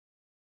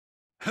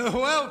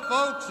Well,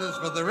 folks, as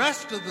for the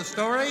rest of the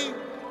story,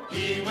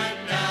 he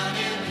went down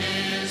in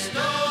history.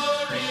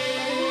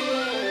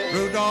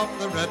 Rudolph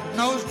the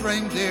red-nosed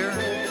reindeer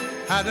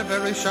had a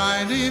very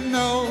shiny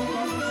nose,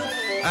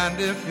 and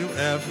if you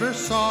ever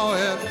saw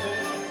it,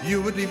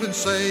 you would even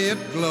say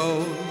it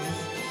glows.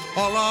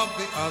 All of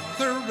the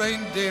other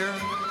reindeer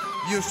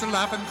used to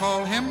laugh and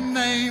call him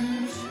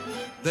names.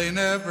 They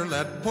never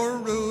let poor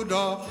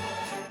Rudolph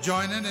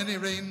join in any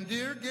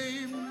reindeer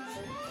games.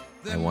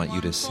 I want you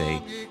to say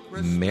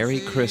Merry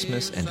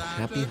Christmas and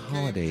Happy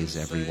Holidays,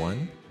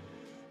 everyone.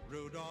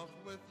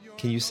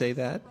 Can you say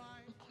that?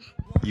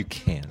 You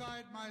can't.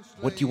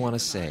 What do you want to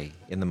say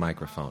in the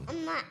microphone?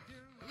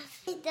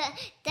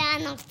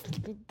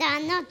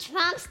 Donald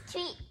Trump's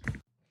tweet.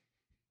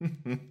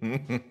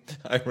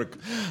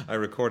 I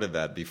recorded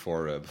that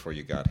before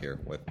you got here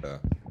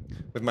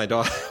with my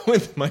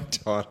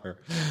daughter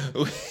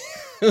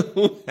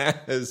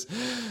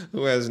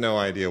who has no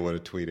idea what a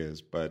tweet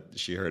is, but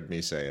she heard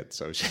me say it,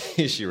 so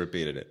she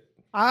repeated it.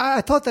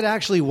 I thought that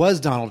actually was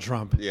Donald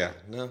Trump. Yeah,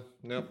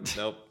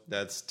 nope.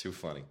 That's too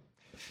funny.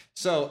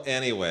 So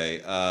anyway,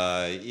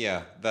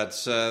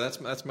 that's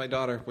my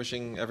daughter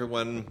wishing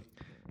everyone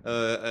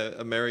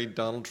a merry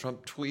Donald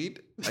Trump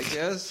tweet, I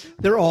guess.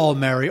 They're all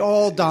merry.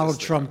 All Donald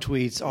Trump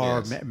tweets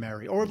are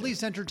merry, or at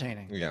least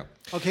entertaining. Yeah.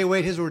 Okay,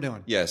 wait. Here's what we're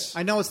doing. Yes.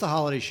 I know it's the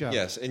holiday show.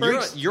 Yes, and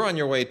First, you're on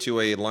your way to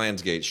a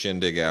Lionsgate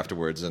shindig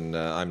afterwards, and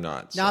I'm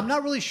not. So. Now I'm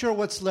not really sure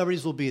what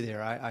celebrities will be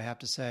there. I have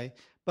to say,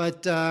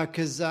 but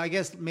because I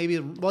guess maybe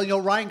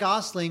Ryan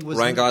Gosling was.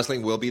 Ryan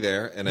Gosling will be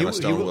there, and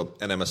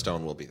Emma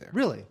Stone will be there.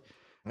 Really.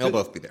 They'll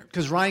both be there.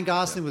 Because Ryan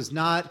Gosling was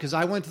not, because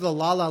I went to the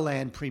La La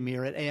Land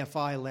premiere at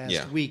AFI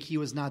last week. He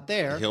was not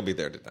there. He'll be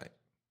there tonight.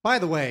 By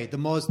the way,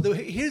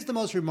 here's the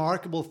most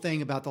remarkable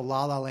thing about the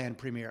La La Land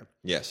premiere.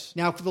 Yes.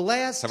 Now, for the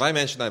last... Have I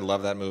mentioned I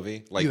love that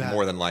movie?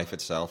 More than life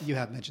itself? You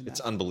have mentioned that.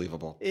 It's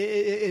unbelievable.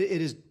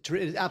 It is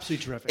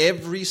absolutely terrific.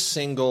 Every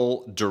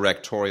single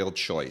directorial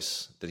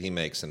choice that he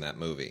makes in that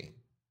movie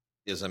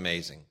is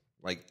amazing.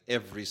 Like,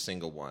 every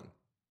single one.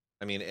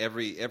 I mean,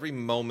 every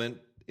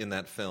moment in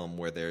that film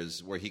where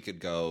he could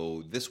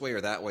go this way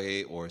or that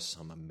way or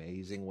some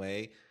amazing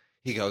way,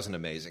 he goes an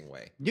amazing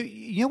way.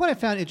 You know what I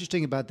found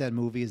interesting about that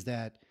movie is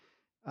that,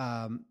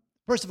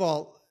 first of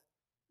all,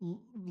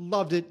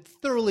 loved it,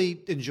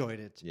 thoroughly enjoyed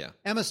it. Yeah.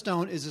 Emma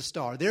Stone is a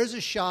star. There's a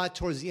shot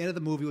towards the end of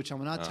the movie, which I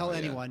will not tell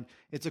anyone.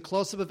 It's a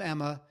close-up of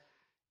Emma,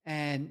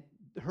 and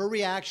her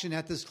reaction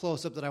at this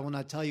close-up that I will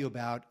not tell you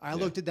about, I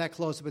looked at that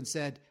close-up and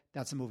said,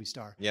 that's a movie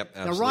star. Yep,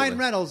 absolutely. Now, Ryan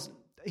Reynolds,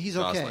 he's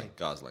okay.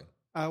 Gosling.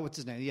 What's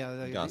his name?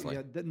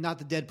 Gosling. Not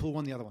the Deadpool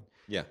one, the other one.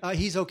 Yeah.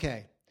 He's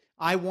okay.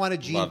 I wanted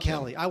Gene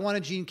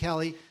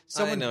Kelly.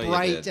 Someone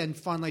bright and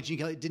fun like Gene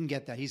Kelly. Didn't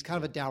get that. He's kind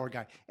of a dour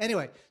guy.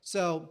 Anyway,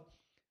 so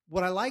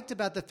what I liked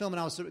about the film,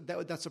 and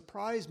that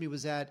surprised me,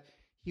 was that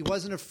he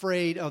wasn't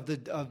afraid of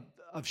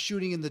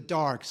shooting in the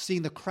dark,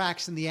 seeing the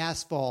cracks in the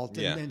asphalt,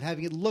 and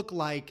having it look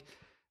like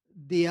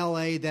the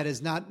LA that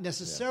is not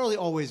necessarily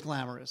always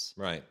glamorous.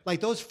 Right.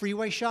 Like those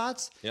freeway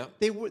shots. Yeah.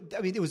 It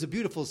was a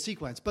beautiful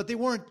sequence, but they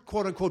weren't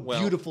quote unquote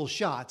beautiful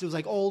shots. It was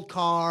like old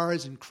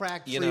cars and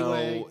cracked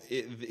freeway.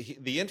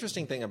 The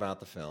interesting thing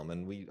about the film,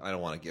 and I don't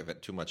want to give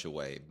it too much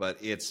away, but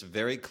it's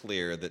very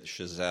clear that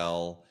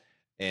Chazelle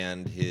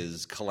and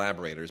his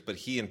collaborators, but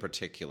he in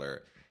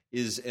particular,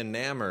 is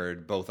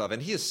enamored both of,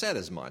 and he has said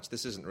as much,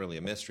 this isn't really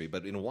a mystery,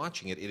 but in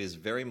watching it, it is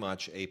very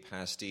much a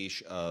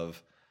pastiche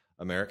of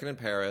American in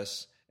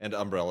Paris and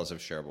Umbrellas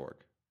of Cherbourg,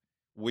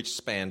 which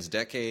spans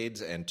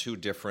decades and two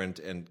different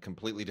and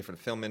completely different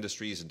film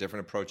industries and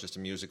different approaches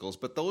to musicals.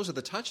 But those are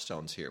the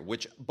touchstones here,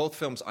 which both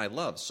films I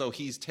love. So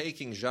he's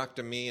taking Jacques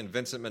Demy and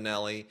Vincent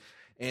Minnelli,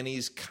 and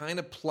he's kind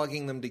of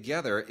plugging them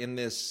together in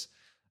this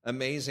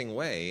amazing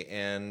way.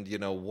 And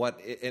what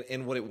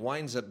it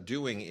winds up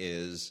doing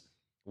is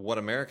what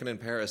American in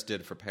Paris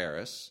did for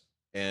Paris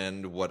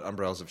and what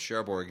Umbrellas of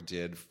Cherbourg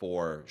did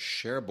for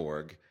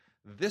Cherbourg,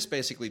 this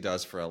basically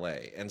does for LA,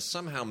 and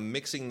somehow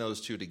mixing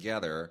those two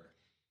together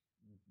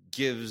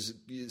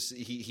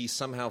he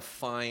somehow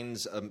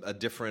finds a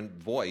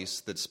different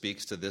voice that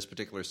speaks to this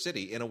particular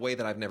city in a way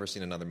that I've never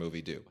seen another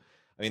movie do.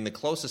 I mean, the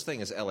closest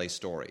thing is LA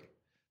Story,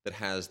 that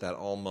has that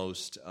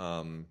almost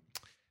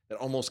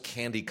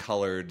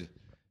candy-colored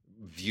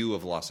view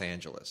of Los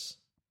Angeles,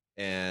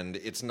 and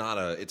it's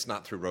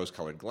not through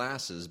rose-colored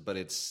glasses, but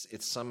it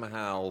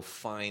somehow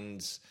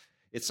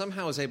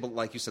is able,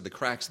 like you said, the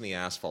cracks in the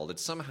asphalt. It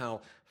somehow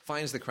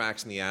finds the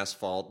cracks in the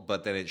asphalt,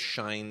 but then it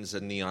shines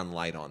a neon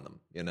light on them,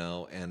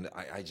 And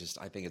I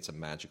think it's a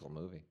magical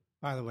movie.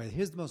 By the way,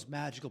 here's the most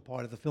magical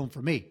part of the film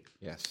for me.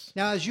 Yes.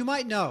 Now, as you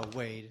might know,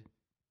 Wade,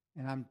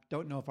 and I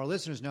don't know if our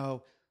listeners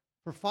know,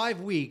 for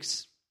 5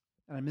 weeks,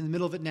 and I'm in the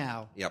middle of it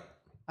now. Yep.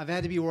 I've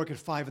had to be at work at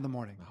 5 in the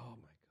morning. Oh my God.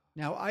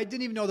 Now, I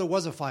didn't even know there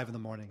was a 5 in the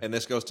morning. And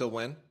this goes till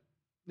when?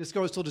 This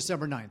goes till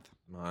December 9th.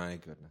 My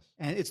goodness.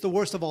 And it's the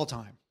worst of all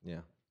time.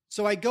 Yeah.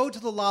 So I go to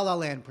the La La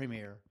Land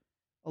premiere,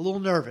 a little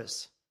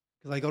nervous,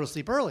 because I go to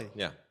sleep early.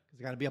 Yeah.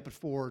 Because I got to be up at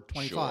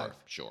 4:25.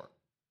 Sure.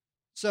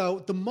 So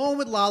the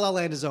moment La La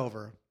Land is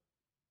over,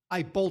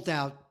 I bolt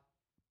out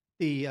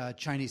the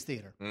Chinese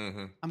theater.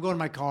 Mm-hmm. I'm going to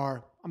my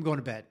car. I'm going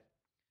to bed.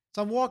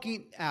 So I'm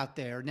walking out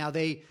there. Now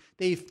they're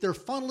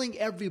funneling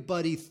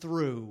everybody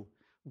through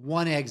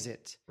one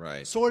exit,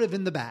 right? Sort of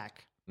in the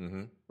back,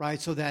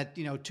 right? So that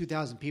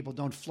 2,000 people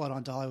don't flood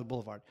onto Hollywood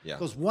Boulevard. Yeah.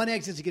 There's one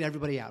exit to get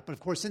everybody out. But of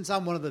course, since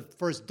I'm one of the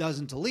first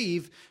dozen to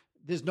leave,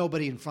 there's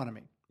nobody in front of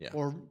me,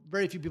 or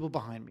very few people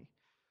behind me.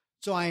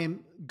 So I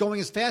am going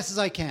as fast as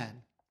I can,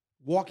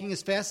 walking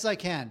as fast as I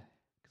can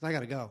because I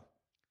got to go.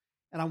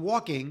 And I'm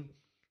walking,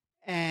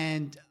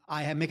 and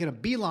I am making a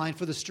beeline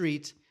for the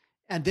street.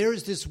 And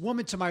there's this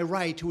woman to my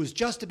right who is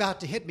just about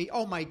to hit me.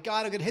 Oh my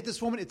God, I'm going to hit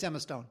this woman. It's Emma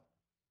Stone.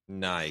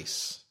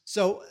 Nice.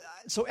 So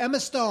Emma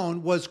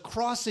Stone was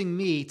crossing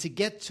me to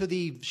get to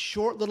the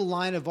short little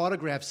line of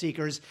autograph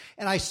seekers.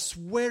 And I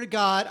swear to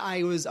God,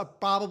 I was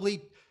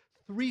probably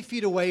 3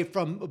 feet away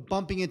from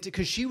bumping into,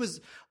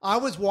 because I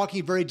was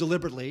walking very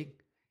deliberately.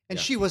 And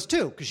she was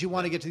too, because she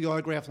wanted to get to the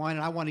autograph line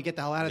and I wanted to get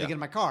the hell out of there, get in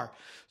my car.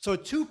 So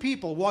two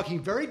people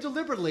walking very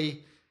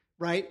deliberately,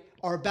 right,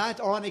 are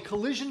on a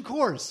collision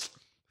course.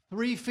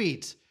 3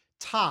 feet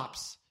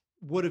tops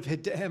would have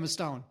hit Emma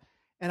Stone.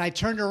 And I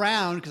turned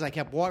around because I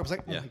kept walking. I was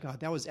like, oh my God,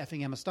 that was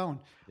effing Emma Stone.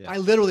 Yeah. I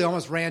literally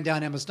almost ran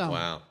down Emma Stone.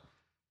 Wow.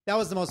 That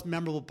was the most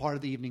memorable part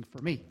of the evening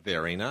for me.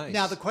 Very nice.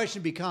 Now the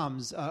question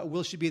becomes,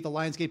 will she be at the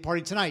Lionsgate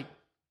party tonight?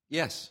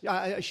 Yes.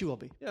 She will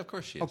be. Yeah, of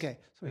course she is. Okay,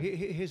 so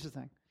here's the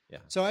thing. Yeah.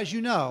 So as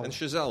you know. And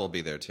Chazelle will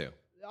be there too.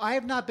 I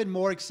have not been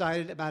more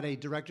excited about a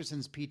director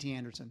since P.T.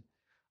 Anderson.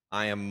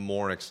 I am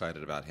more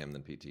excited about him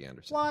than P.T.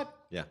 Anderson. What?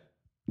 Yeah.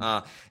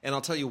 And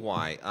I'll tell you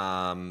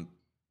why.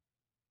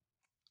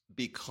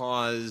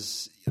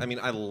 Because, I mean,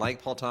 I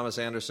like Paul Thomas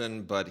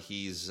Anderson, but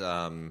he's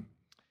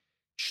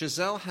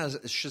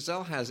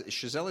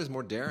Chazelle is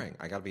more daring.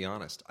 I got to be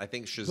honest. I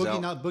think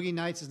Chazelle Boogie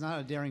Nights is not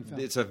a daring film.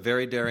 It's a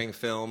very daring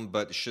film,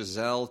 but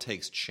Chazelle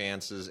takes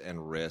chances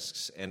and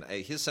risks, and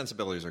his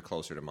sensibilities are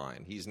closer to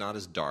mine. He's not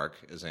as dark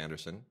as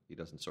Anderson. He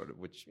doesn't sort of,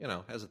 which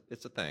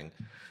it's a thing.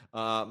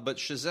 But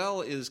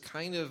Chazelle is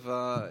kind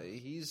of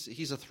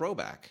he's a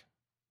throwback.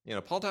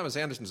 Paul Thomas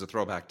Anderson is a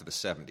throwback to the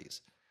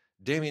 70s.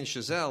 Damien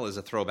Chazelle is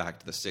a throwback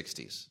to the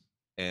 60s.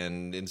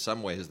 And in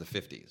some ways the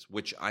 50s,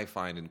 which I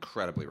find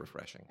incredibly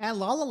refreshing. And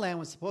La La Land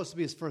was supposed to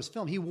be his first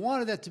film. He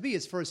wanted that to be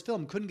his first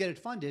film, couldn't get it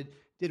funded,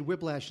 did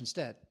Whiplash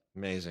instead.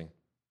 Amazing.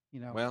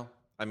 Well,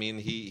 I mean,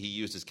 he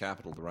used his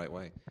capital the right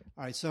way.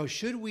 All right, so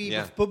should we,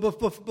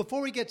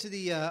 before we get to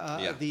the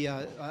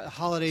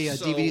holiday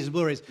DVDs and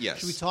Blu-rays,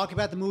 should we talk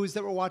about the movies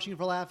that we're watching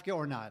for Africa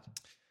or not?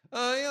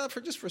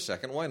 For a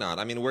second, why not?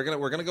 I mean, we're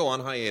gonna go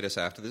on hiatus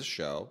after this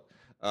show.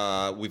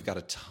 We've got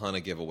a ton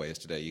of giveaways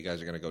today. You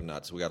guys are going to go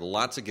nuts. We got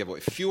lots of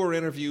giveaways. Fewer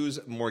interviews,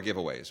 more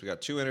giveaways. We got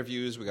 2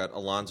 interviews. We got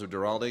Alonso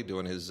Duralde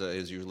doing his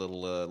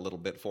usual little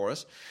bit for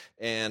us,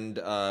 and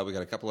we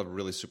got a couple of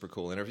really super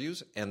cool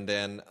interviews. And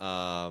then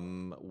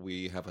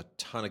we have a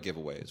ton of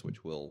giveaways,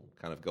 which we'll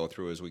kind of go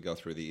through as we go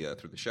through the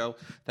show.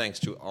 Thanks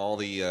to all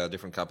the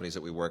different companies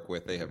that we work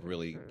with, they have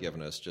really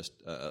given us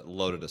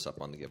loaded us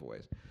up on the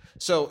giveaways.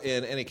 So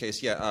in any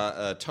case,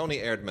 Toni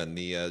Erdmann,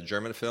 the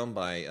German film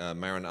by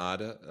Maren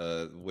Ade,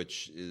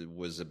 which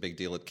was a big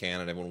deal at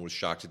Cannes, and everyone was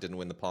shocked it didn't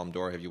win the Palme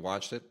d'Or. Have you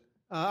watched it?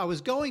 I was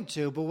going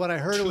to, but what I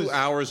heard was 2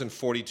 hours and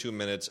 42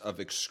 minutes of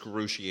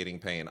excruciating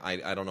pain.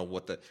 I don't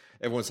know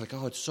everyone's like,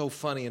 oh, it's so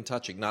funny and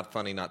touching. Not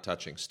funny, not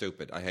touching.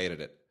 Stupid. I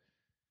hated it.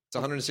 It's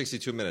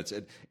 162 minutes.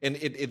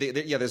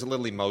 There's a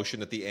little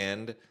emotion at the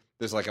end.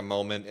 There's like a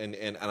moment,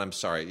 and I'm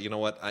sorry. You know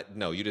what?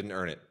 No, you didn't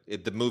earn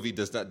it. The movie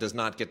does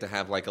not get to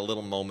have like a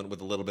little moment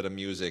with a little bit of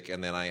music,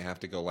 and then I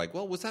have to go like,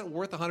 well, was that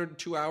worth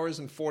 102 hours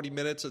and 40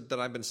 minutes that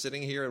I've been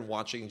sitting here and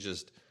watching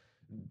just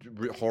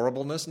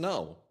horribleness?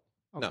 No.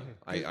 Okay. No,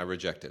 I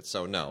reject it.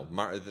 So no,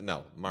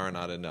 Maren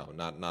Ade, no,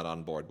 not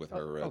on board with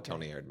her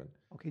Toni Erdmann.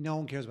 Okay, no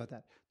one cares about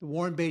that. The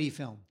Warren Beatty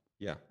film.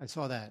 Yeah, I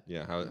saw that.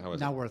 Yeah, how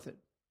is not worth it?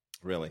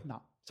 Really?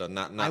 No. So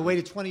not. I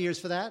waited 20 years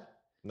for that.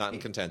 Not in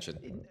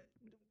contention.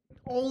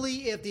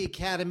 Only if the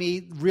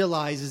Academy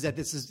realizes that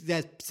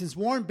since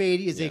Warren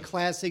Beatty is a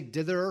classic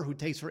ditherer who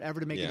takes forever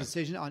to make a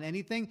decision on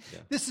anything,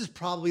 this is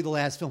probably the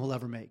last film he'll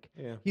ever make.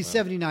 Yeah, he's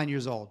 79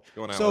 years old.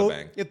 So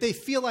if they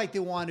feel like they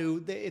want to,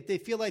 do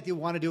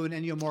an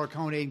Ennio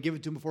Morricone and give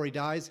it to him before he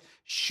dies,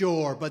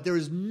 sure. But there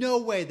is no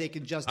way they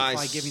can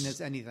justify giving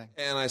this anything.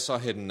 And I saw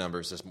Hidden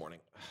Numbers this morning.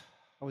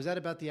 Oh, was that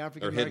about the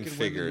African Hidden American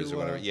Figures or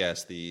whatever?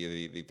 Yes,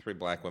 the 3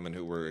 black women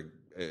who were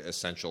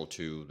essential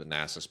to the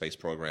NASA space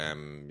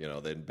program.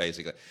 They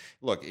basically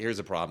look. Here's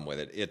the problem with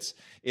it.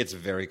 It's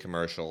very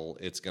commercial.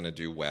 It's going to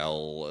do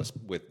well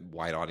with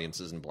white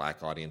audiences and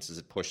black audiences.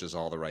 It pushes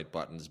all the right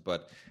buttons.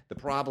 But the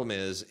problem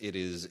is, it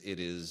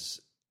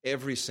is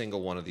every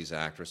single one of these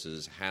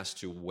actresses has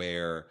to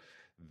wear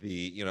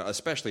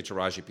especially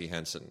Taraji P.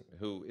 Henson,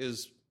 who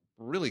is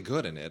really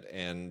good in it,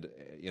 and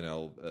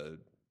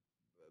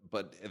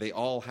but they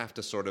all have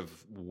to sort of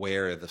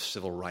wear the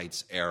civil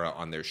rights era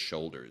on their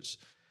shoulders.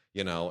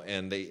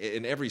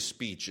 And every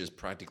speech is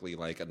practically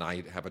like an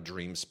I have a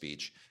dream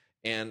speech.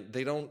 And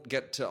they don't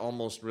get to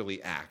almost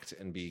really act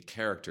and be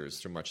characters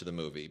through much of the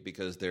movie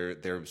because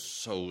they're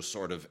so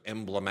sort of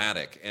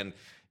emblematic. And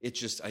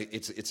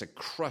it's a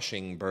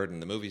crushing burden.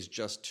 The movie's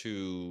just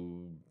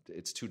too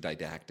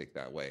didactic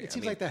that way. It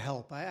seems like The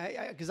Help.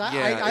 Because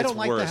I don't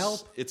like worse. The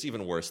Help. It's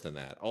even worse than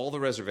that. All the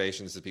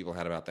reservations that people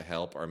had about The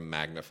Help are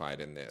magnified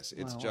in this.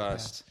 It's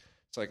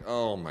it's like,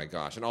 oh my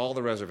gosh. And all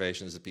the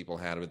reservations that people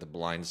had with The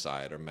Blind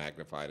Side are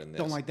magnified in this.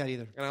 Don't like that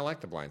either. And I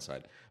like The Blind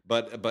Side.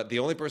 But the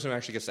only person who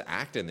actually gets to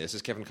act in this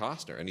is Kevin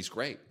Costner, and he's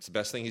great. It's the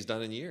best thing he's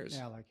done in years.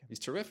 Yeah, I like him. He's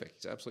terrific.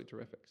 He's absolutely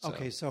terrific.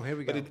 Okay, so here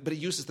we go. But it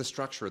uses the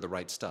structure of The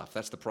Right Stuff.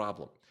 That's the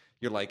problem.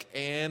 You're like,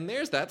 and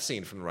there's that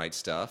scene from The Right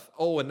Stuff.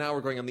 Oh, and now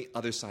we're going on the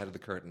other side of the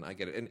curtain. I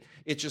get it. And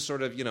it's just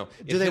sort of,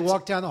 Do they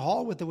walk down the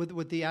hall with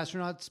the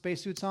astronaut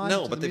spacesuits on?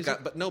 No, but they've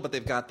got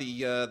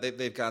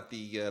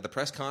the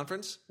press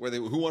conference where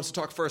who wants to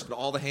talk first, and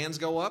all the hands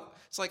go up.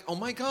 It's like, oh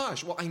my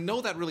gosh, well, I know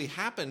that really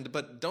happened,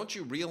 but don't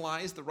you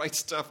realize The Right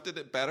Stuff did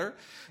it better?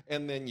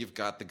 And then you've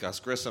got the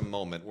Gus Grissom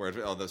moment where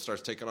it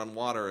starts taking on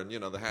water, and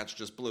the hatch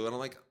just blew, and I'm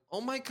like, oh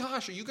my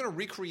gosh, are you going to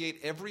recreate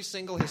every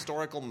single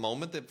historical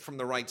moment from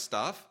The Right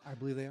Stuff? I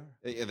believe they are.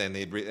 And then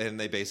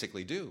they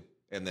basically do.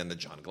 And then the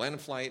John Glenn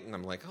flight, and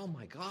I'm like, oh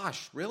my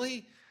gosh,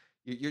 really?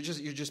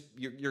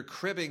 You're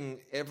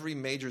cribbing every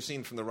major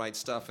scene from The Right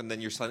Stuff, and then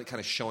you're kind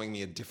of showing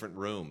me a different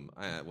room.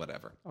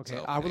 Whatever. Okay,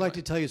 I would like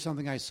to tell you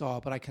something I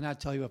saw, but I cannot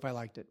tell you if I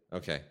liked it.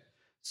 Okay.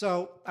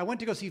 So I went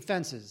to go see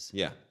Fences.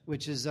 Yeah.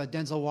 Which is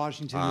Denzel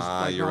Washington's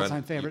my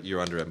all-time favorite. You're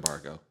under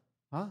embargo.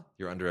 Huh?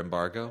 You're under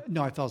embargo?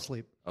 No, I fell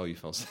asleep. Oh, you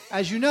fell asleep.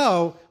 As you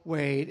know,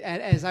 Wade,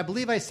 and as I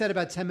believe I said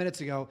about 10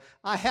 minutes ago,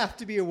 I have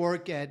to be at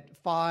work at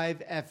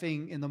 5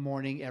 effing in the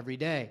morning every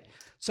day.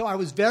 So I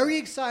was very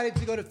excited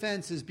to go to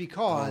Fences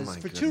because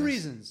for 2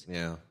 reasons.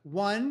 Yeah.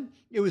 One,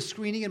 it was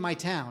screening in my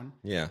town.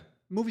 Yeah.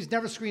 Movies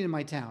never screen in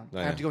my town. Oh,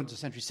 I have to go into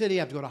Century City. I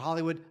have to go to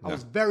Hollywood. I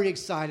was very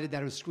excited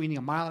that it was screening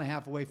a mile and a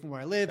half away from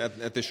where I live.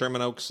 At the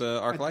Sherman Oaks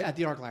ArcLight? At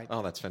the ArcLight.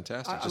 Oh, that's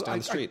fantastic. Just down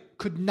the street. I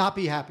could not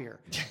be happier.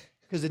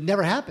 Because it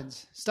never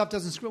happens. Stuff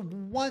doesn't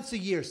screen. Once a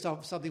year,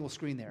 something will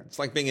screen there. It's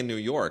like being in New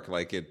York,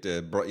 like at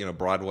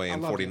Broadway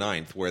and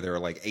 49th, where there are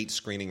like 8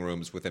 screening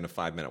rooms within a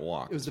 5-minute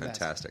walk. It was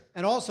fantastic. Best.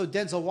 And also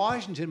Denzel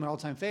Washington, my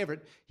all-time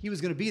favorite, he was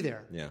going to be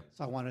there. Yeah.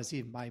 So I wanted to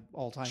see my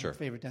all-time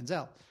favorite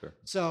Denzel. Sure.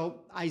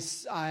 So I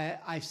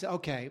said,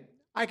 okay,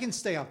 I can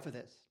stay up for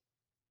this,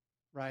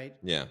 right?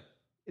 Yeah.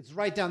 It's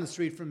right down the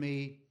street from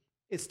me.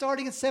 It's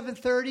starting at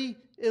 7:30.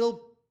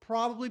 It'll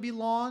probably be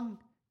long.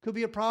 Could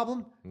be a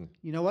problem.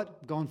 You know what?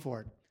 I'm going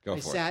for it.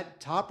 I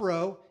sat top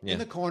row in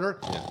the corner.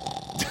 Yeah.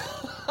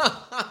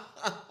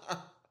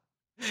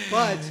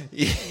 But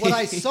what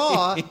I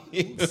saw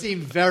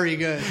seemed very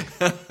good.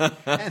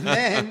 And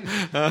then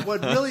what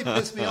really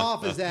pissed me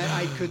off is that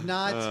I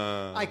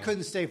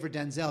couldn't stay for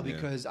Denzel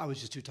because I was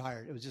just too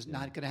tired. It was just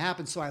not going to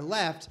happen. So I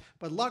left.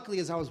 But luckily,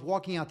 as I was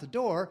walking out the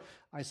door,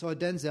 I saw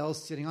Denzel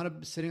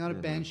sitting on a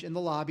bench in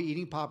the lobby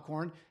eating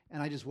popcorn.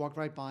 And I just walked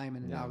right by him,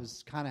 and I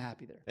was kind of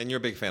happy there. And you're a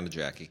big fan of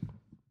Jackie.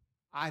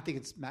 I think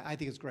it's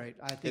great.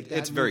 I think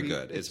it's very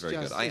good. It's very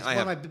good. It's one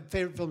of my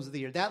favorite films of the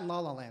year. That and La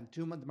La Land,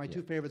 my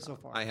 2 favorites so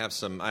far. I have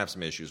some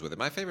issues with it.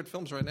 My favorite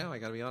films right now, I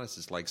got to be honest,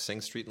 is like Sing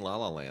Street and La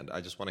La Land.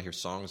 I just want to hear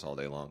songs all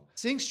day long.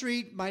 Sing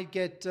Street might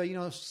get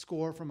a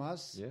score from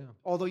us. Yeah.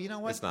 Although you know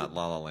what, it's not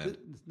La La Land.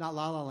 It's not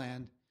La La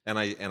Land. And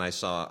I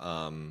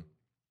saw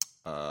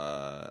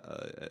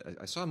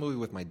I saw a movie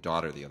with my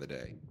daughter the other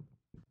day.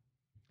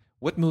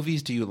 What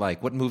movies do you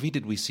like? What movie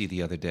did we see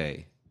the other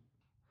day?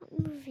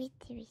 What movie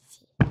did we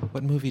see?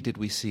 What movie did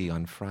we see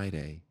on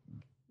Friday?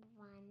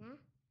 Moana.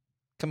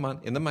 Come on,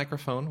 in the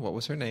microphone. What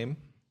was her name?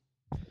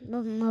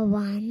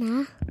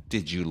 Moana.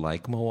 Did you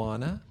like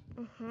Moana?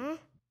 Uh-huh.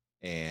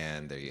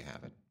 And there you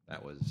have it.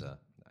 That was,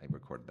 I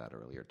recorded that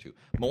earlier too.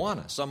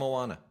 Moana, saw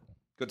Moana.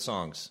 Good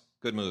songs.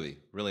 Good movie.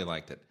 Really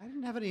liked it. I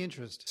didn't have any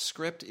interest.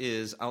 Script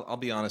is, I'll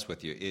be honest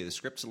with you, the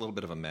script's a little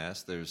bit of a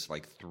mess. There's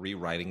like 3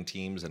 writing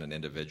teams and an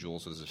individual.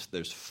 So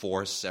there's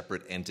 4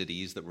 separate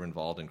entities that were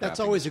involved in crafting That's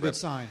always the a good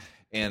sign.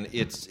 And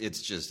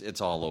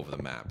it's all over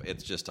the map.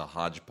 It's just a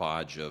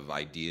hodgepodge of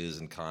ideas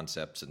and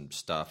concepts and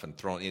stuff and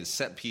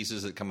set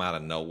pieces that come out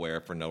of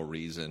nowhere for no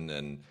reason.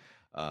 And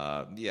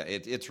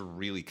it's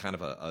really kind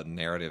of a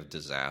narrative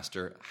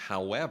disaster.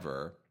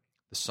 However,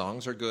 the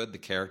songs are good, the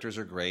characters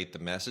are great, the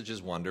message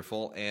is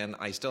wonderful, and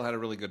I still had a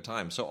really good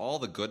time. So all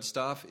the good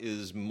stuff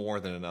is more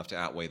than enough to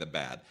outweigh the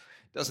bad.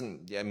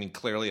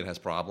 Clearly it has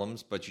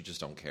problems, but you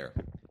just don't care.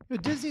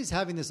 Disney's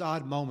having this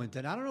odd moment,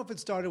 and I don't know if it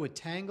started with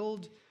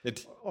Tangled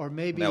or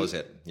maybe... That was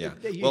it, yeah.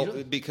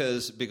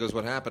 Because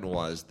what happened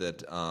was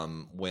that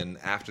when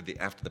after the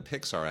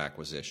Pixar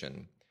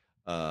acquisition...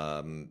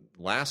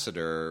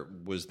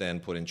 Lasseter was then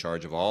put in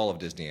charge of all of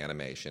Disney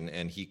Animation,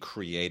 and he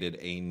created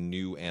a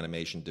new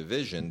animation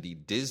division, the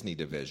Disney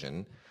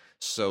division,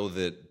 so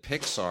that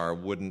Pixar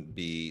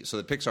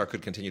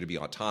could continue to be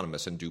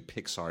autonomous and do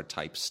Pixar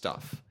type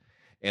stuff.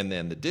 And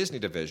then the Disney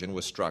division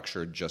was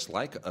structured just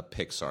like a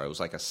Pixar. It was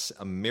like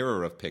a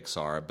mirror of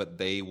Pixar, but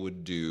they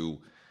would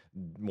do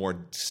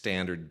more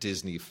standard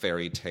Disney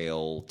fairy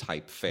tale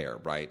type fare,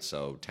 right?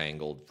 So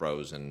Tangled,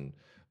 Frozen,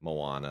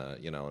 Moana,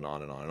 and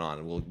on and on and on.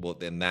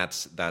 And and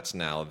that's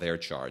now their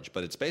charge.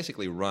 But it's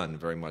basically run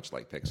very much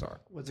like Pixar.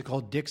 What's it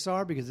called?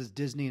 Dixar, because it's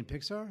Disney and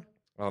Pixar?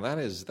 Oh, that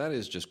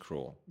is just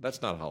cruel.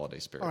 That's not holiday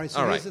spirit. All right,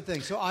 so here's the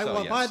thing. So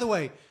by the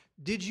way,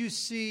 did you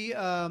see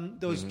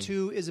those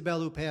two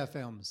Isabelle Huppert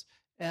films?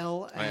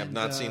 Elle and... I have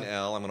not seen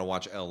Elle. I'm going to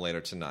watch Elle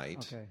later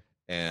tonight. Okay.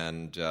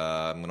 And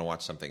I'm going to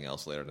watch something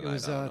else later tonight.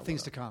 It was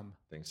Things to Come.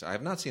 I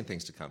have not seen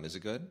Things to Come. Is it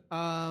good?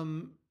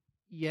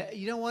 Yeah,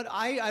 you know what?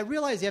 I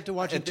realize you have to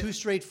watch two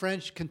straight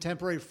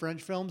contemporary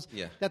French films.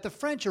 Yeah. That the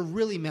French are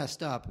really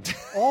messed up.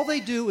 All they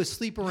do is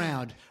sleep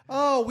around.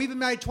 Oh, we've been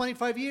married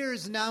 25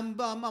 years, and now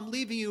I'm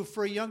leaving you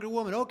for a younger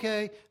woman.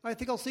 Okay, I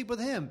think I'll sleep with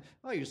him.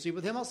 Oh, you sleep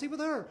with him, I'll sleep with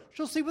her.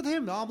 She'll sleep with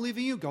him. No, I'm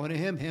leaving you. Going to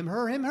him,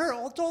 her.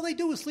 All they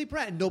do is sleep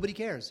around, and nobody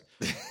cares.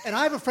 And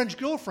I have a French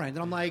girlfriend,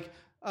 and I'm like,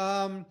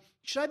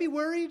 should I be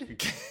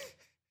worried?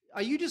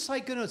 Are you just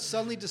like going to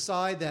suddenly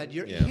decide that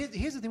you're... Yeah.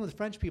 Here's the thing with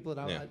French people.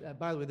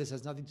 By the way, this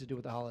has nothing to do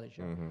with the holiday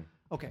show. Mm-hmm.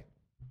 Okay.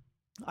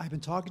 I've been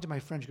talking to my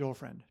French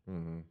girlfriend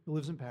who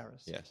lives in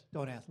Paris. Yes.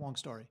 Don't ask. Long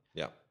story.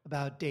 Yeah.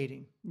 About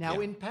dating.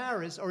 Now, in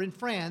Paris or in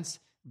France,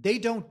 they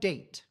don't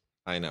date.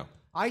 I know.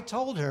 I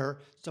told her,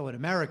 so in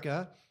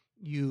America,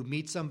 you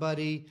meet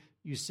somebody,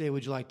 you say,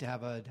 would you like to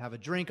have a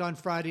drink on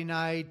Friday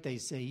night? They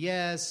say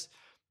yes.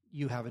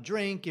 You have a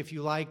drink. If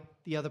you like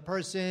the other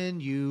person,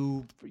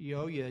 you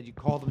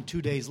call them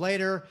 2 days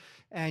later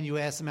and you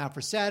ask them out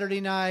for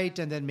Saturday night,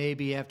 and then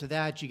maybe after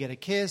that you get a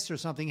kiss or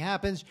something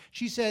happens.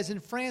 She says,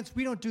 in France,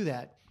 we don't do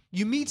that.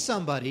 You meet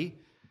somebody,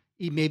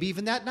 maybe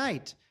even that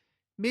night.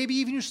 Maybe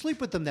even you sleep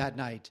with them that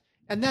night.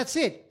 And that's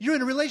it. You're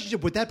in a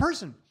relationship with that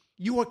person.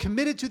 You are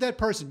committed to that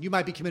person. You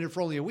might be committed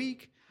for only a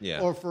week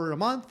or for a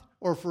month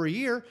or for a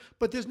year,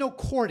 but there's no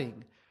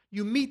courting.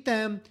 You meet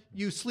them,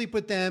 you sleep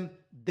with them,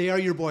 they are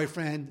your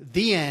boyfriend,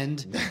 the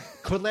end.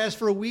 Could last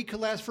for a week, could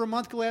last for a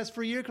month, could last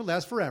for a year, could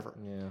last forever.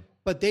 Yeah.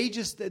 But they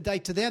just,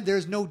 like, to them,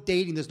 there's no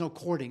dating, there's no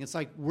courting. It's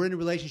like, we're in a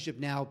relationship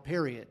now,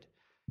 period.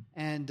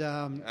 And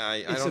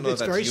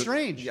it's very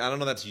strange. I don't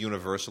know that's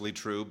universally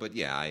true, but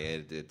yeah,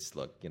 it's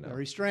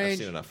very strange. I've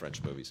seen enough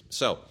French movies.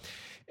 So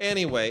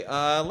anyway,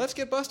 let's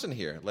get busting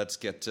here. Let's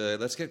get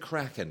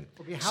cracking.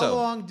 Okay, how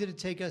long did it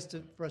take us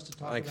for us to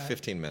talk like about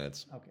 15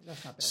 minutes. Okay,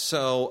 that's not bad.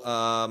 So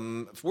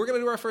we're going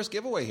to do our first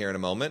giveaway here in a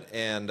moment,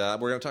 and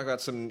we're going to talk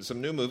about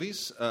some new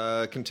movies,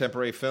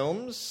 contemporary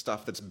films,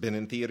 stuff that's been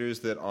in theaters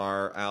that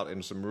are out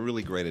in some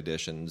really great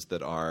editions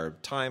that are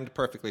timed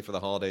perfectly for the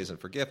holidays and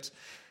for gifts.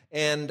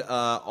 And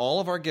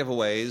all of our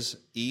giveaways,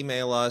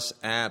 email us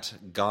at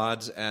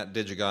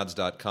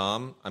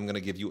gods@digigods.com. I'm going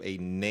to give you a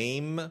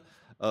name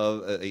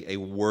of a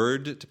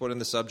word to put in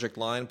the subject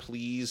line.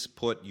 Please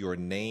put your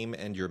name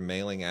and your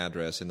mailing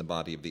address in the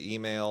body of the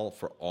email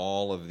for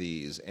all of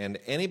these. And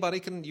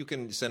anybody you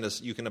can send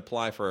us, you can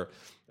apply.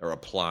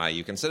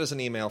 You can send us an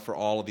email for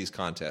all of these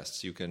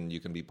contests. You can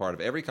be part of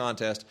every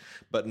contest,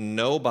 but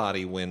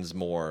nobody wins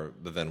more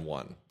than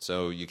one.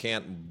 So you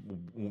can't.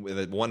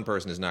 One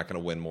person is not going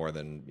to win more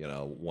than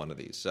one of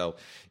these. So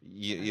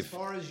as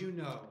far as you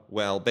know.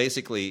 Well,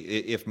 basically,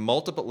 if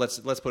multiple,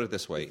 let's put it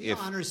this way: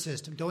 it's an honor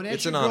system. Don't ask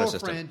it's your an honor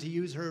girlfriend to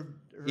use her.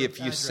 If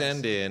you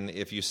send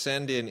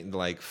in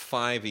like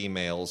 5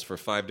 emails for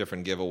 5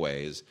 different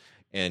giveaways,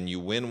 and you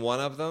win one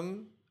of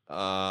them,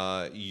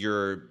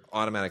 you're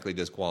automatically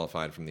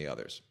disqualified from the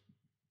others.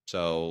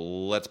 So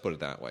let's put it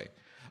that way.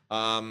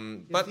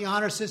 But the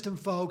honor system,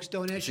 folks.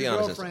 Don't ask your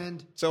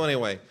girlfriend. So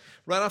anyway,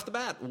 right off the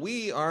bat,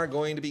 we are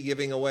going to be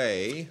giving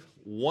away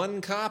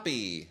 1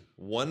 copy,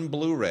 1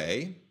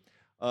 Blu-ray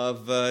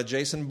of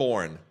Jason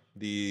Bourne,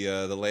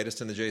 the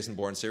latest in the Jason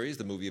Bourne series.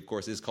 The movie, of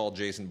course, is called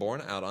Jason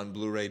Bourne, out on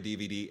Blu-ray,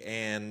 DVD,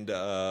 and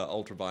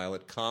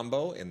Ultraviolet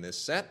combo in this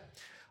set.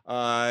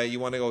 You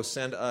want to go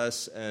send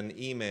us an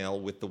email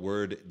with the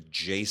word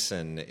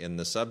Jason in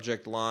the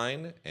subject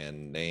line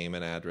and name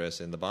and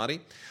address in the body.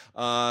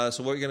 So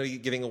we're going to be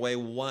giving away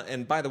one.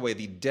 And by the way,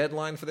 the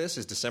deadline for this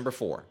is December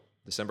 4.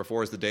 December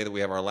 4 is the day that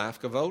we have our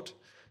LAFCA vote.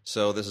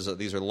 So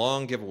these are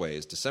long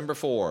giveaways. December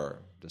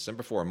 4,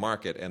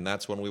 mark it, and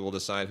that's when we will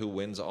decide who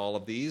wins all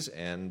of these,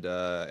 and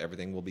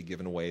everything will be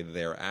given away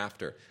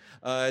thereafter.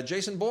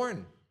 Jason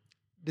Bourne,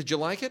 did you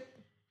like it?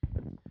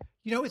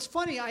 It's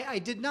funny. I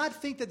did not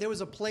think that there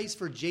was a place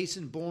for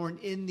Jason Bourne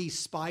in the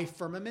spy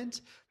firmament.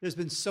 There's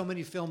been so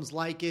many films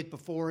like it,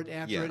 before it,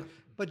 after it.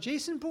 But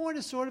Jason Bourne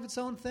is sort of its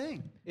own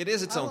thing. It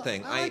is its own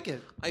thing. I like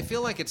it. I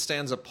feel like it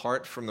stands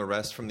apart from the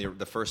rest, from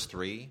the first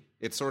 3.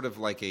 It's sort of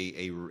like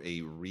a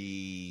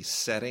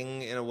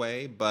resetting in a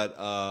way. But,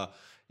 I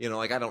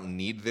don't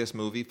need this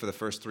movie for the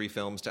first 3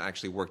 films to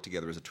actually work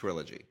together as a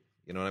trilogy.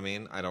 You know what I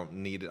mean? I don't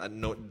need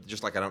it.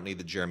 Just like I don't need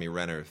the Jeremy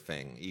Renner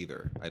thing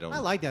either. I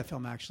like that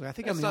film, actually. I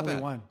think I'm the only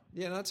one.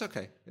 Yeah, no, it's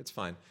okay. It's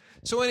fine.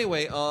 So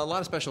anyway, a lot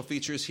of special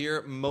features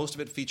here. Most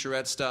of it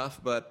featurette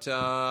stuff, but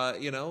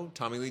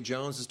Tommy Lee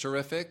Jones is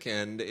terrific,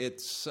 and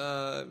it's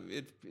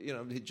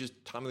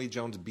just Tommy Lee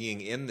Jones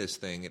being in this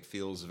thing. It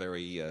feels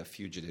very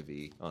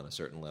fugitive-y on a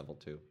certain level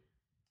too.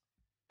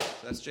 So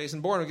that's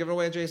Jason Bourne. We're giving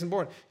away a Jason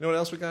Bourne. You know what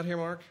else we got here,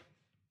 Mark?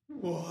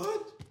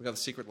 What? We got The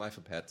Secret Life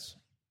of Pets.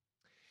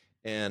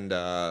 And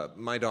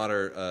my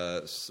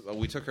daughter,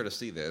 we took her to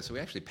see this. We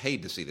actually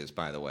paid to see this,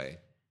 by the way.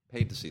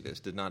 Paid to see this.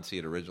 Did not see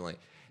it originally.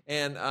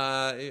 And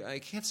I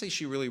can't say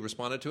she really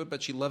responded to it,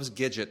 but she loves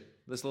Gidget.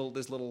 This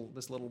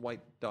little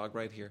white dog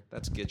right here.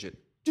 That's Gidget.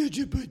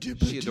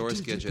 She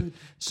adores Gidget.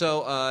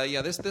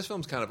 So this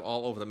film's kind of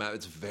all over the map.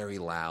 It's very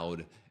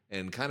loud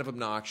and kind of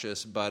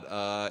obnoxious, but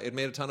it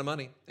made a ton of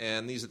money.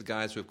 And these are the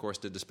guys who, of course,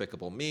 did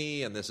Despicable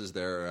Me, and this is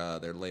their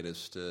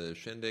latest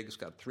shindig. It's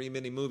got 3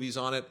 mini movies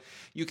on it.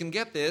 You can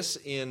get this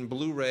in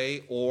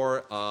Blu-ray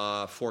or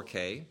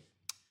 4K.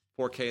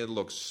 4K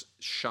looks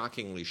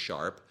shockingly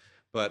sharp,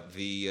 but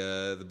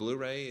the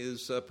Blu-ray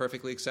is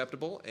perfectly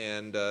acceptable.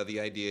 And the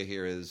idea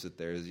here is that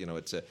there's,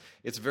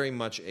 it's very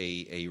much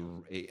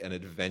an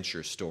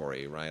adventure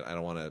story, right? I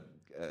don't want to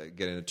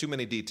get into too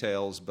many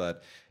details,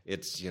 but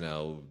it's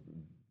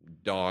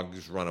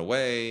dogs run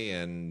away,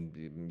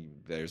 and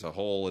there's a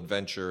whole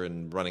adventure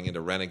and running into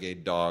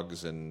renegade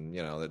dogs, and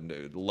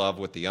love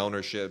with the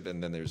ownership,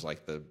 and then there's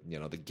like the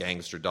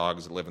gangster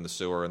dogs that live in the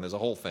sewer, and there's a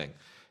whole thing.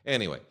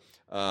 Anyway,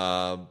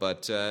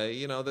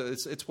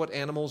 it's what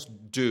animals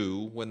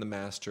do when the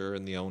master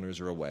and the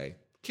owners are away.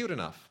 Cute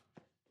enough.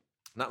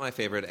 Not my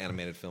favorite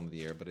animated film of the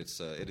year, but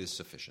it is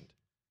sufficient.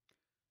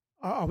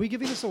 Are we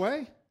giving this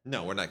away?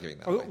 No, we're not giving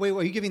that away. Wait,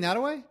 are you giving that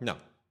away? No.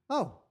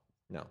 Oh.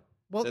 No.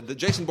 Well, the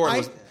Jason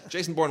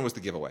Bourne was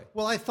the giveaway.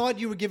 Well, I thought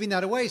you were giving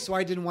that away, so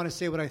I didn't want to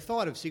say what I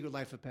thought of Secret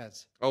Life of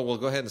Pets. Oh, well,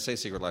 go ahead and say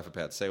Secret Life of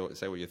Pets. Say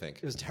what you think.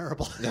 It was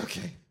terrible.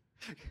 Okay.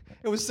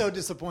 It was so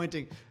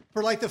disappointing.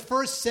 For like the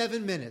first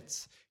 7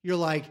 minutes, you're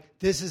like,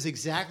 this is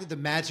exactly the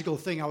magical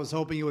thing I was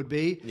hoping it would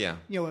be. Yeah.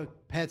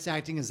 Pets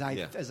acting as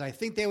I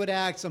think they would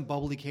act, some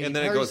bubbly Katy and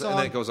then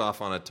it goes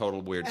off on a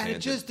total weird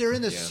tangent. And they're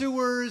in the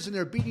sewers and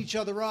they're beating each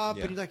other up,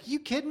 Yeah. and you're like, you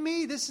kidding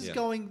me? This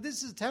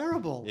is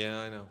terrible. Yeah,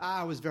 I know.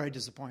 I was very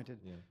disappointed.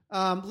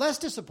 Yeah. Less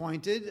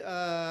disappointed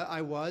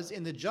I was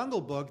in The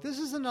Jungle Book. This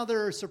is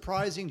another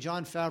surprising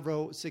Jon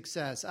Favreau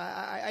success.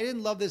 I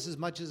didn't love this as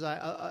much as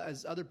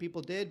as other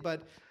people did,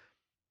 but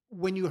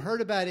when you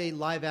heard about a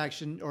live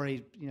action or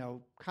a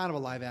kind of a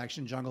live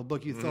action Jungle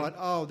Book, you thought,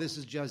 oh, this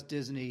is just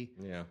Disney.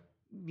 Yeah.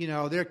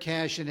 They're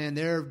cashing in.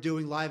 They're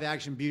doing live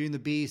action Beauty and the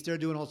Beast. They're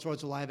doing all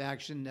sorts of live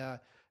action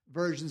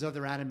versions of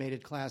their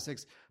animated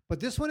classics. But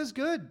this one is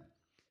good.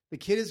 The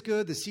kid is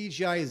good. The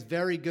CGI is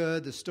very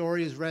good. The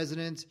story is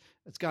resonant.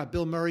 It's got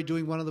Bill Murray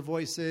doing one of the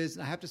voices.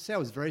 And I have to say, I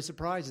was very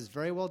surprised. It's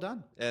very well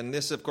done. And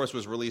this, of course,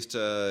 was released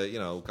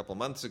a couple of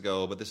months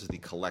ago, but this is the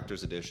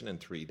collector's edition in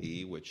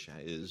 3D, which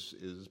is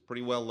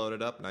pretty well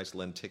loaded up. Nice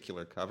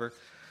lenticular cover,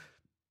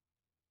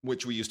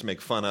 which we used to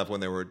make fun of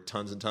when there were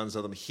tons and tons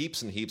of them.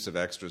 Heaps and heaps of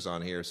extras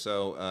on here.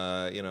 So,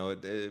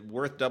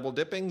 worth double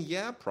dipping?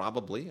 Yeah,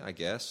 probably, I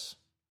guess.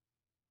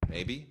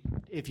 Maybe.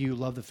 If you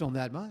love the film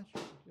that much.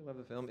 You love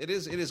the film. It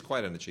is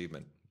quite an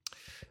achievement.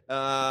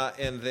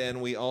 And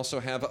then we also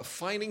have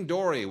Finding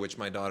Dory, which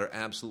my daughter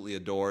absolutely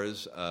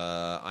adores.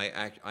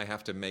 I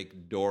have to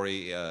make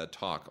Dory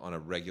talk on a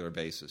regular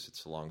basis.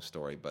 It's a long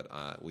story,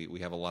 but we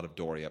have a lot of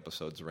Dory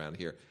episodes around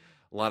here.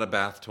 A lot of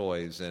bath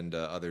toys and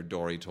other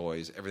Dory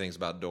toys. Everything's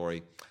about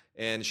Dory.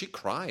 And she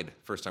cried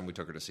first time we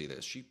took her to see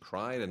this. She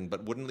cried,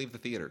 but wouldn't leave the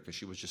theater because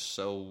she was just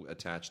so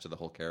attached to the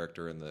whole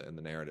character and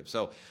the narrative.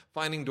 So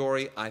Finding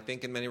Dory, I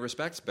think in many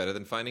respects, better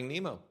than Finding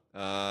Nemo.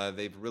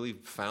 They've really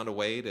found a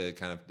way to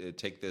kind of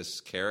take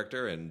this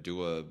character and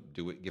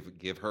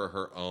give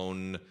her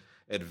own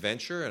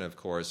adventure. And of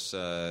course,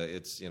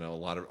 it's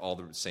all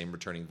the same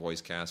returning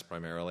voice cast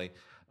primarily.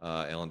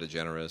 Ellen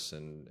DeGeneres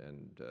and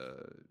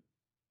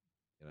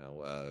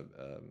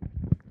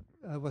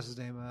what's his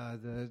name?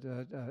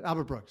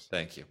 Albert Brooks.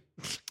 Thank you.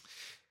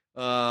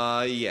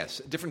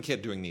 Yes, different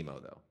kid doing Nemo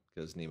though,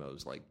 because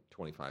Nemo's like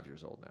 25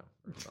 years old now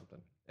or something.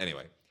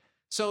 Anyway,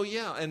 so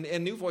yeah,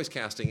 and new voice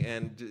casting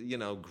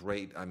and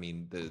great. I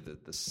mean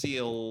the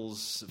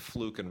seals,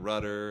 Fluke and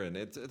Rudder, and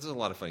it's a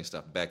lot of funny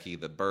stuff. Becky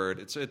the bird.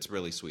 It's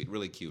really sweet,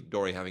 really cute.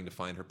 Dory having to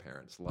find her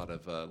parents. A lot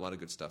of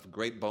good stuff.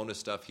 Great bonus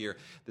stuff here.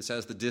 This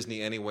has the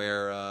Disney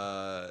Anywhere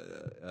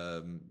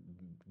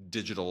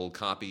digital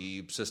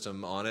copy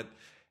system on it.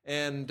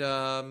 And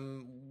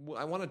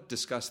I want to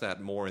discuss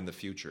that more in the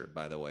future,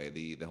 by the way,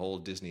 the whole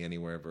Disney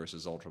Anywhere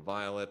versus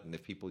Ultraviolet, and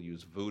if people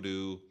use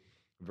Vudu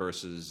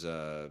versus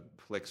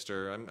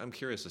Flickster. I'm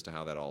curious as to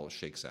how that all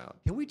shakes out.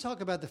 Can we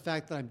talk about the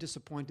fact that I'm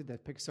disappointed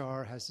that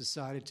Pixar has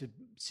decided to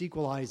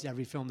sequelize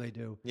every film they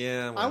do?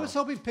 Yeah. Well. I was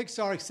hoping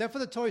Pixar, except for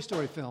the Toy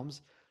Story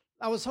films,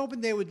 I was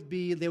hoping they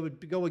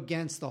would go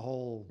against the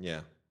whole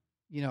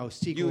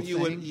sequel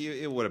thing.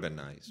 It would have been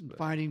nice. But.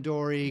 Finding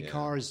Dory,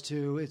 Cars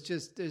 2. It's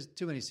just there's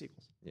too many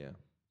sequels. Yeah.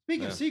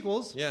 Speaking of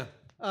sequels,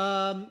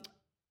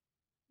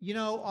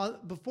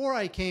 before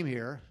I came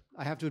here,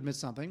 I have to admit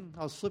something.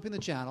 I was flipping the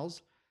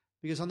channels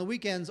because on the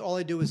weekends all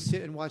I do is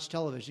sit and watch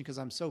television because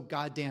I'm so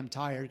goddamn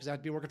tired because I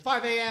have to be working at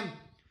 5 a.m.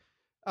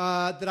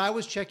 That I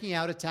was checking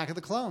out Attack of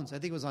the Clones. I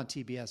think it was on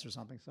TBS or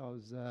something. So I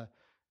was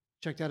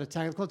checked out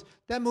Attack of the Clones.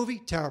 That movie,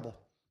 terrible.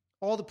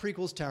 All the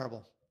prequels,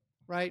 terrible.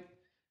 Right?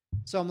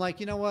 So I'm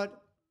like, you know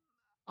what?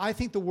 I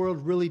think the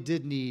world really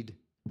did need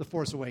The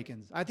Force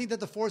Awakens. I think that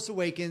The Force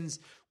Awakens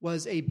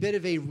was a bit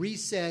of a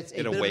reset.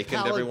 It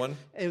awakened everyone?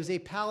 It was a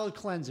palate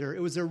cleanser.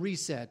 It was a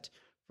reset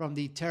from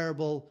the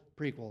terrible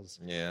prequels.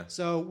 Yeah.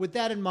 So with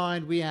that in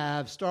mind, we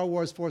have Star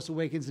Wars Force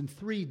Awakens in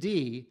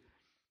 3D.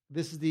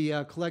 This is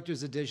the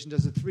collector's edition.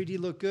 Does the 3D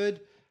look good?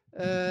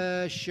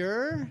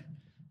 Sure.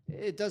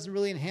 It doesn't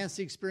really enhance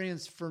the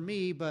experience for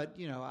me, but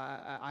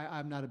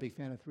I'm not a big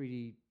fan of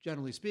 3D,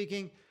 generally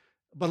speaking.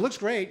 But it looks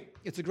great.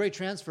 It's a great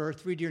transfer,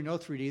 3D or no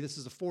 3D. This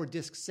is a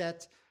 4-disc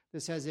set.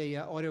 This has a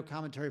audio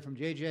commentary from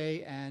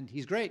JJ, and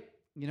he's great.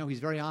 He's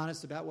very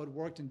honest about what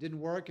worked and didn't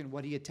work, and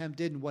what he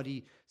attempted, and what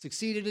he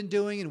succeeded in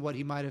doing, and what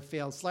he might have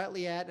failed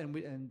slightly at.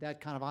 And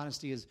that kind of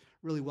honesty is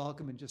really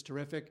welcome and just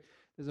terrific.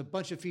 There's a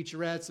bunch of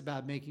featurettes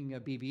about making a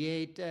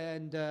BB-8,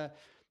 and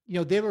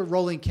they were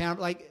rolling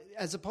camera,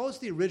 as opposed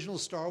to the original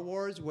Star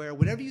Wars, where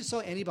whenever you saw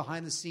any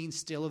behind-the-scenes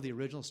still of the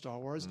original Star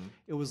Wars,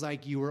 it was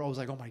like you were always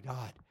like, oh my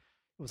God.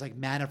 It was like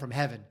manna from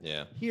heaven.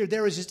 Yeah. Here,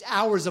 there was just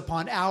hours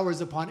upon hours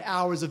upon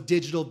hours of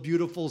digital,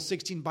 beautiful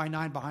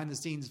 16:9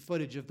 behind-the-scenes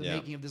footage of the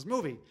making of this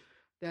movie.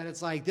 That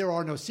it's like there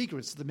are no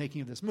secrets to the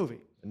making of this movie.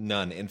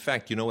 None. In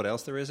fact, you know what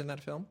else there is in that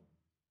film?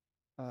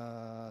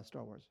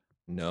 Star Wars.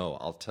 No,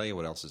 I'll tell you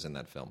what else is in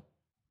that film.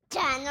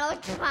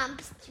 Donald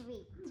Trump's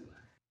tweet.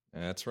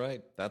 That's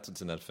right. That's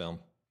what's in that film.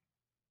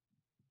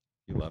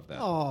 You love that.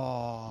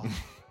 Oh.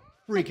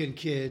 Freaking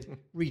kid.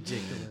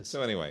 Ridiculous.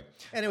 So anyway,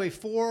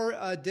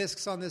 4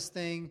 discs on this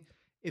thing.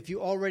 If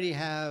you already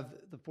have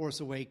The Force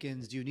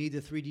Awakens, do you need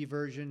the 3D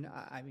version?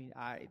 I mean,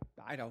 I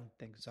don't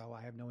think so.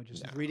 I have no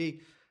interest in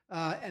 3D.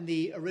 And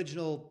the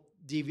original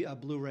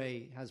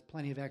Blu-ray has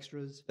plenty of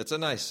extras. It's a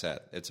nice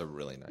set. It's a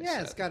really nice set.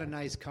 Yeah, it's got a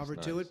nice cover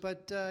to it.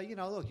 But,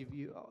 look,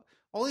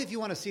 only if you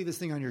want to see this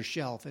thing on your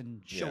shelf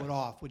and show it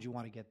off would you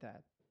want to get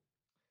that.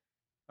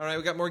 All right,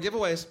 we got more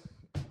giveaways.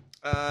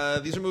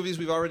 These are movies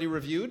we've already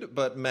reviewed,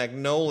 but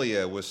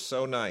Magnolia was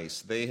so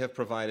nice. They have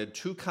provided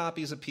 2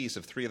 copies apiece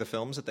of 3 of the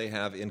films that they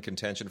have in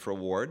contention for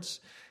awards.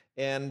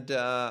 And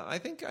I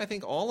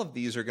think all of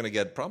these are going to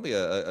get probably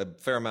a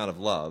fair amount of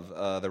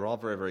love. They're all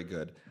very, very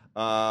good.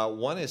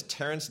 One is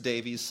Terence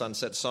Davies'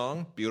 Sunset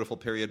Song, beautiful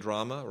period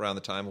drama around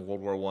the time of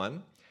World War I.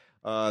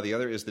 The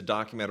other is the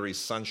documentary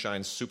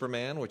Sunshine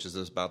Superman, which is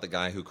about the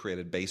guy who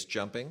created base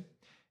jumping.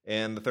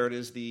 And the third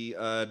is the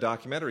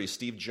documentary,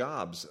 Steve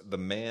Jobs, The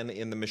Man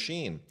in the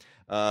Machine.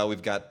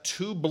 We've got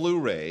 2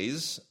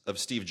 Blu-rays of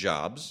Steve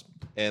Jobs,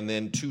 and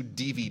then 2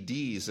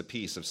 DVDs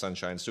apiece of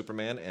Sunshine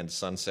Superman and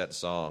Sunset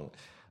Song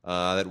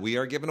that we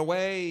are giving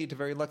away to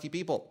very lucky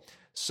people.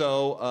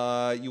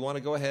 So you want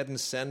to go ahead and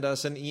send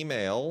us an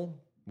email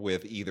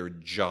with either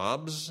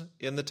Jobs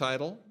in the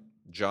title,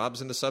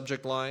 Jobs in the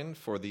subject line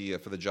for the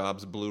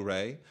Jobs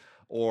Blu-ray,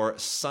 or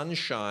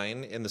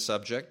Sunshine in the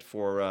subject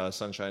for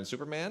Sunshine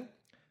Superman,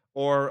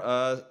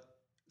 or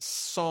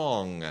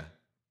song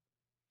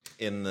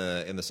in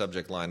the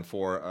subject line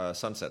for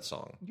Sunset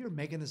Song. You're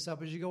making this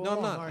up as you go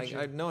along. No,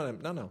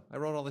 I'm not. No. I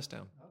wrote all this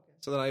down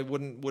so that I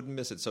wouldn't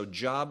miss it. So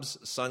Jobs,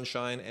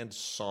 Sunshine, and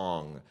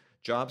Song.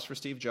 Jobs for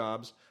Steve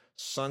Jobs,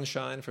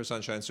 Sunshine for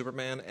Sunshine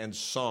Superman, and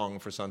Song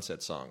for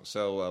Sunset Song.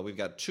 So we've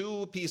got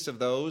 2 pieces of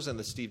those, and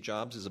the Steve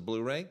Jobs is a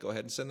Blu-ray. Go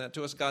ahead and send that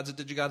to us,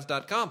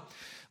 gods@digigods.com.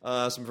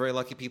 Some very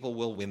lucky people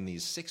will win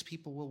these. 6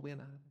 people will win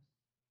out of it.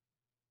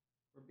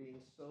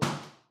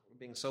 We're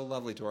being so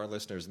lovely to our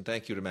listeners, and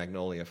thank you to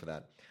Magnolia for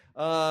that.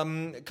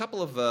 A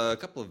couple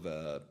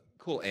of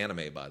cool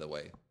anime, by the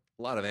way.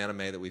 A lot of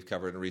anime that we've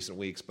covered in recent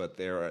weeks, but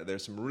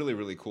there's some really,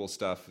 really cool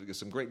stuff.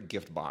 Some great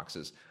gift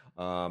boxes.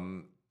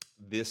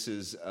 This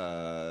is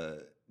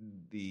the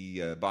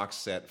box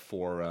set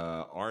for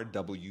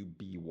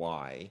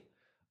RWBY.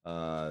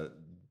 I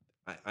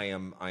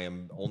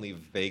am only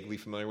vaguely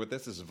familiar with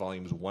this. This is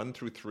volumes 1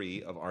 through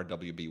 3 of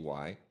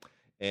RWBY.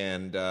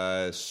 And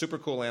super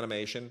cool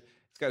animation.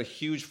 It's got a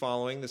huge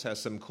following. This has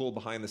some cool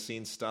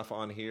behind-the-scenes stuff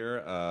on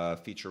here,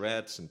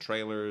 featurettes and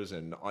trailers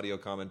and audio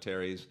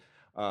commentaries.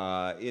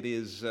 It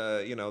is,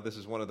 this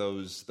is one of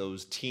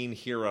those teen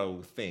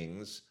hero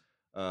things.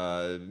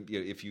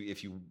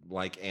 If you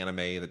like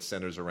anime that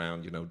centers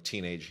around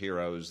teenage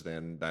heroes,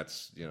 then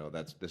this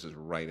is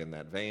right in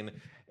that vein.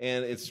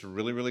 And it's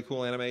really, really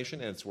cool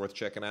animation, and it's worth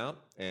checking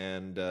out.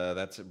 And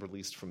that's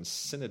released from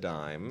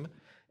Cinedigm.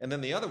 And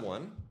then the other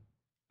one.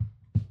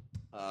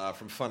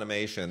 From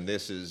Funimation,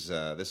 this is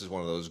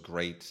one of those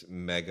great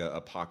mega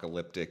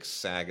apocalyptic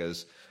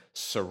sagas,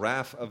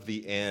 Seraph of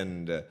the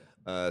End,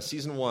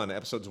 season 1,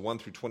 episodes 1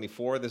 through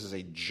 24. This is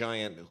a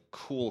giant,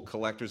 cool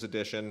collector's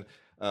edition.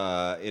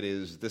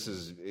 This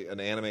is an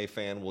anime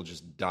fan will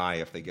just die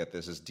if they get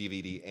this. It's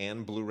DVD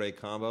and Blu-ray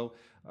combo.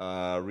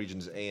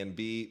 Regions A and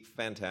B,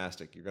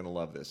 fantastic. You're going to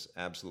love this.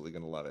 Absolutely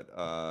going to love it.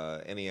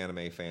 Any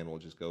anime fan will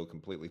just go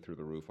completely through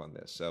the roof on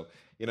this. So,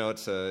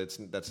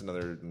 that's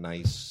another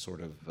nice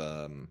sort of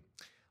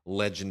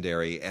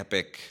legendary,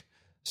 epic,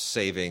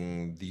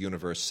 saving the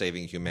universe,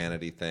 saving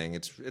humanity thing.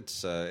 It's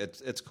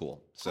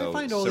cool. So, I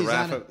find all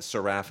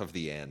Seraph of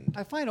the End.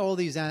 I find all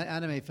these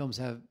anime films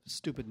have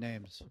stupid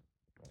names.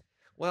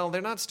 Well,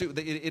 they're not stupid.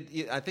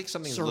 I think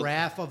something.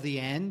 Seraph of the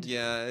end.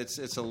 Yeah, it's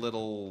a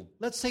little.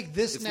 Let's take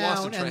this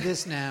noun and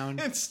this noun.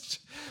 It's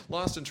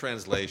lost in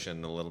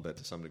translation a little bit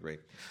to some degree.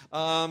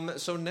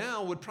 So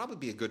now would probably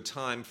be a good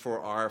time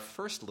for our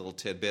first little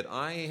tidbit.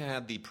 I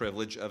had the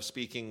privilege of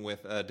speaking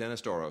with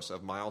Dennis Douros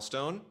of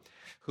Milestone,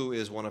 who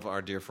is one of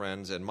our dear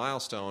friends, and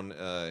Milestone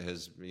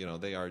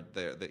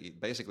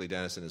basically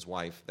Dennis and his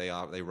wife. They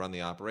run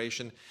the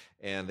operation,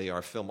 and they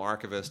are film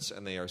archivists,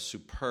 and they are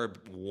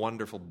superb,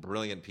 wonderful,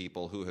 brilliant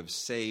people who have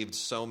saved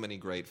so many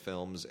great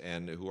films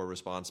and who are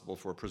responsible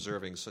for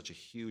preserving such a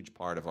huge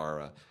part of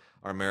our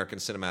American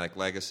cinematic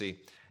legacy.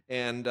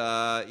 And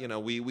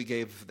we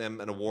gave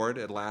them an award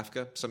at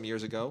LAFCA some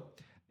years ago.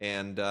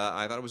 And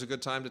I thought it was a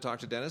good time to talk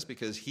to Dennis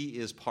because he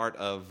is part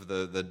of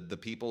the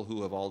people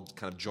who have all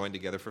kind of joined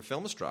together for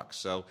Filmstruck.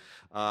 So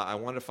I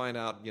wanted to find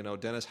out,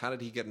 Dennis, how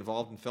did he get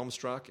involved in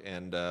Filmstruck,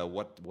 and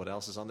what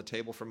else is on the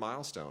table for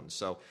Milestone?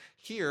 So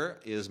here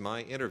is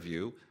my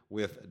interview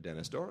with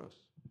Dennis Douros.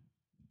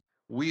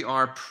 We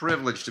are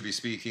privileged to be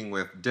speaking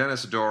with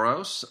Dennis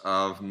Douros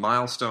of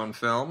Milestone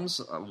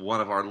Films,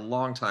 one of our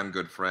longtime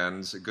good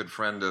friends, a good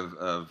friend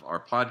of our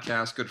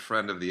podcast, good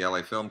friend of the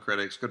LA Film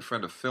Critics, good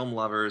friend of film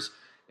lovers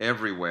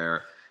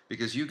everywhere,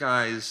 because you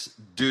guys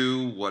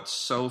do what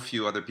so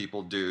few other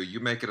people do.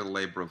 You make it a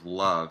labor of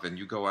love, and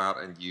you go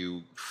out and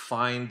you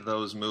find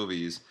those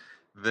movies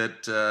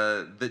that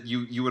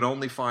you would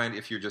only find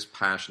if you're just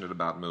passionate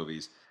about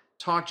movies.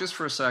 Talk just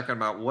for a second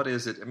about what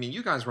is it. I mean,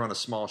 you guys run a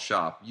small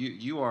shop.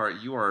 You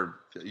are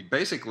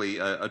basically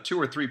a 2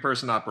 or 3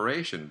 person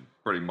operation,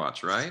 pretty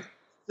much, right?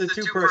 The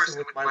 2-person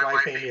with my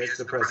wife Amy as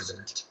the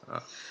president.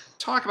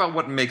 Talk about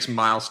what makes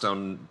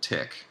Milestone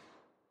tick.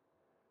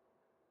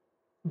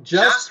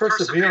 Just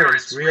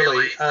perseverance,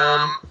 really.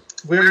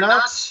 We're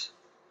not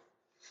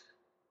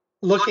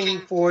looking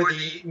for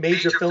the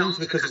major films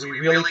because we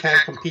really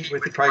can't compete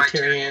with the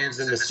Criterions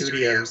and the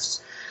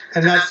studios.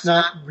 And that's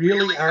not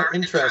really our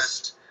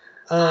interest.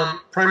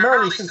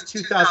 Primarily since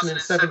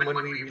 2007 when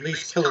we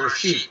released Killer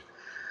Sheep,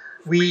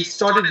 we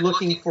started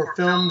looking for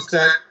films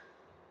that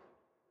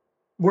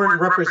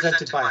weren't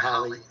represented by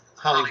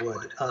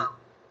Hollywood.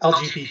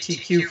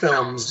 LGBTQ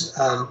films,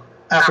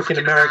 African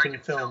American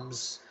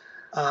films,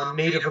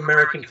 Native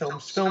American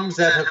films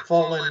that have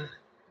fallen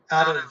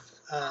out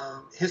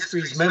of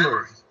history's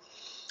memory.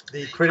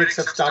 The critics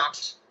have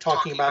stopped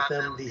talking about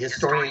them. The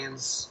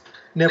historians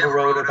never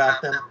wrote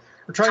about them.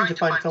 We're trying to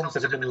find films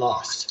that have been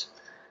lost.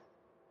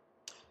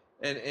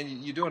 And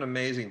you do an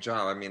amazing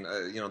job. I mean,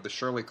 the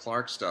Shirley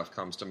Clarke stuff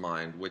comes to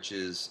mind, which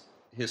is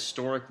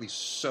historically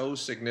so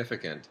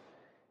significant.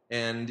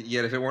 And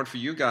yet, if it weren't for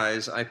you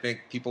guys, I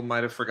think people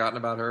might have forgotten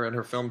about her and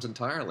her films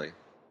entirely.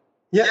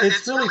 Yeah,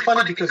 it's really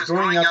funny because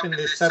growing up in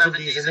the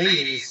 70s and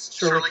 80s,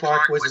 Shirley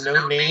Clarke was a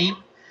known name,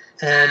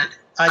 and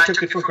I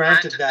took it for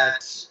granted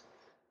that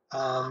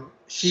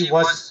she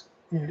was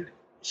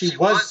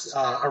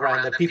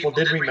around, that people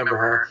did remember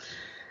her.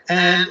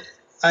 And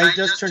I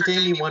just turned to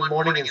Amy one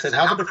morning and said,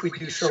 how about if we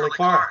do Shirley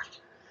Clarke?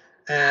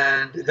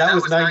 And that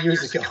was 9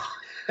 years ago.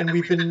 And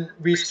we've been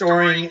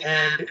restoring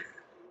and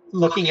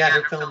looking at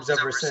her films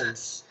ever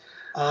since.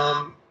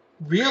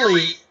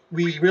 Really,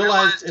 we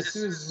realized as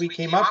soon as we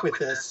came up with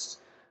this,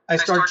 I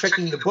started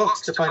checking the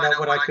books to find out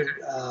what I could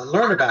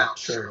learn about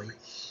Shirley.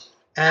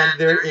 And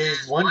there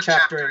is one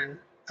chapter in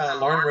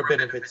Lauren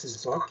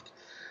Rabinowitz's book,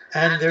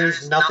 and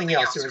there's nothing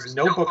else. There is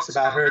no books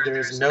about her. There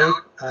is no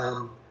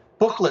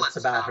booklets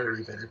about her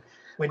even.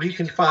 When you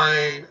can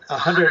find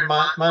 100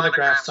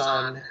 monographs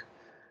on,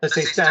 let's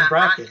say, Stan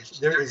Brakhage,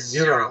 there is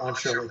 0 on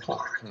Shirley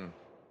Clarke.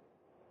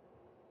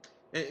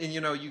 And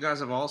you guys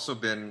have also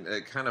been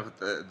kind of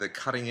the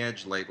cutting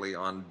edge lately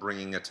on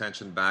bringing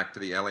attention back to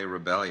the LA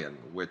Rebellion,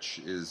 which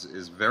is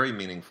very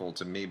meaningful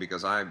to me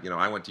because I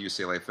went to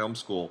UCLA Film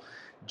School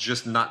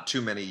just not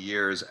too many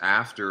years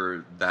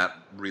after that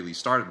really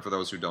started. And for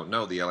those who don't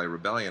know, the LA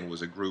Rebellion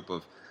was a group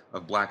of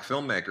black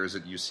filmmakers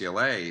at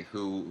UCLA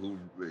who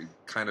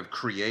kind of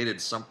created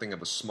something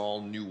of a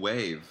small new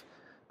wave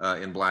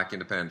in black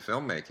independent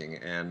filmmaking,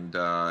 and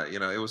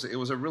it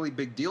was a really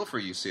big deal for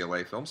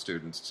UCLA film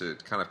students to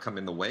kind of come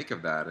in the wake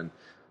of that, and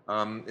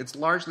it's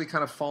largely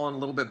kind of fallen a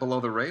little bit below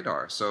the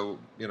radar. So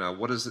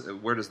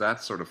where does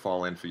that sort of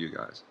fall in for you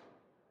guys?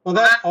 Well,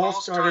 that all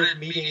started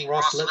meeting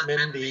Ross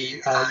Lippman,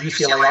 the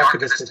UCLA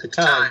archivist at the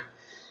time,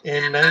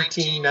 in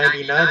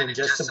 1999, and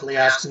just simply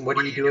asked him, "What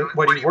are you doing?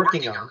 What are you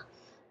working on?"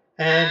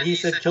 And he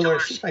said, "Killer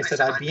Sheep." I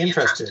said, "I'd be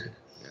interested."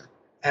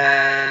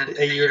 And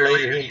a year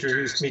later, he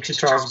introduced me to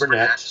Charles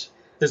Burnett.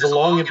 There's a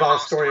long,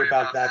 involved story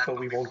about that, but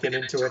we won't get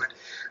into it.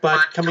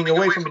 But coming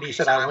away from it, he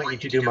said, "I want you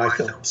to do my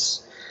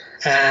films."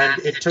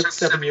 And it took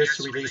 7 years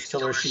to release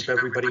Killer Sheep.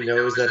 Everybody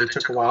knows that it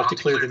took a while to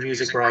clear the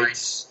music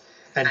rights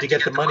and to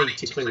get the money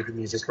to clear the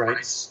music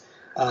rights.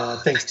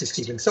 Thanks to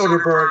Steven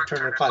Soderbergh,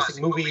 Turner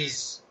Classic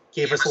Movies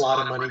gave us a lot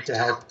of money to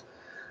help.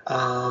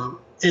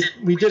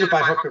 We did it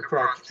by hook or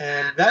crook,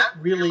 and that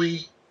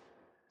really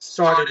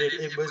started it.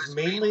 It was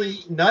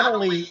mainly not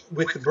only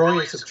with the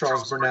brilliance of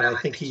Charles Burnett. I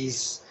think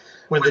he's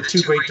one of the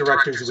 2 great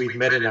directors we've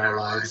met in our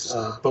lives,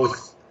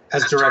 both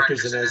as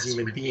directors and as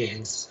human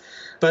beings,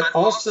 but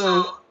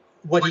also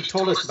what he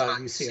told us about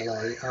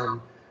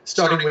UCLA,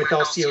 starting with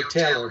Elcio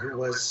Taylor, who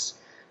was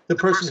the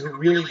person who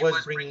really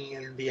was bringing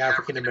in the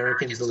African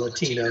Americans, the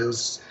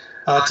Latinos,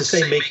 to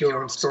say, make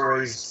your own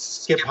stories,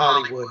 skip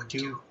Hollywood,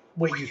 do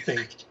what you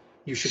think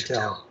you should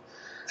tell.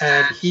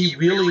 And he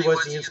really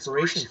was the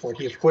inspiration for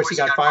it. Of course, he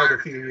got fired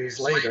a few years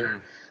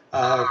later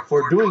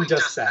for doing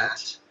just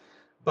that.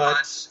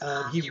 But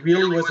he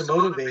really was a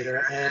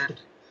motivator. And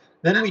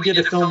then we did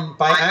a film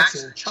by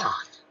accident,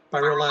 Chalk, by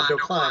Rolando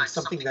Klein,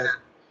 something that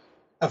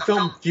a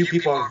film few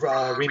people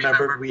have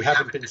remembered. We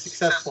haven't been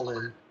successful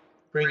in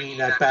bringing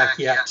that back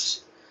yet.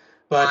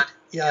 But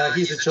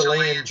he's a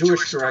Chilean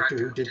Jewish director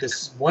who did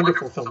this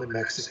wonderful film in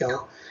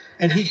Mexico.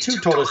 And he, too,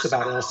 told us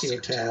about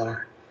Elcio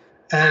Taylor.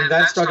 And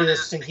that started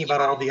us thinking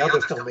about all the other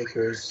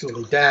filmmakers,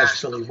 Julie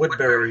Dash, Billy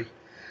Woodbury.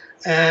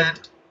 And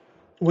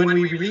when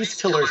we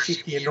released Killer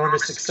Sheep, the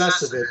enormous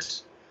success of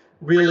it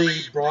really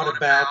brought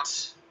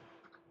about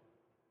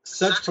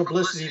such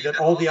publicity that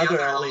all the other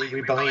LA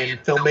Rebellion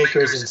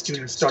filmmakers and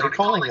students started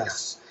calling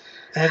us.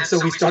 And so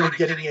we started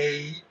getting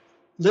a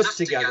list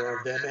together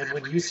of them. And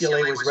when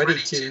UCLA was ready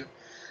to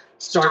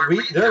start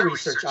their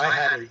research, I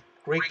had a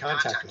great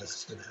contact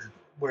list for them,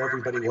 where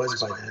everybody was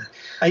by then.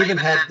 I even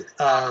had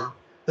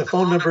the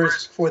phone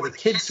numbers for the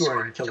kids who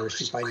are in Killer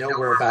Sheep. I know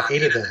where about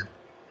 8 of them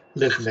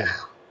live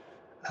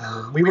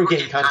now. We were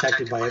getting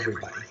contacted by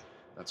everybody.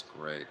 That's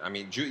great. I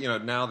mean,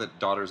 now that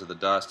Daughters of the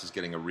Dust is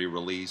getting a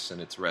re-release and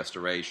its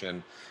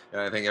restoration,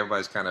 I think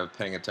everybody's kind of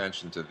paying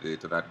attention to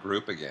that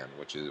group again,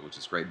 which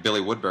is great. Billy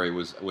Woodbury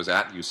was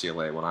at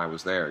UCLA when I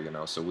was there,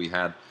 so we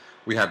had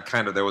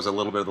kind of, there was a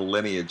little bit of the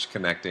lineage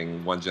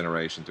connecting one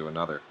generation to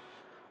another.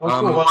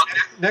 Well,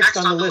 next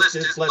on the list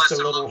is Bless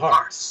Their Little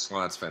Hearts.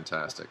 Well, that's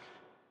fantastic.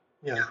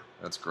 Yeah.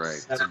 That's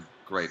great. It's a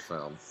great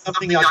film.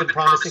 Something I've been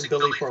promising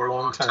Billy for a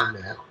long time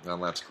now. Well,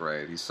 that's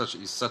great. He's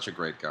such a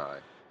great guy.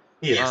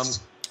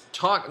 Yes.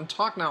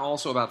 Talk now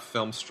also about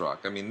Filmstruck.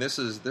 I mean, this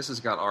has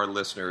got our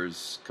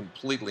listeners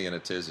completely in a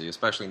tizzy,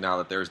 especially now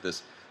that there's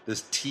this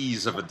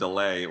tease of a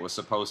delay. It was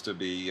supposed to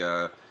be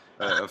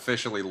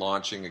officially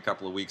launching a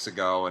couple of weeks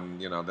ago, and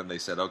then they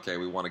said, okay,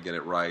 we want to get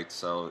it right,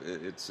 so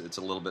it's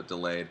a little bit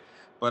delayed.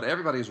 But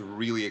everybody's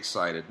really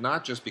excited,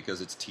 not just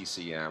because it's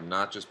TCM,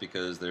 not just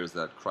because there's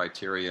that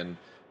Criterion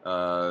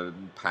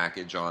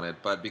package on it,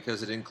 but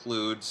because it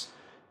includes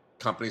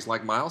companies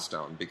like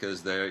Milestone,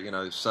 because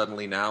they're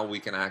suddenly now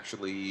we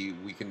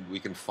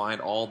can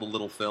find all the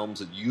little films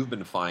that you've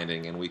been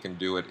finding, and we can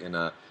do it in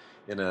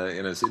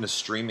a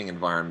streaming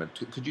environment.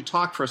 Could you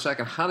talk for a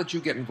second? How did you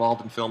get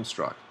involved in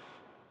Filmstruck?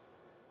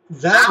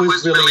 That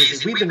was really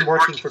easy. We've been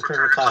working for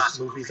Turner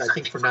Classic Movies, I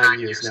think, for 9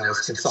 years now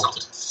as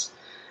consultants.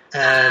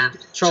 And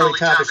Charlie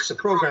Tavish, the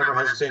programmer,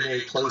 has been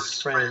a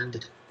close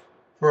friend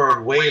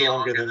for way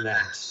longer than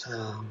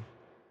that.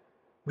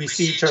 We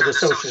see each other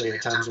socially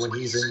at times when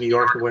he's in New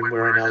York or when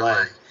we're in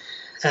LA.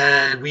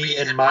 And we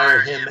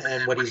admire him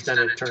and what he's done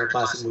at Turner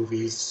Classic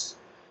Movies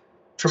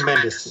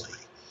tremendously.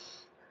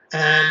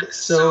 And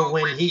so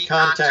when he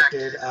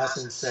contacted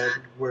us and said,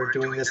 we're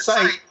doing this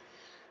site,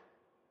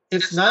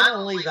 it's not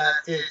only that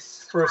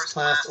it's first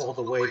class all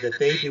the way, that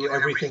they do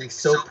everything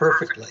so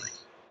perfectly.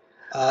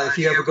 If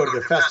you ever go to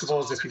their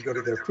festivals, if you go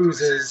to their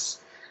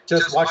cruises,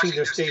 just watching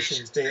their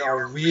stations, they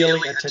are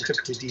really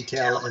attentive to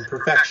detail and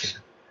perfection,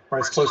 or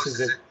as close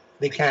as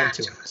they can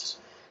to it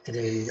in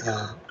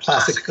a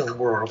classic film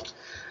world.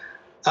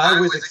 I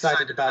was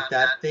excited about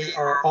that. They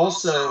are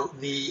also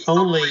the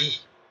only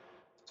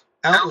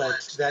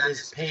outlet that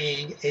is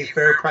paying a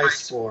fair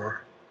price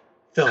for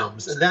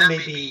films, and that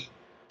may be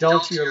dull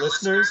to your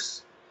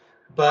listeners,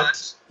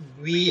 but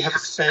we have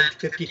spent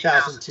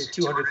 $50,000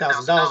 to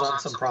 $200,000 on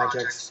some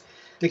projects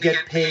to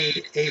get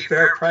paid a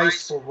fair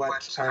price for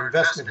what our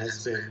investment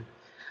has been.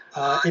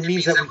 It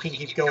means that we can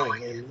keep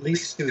going, at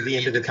least through the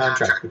end of the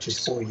contract, which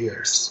is 4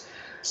 years.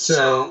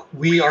 So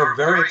we are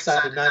very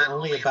excited not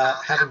only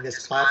about having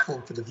this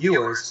platform for the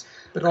viewers,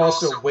 but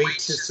also a way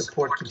to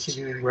support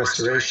continuing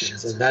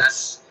restorations. And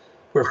that's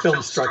where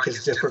Filmstruck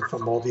is different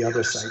from all the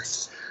other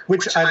sites,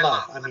 which I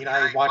love. I mean,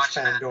 I watch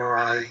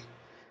Pandora,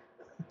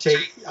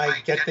 I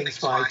get things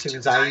from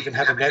iTunes. I even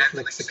have a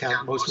Netflix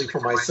account, mostly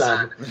for my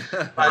son.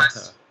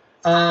 But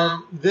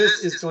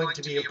this is going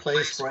to be a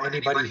place for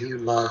anybody who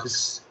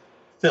loves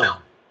film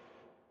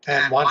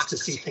and wants to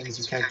see things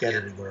you can't get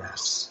anywhere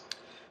else.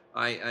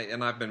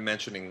 I've been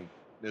mentioning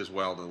as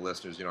well to the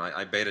listeners,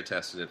 I beta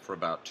tested it for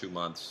about 2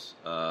 months,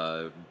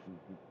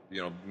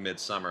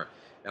 midsummer,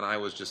 and I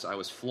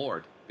was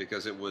floored,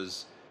 because it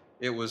was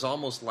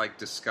almost like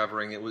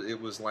discovering,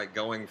 it was like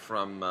going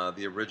from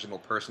the original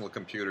personal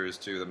computers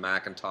to the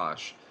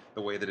Macintosh,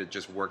 the way that it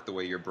just worked, the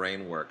way your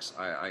brain works.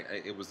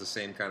 It was the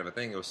same kind of a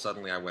thing. It was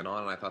suddenly I went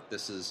on and I thought,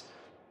 this is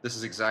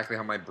exactly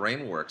how my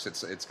brain works.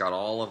 It's got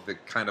all of the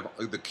kind of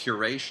the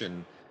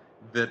curation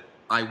that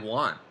I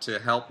want to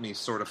help me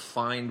sort of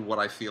find what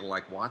I feel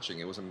like watching.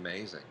 It was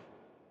amazing.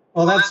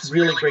 Well, that's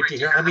really great to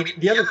hear. I mean,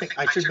 the other thing,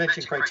 I should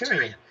mention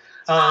Criterion.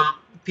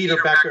 Peter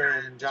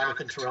Becker and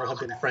Jonathan Terrell have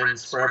been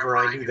friends forever.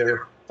 I knew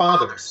their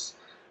fathers.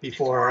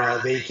 before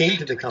they came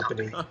to the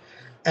company.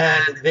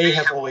 And they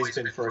have always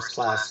been first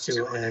class,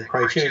 too. And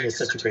Criterion is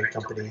such a great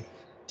company.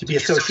 To be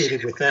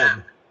associated with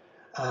them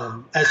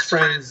as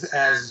friends,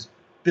 as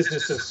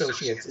business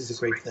associates is a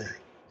great thing.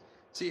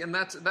 See, and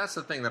that's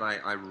the thing that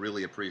I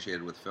really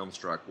appreciated with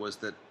Filmstruck was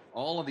that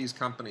all of these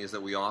companies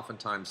that we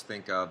oftentimes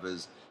think of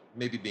as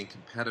maybe being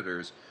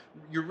competitors,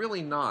 you're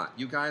really not.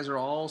 You guys are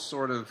all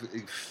sort of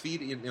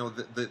feeding,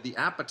 the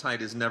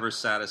appetite is never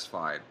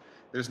satisfied.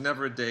 There's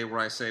never a day where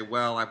I say,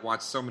 well, I've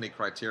watched so many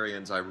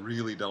Criterions, I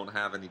really don't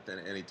have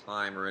any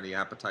time or any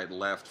appetite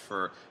left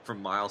for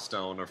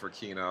Milestone or for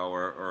Kino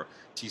or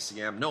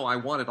TCM. No, I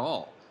want it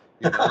all.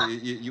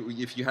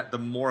 If you have, the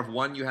more of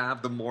one you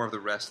have, the more of the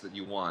rest that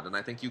you want. And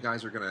I think you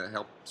guys are going to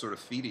help sort of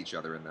feed each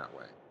other in that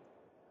way.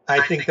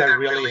 I think that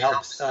really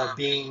helps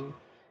being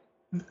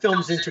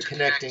films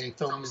interconnecting,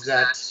 films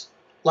that,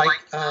 like,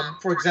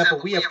 for example,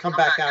 we have Come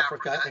Back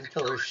Africa and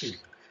Killer Sheep.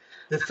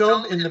 The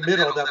film in the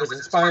middle that was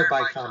inspired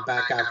by Come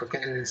Back Africa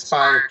and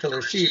inspired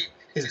Killer Sheep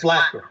is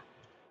Black Girl.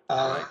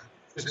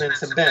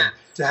 Mensa Ben.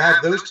 To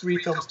have those three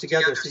films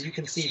together so you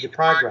can see the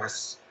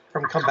progress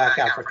from Come Back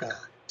Africa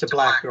to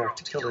Black Girl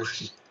to Killer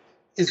Sheep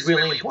is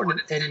really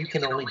important, and you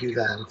can only do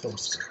that on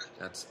Filmstruck.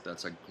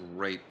 That's a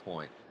great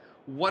point.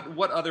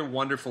 What other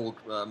wonderful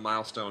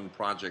Milestone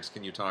projects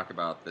can you talk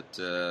about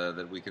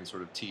that we can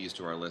sort of tease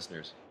to our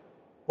listeners?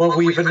 Well,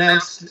 we've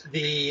announced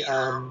the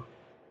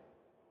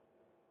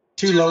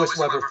 2 Lois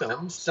Weber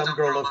films, Dumb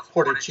Girl of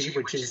Portici,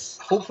 which is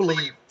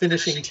hopefully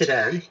finishing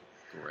today.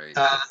 Great.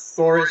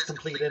 Thor is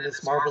complete and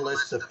it's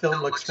marvelous. The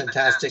film looks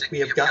fantastic. We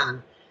have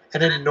gotten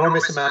an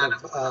enormous amount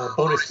of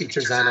bonus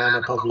features on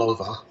Anna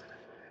Pavlova.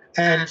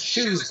 And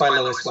Shoes by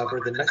Lois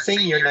Weber, the same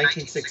year,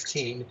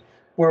 1916,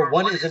 where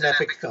one is an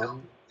epic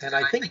film. And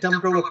I think Dumb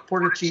Girl of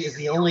Portici is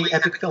the only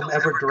epic film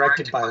ever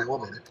directed by a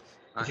woman.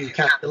 If you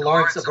count the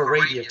Lawrence of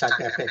Arabia type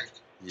epic.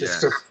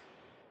 Yes. Just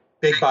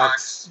big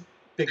box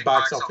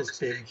office,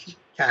 big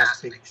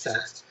cast, big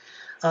sets.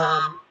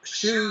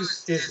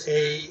 Shoes is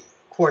a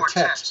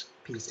quartet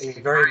piece, a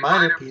very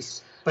minor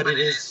piece, but it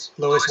is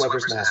Lois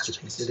Weber's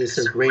masterpiece. It is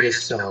her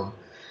greatest film.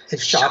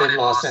 It's shot in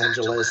Los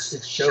Angeles.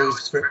 It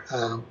shows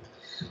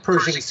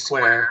Pershing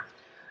Square.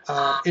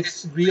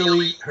 It's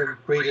really her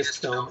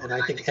greatest film, and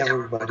I think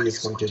everybody is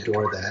going to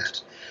adore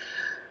that.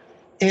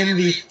 In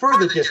the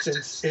further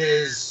distance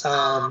is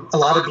a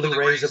lot of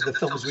Blu-rays of the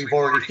films we've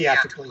already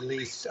theatrically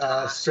released.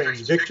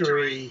 Strange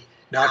Victory,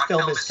 Not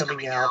Film is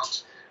coming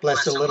out.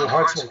 Bless the Little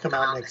Hearts will come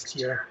out next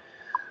year.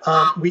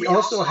 We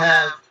also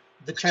have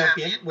The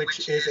Champion,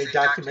 which is a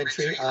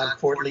documentary on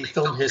Fort Lee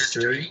film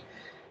history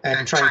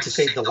and trying to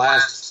save the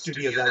last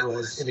studio that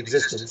was in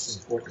existence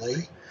in Fort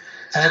Lee,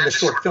 and the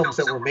short films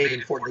that were made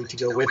in Fort Lee to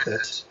go with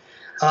it.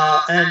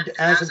 And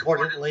as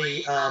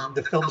importantly,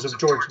 the films of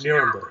George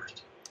Nuremberg.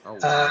 Oh,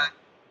 wow.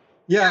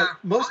 Yeah,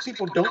 most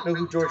people don't know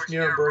who George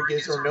Nuremberg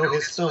is or know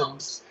his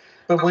films,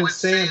 but when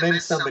Say Amen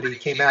Somebody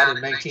came out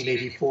in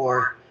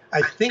 1984,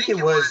 I think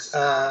it was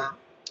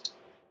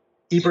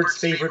Ebert's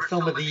favorite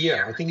film of the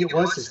year. I think it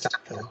was his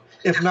top film.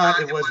 If not,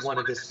 it was one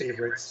of his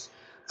favorites.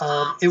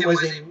 It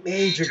was a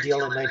major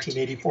deal in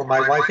 1984.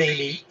 My wife,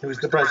 Amy, who's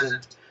the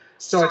president,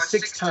 saw it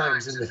 6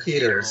 times in the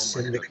theaters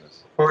in the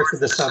course of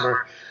the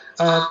summer.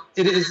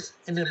 It is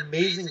an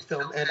amazing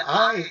film, and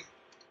I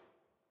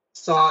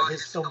saw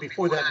his film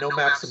before that, No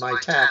Maps of My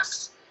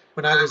Tax,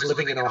 when I was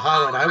living in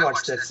Ohio, and I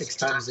watched that 6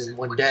 times in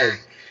one day.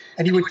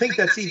 And you would think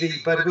that's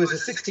easy, but it was a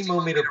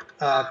 16-millimeter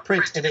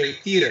print in a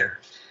theater.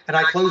 And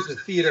I closed the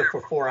theater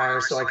for 4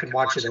 hours so I can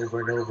watch it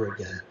over and over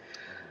again.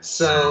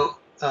 So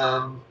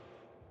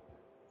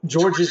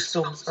George's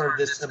films are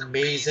this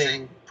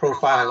amazing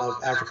profile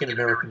of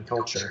African-American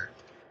culture.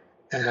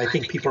 And I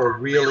think people are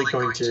really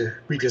going to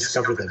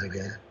rediscover them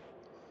again.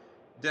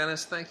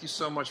 Dennis, thank you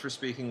so much for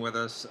speaking with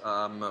us.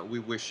 We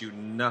wish you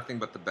nothing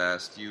but the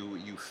best.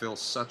 You fill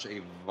such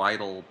a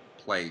vital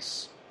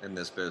place in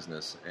this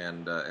business,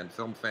 and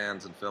film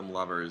fans and film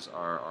lovers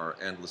are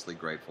endlessly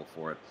grateful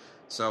for it.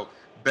 So,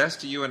 best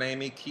to you and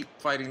Amy. Keep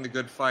fighting the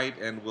good fight,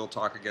 and we'll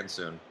talk again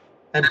soon.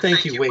 And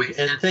thank you, Wade,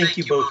 and thank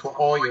you both for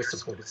all your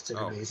support. It's been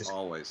amazing.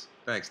 Always.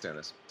 Thanks,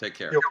 Dennis. Take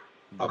care.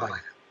 Bye-bye.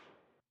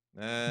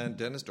 And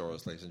Dennis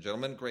Doros, ladies and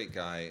gentlemen, great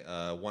guy,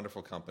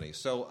 wonderful company.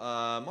 So,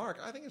 Mark,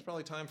 I think it's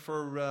probably time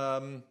for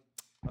some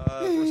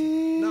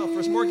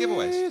more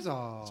giveaways.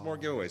 Some more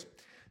giveaways.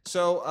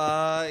 So,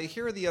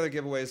 here are the other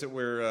giveaways that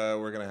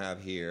we're going to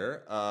have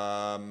here.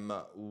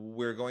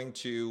 We're going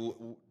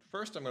to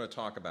first. I'm going to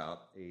talk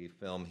about a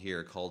film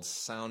here called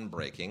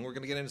Soundbreaking. We're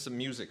going to get into some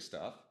music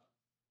stuff,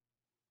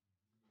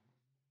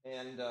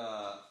 and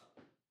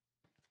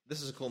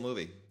this is a cool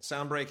movie.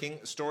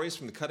 Soundbreaking: Stories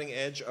from the Cutting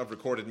Edge of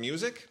Recorded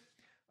Music.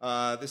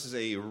 This is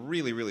a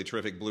really, really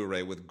terrific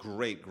Blu-ray with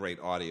great, great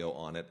audio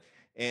on it.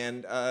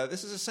 And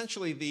this is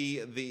essentially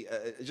the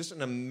just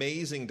an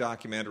amazing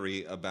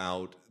documentary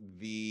about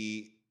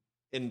the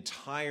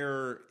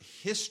entire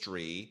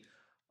history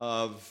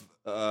of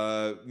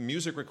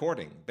music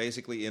recording,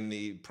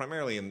 basically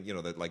primarily in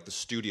the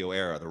studio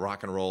era, the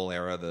rock and roll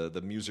era,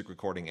 the music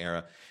recording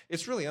era.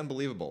 It's really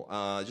unbelievable.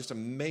 Just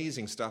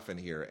amazing stuff in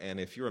here. And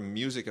if you're a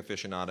music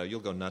aficionado,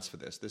 you'll go nuts for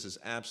this. This is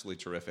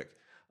absolutely terrific.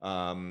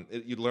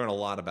 You'd learn a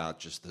lot about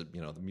just the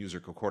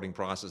music recording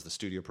process, the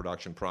studio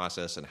production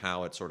process, and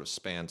how it sort of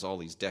spans all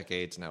these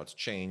decades, and how it's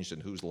changed,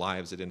 and whose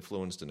lives it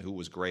influenced, and who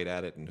was great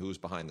at it, and who's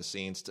behind the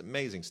scenes. It's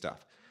amazing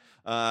stuff.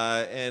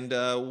 And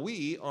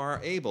we are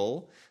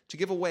able to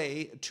give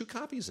away 2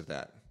 copies of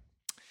that.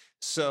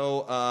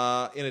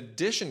 So in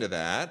addition to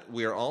that,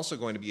 we are also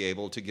going to be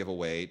able to give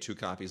away 2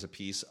 copies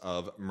apiece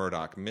of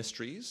Murdoch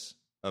Mysteries,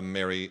 A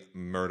Merry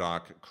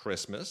Murdoch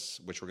Christmas,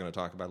 which we're going to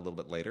talk about a little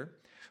bit later.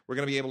 We're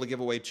going to be able to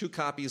give away 2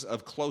 copies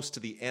of Close to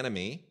the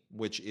Enemy,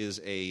 which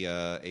is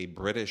a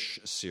British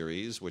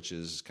series, which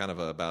is kind of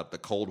about the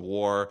Cold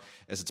War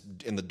as it's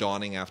in the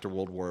dawning after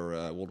World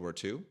War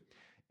II.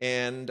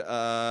 And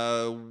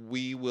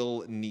we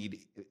will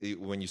need,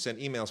 when you send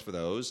emails for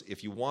those,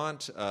 if you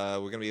want, we're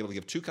going to be able to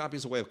give 2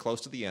 copies away of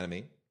Close to the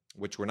Enemy,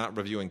 which we're not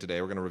reviewing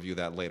today. We're going to review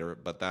that later,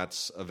 but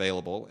that's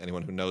available.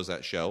 Anyone who knows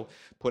that show,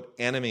 put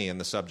Enemy in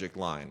the subject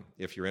line.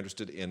 If you're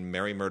interested in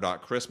Merry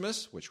Murdoch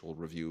Christmas, which we'll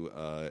review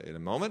in a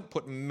moment,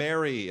 put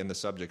Merry in the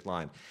subject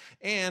line.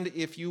 And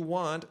if you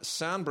want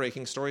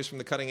sound-breaking stories from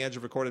the cutting edge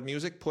of recorded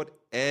music, put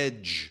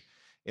Edge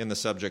in the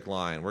subject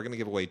line. We're going to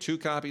give away 2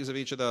 copies of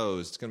each of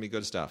those. It's going to be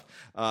good stuff.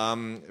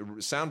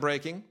 Sound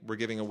Breaking, we're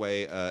giving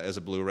away as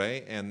a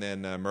Blu-ray, and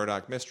then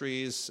Murdoch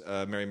Mysteries,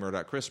 Merry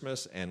Murdoch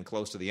Christmas, and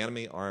Close to the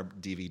Enemy are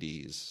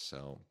DVDs.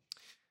 So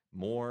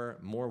more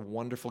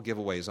wonderful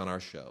giveaways on our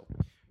show.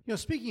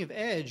 Speaking of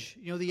Edge,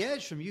 the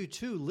Edge from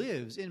U2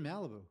 lives in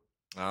Malibu.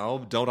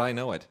 Oh, don't I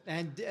know it?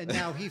 And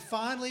now he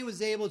finally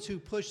was able to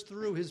push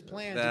through his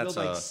plan to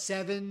build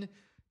 7...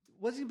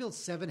 Was he build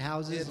 7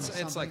 houses?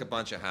 It's like a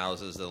bunch of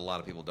houses that a lot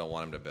of people don't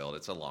want him to build.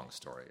 It's a long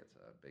story. It's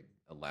a big,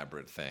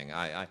 elaborate thing.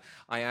 I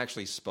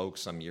actually spoke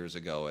some years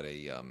ago at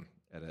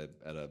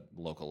a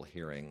local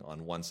hearing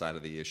on one side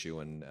of the issue,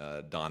 and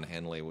Don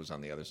Henley was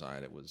on the other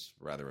side. It was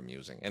rather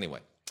amusing. Anyway,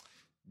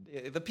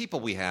 the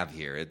people we have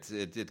here,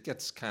 it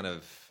gets kind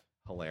of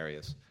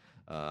hilarious.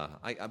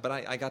 But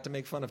I got to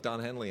make fun of Don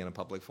Henley in a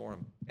public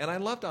forum. And I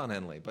love Don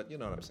Henley, but you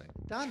know what I'm saying.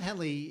 Don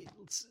Henley,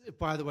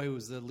 by the way,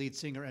 was the lead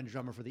singer and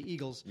drummer for the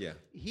Eagles. Yeah.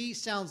 He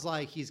sounds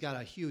like he's got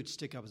a huge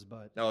stick up his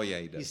butt. Oh, yeah,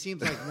 he does. He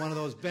seems like one of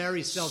those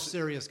very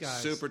self-serious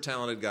guys. Super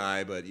talented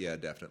guy, but yeah,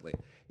 definitely.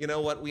 You know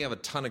what? We have a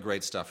ton of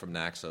great stuff from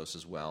Naxos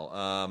as well.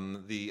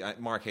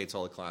 Mark hates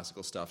all the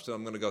classical stuff, so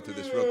I'm going to go through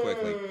this real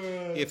quickly.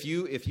 If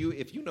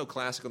you know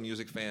classical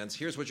music fans,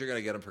 here's what you're going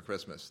to get them for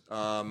Christmas.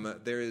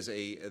 There's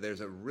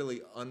a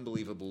really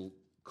unbelievable,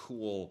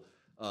 cool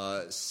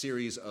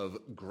series of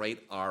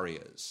great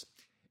arias.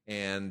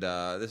 And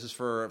this is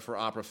for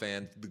opera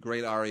fans. The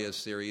Great Arias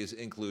series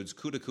includes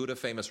Kuda Kuda,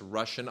 famous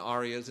Russian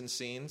arias and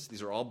scenes.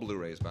 These are all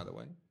Blu-rays, by the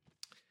way.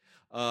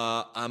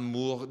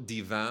 Amour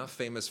Divin,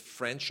 famous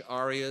French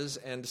arias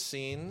and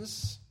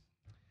scenes.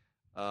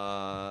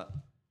 Oh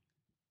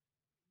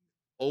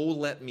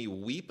Let Me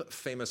Weep,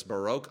 famous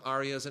Baroque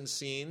arias and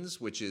scenes,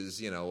 which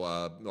is,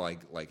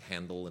 like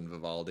Handel and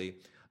Vivaldi.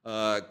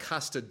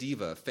 Casta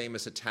Diva,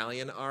 famous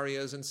Italian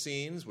arias and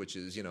scenes, which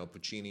is,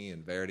 Puccini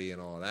and Verdi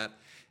and all of that.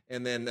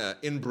 And then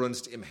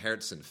Inbrunst im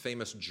Herzen,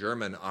 famous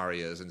German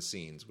arias and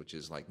scenes, which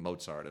is like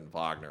Mozart and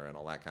Wagner and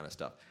all that kind of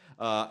stuff.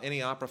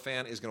 Any opera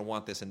fan is going to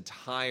want this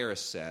entire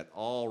set,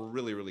 all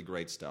really, really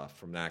great stuff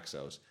from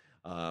Naxos.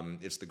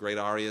 It's the Great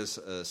Arias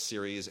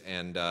series,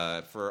 and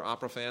for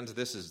opera fans,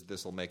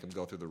 this will make them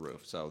go through the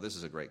roof. So this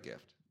is a great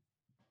gift.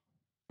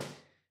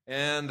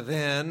 And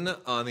then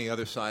on the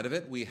other side of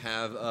it, we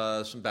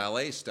have some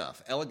ballet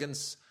stuff.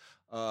 Elegance,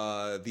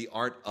 The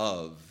Art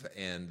of,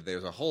 and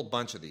there's a whole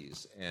bunch of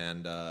these.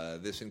 And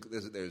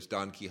there's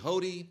Don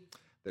Quixote,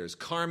 there's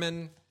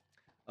Carmen,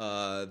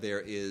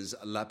 there is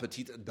La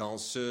Petite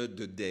Danseuse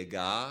de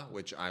Degas,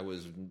 which I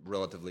was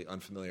relatively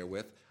unfamiliar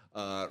with.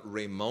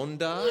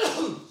 Raimonda.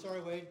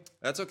 Sorry, Wade.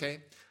 That's okay.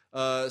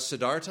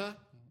 Siddhartha,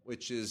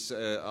 which is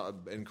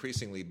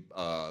increasingly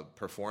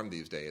performed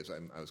these days.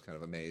 I was kind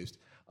of amazed.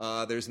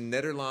 There's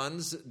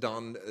Nederlands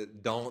dans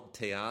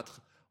Théâtre,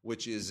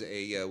 which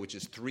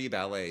is 3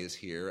 ballets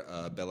here: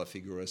 Bella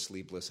Figura,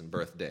 Sleepless, and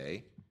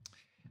Birthday.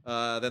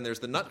 Then there's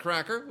the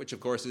Nutcracker, which of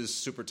course is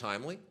super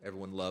timely.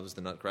 Everyone loves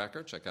the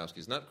Nutcracker,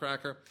 Tchaikovsky's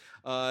Nutcracker.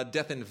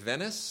 Death in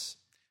Venice,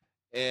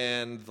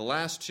 and the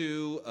last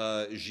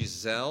 2,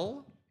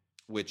 Giselle,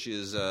 which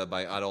is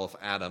by Adolphe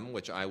Adam,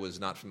 which I was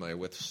not familiar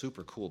with.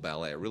 Super cool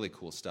ballet, really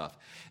cool stuff.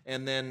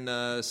 And then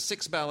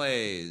 6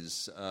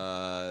 ballets,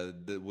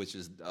 which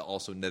is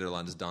also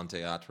Nederlands dans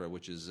Théâtre,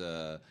 which is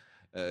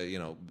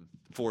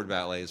 4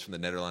 ballets from the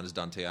Nederlands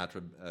dans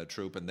Théâtre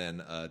troupe, and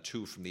then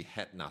 2 from the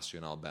Het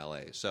Nationale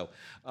Ballet. So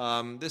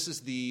this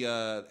is the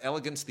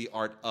Elegance, the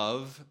Art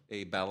of,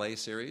 a ballet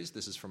series.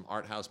 This is from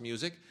Art House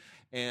Music.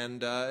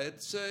 And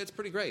it's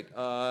pretty great.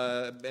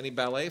 Any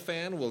ballet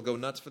fan will go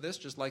nuts for this,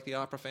 just like the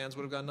opera fans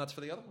would have gone nuts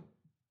for the other one.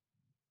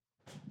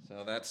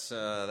 So that's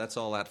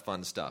all that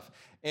fun stuff.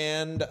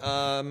 And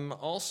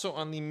also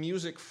on the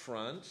music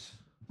front,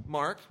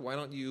 Mark, why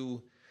don't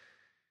you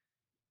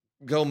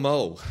go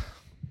Mo?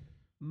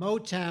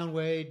 Motown,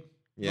 Wade.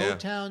 Yeah.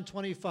 Motown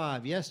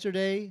 25.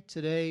 Yesterday,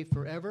 today,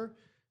 forever.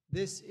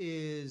 This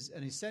is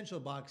an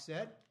essential box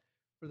set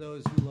for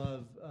those who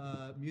love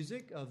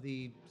music of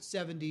the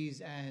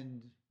 70s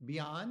and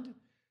beyond.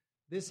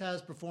 This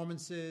has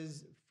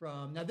performances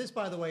from... Now, this,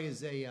 by the way,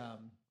 is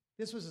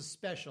this was a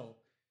special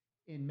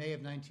in May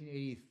of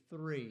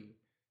 1983.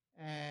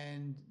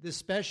 And this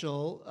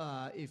special,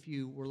 if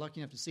you were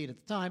lucky enough to see it at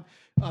the time,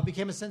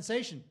 became a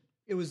sensation.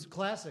 It was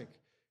classic.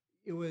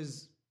 It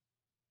was...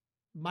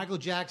 Michael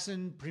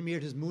Jackson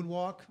premiered his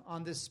Moonwalk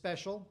on this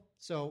special,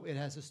 so it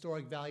has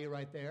historic value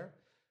right there.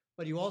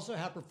 But you also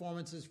have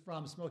performances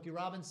from Smokey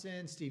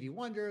Robinson, Stevie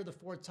Wonder, the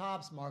Four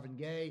Tops, Marvin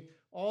Gaye,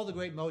 all the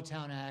great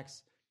Motown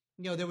acts.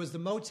 You know, there was the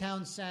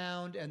Motown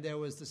sound and there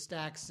was the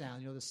Stax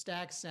sound. You know, the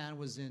Stax sound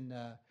was in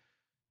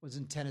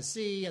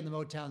Tennessee, and the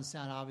Motown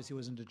sound obviously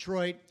was in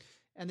Detroit.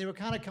 And they were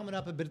kind of coming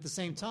up a bit at the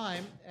same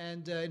time.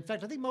 And in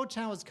fact, I think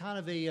Motown was kind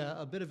of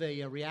a bit of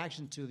a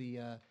reaction to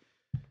the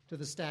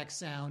Stax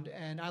sound,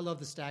 and I love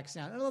the Stax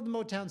sound. I love the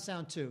Motown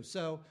sound too.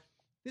 So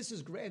this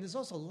is great. And there's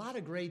also a lot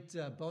of great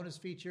bonus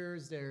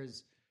features.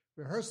 There's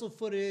rehearsal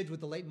footage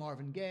with the late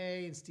Marvin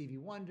Gaye and Stevie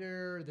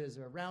Wonder. There's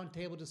a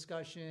roundtable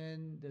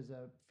discussion. There's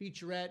a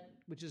featurette,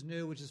 which is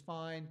new, which is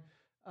fine.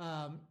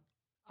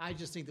 I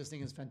just think this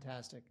thing is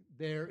fantastic.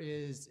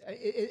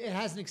 It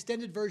has an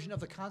extended version of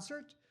the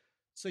concert,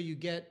 so you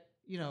get,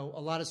 you know,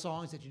 a lot of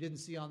songs that you didn't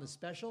see on the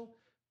special.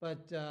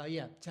 But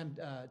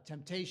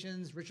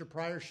Temptations, Richard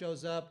Pryor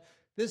shows up.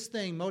 This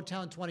thing,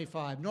 Motown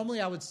 25. Normally,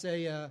 I would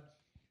say,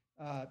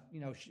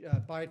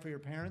 buy it for your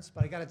parents.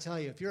 But I got to tell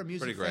you, if you're a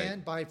music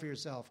fan, buy it for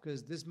yourself,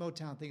 because this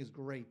Motown thing is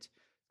great.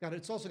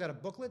 It's also got a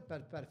booklet,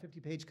 about a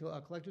 50-page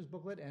collector's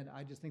booklet, and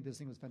I just think this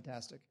thing was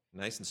fantastic.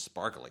 Nice and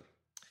sparkly.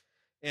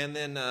 And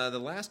then the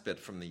last bit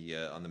from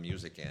on the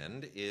music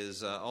end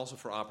is also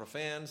for opera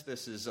fans.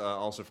 This is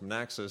also from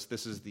Naxos.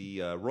 This is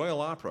the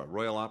Royal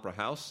Opera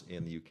House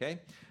in the UK.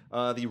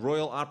 The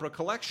Royal Opera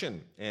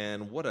Collection,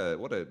 and what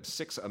a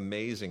 6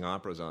 amazing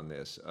operas on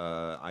this.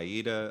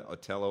 Aida,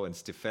 Otello, and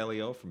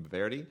Stiffelio from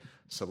Verdi,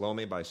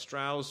 Salome by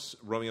Strauss,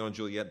 Romeo and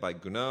Juliet by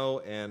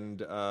Gounod, and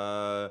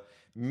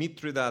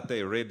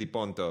Mitridate, Re di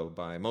Ponto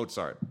by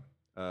Mozart.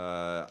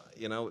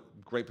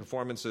 Great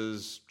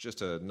performances,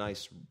 just a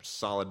nice,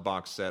 solid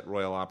box set,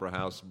 Royal Opera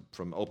House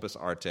from Opus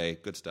Arte.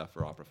 Good stuff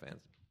for opera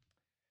fans.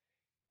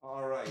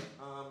 All right.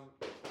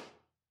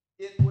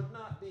 It would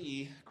not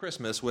be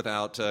Christmas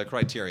without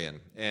Criterion.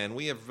 And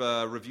we have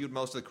reviewed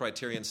most of the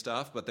Criterion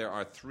stuff, but there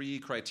are 3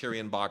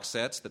 Criterion box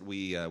sets that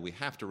we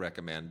have to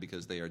recommend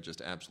because they are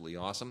just absolutely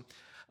awesome.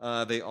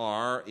 They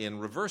are, in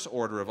reverse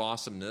order of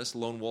awesomeness,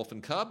 Lone Wolf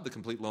and Cub, the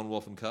complete Lone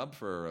Wolf and Cub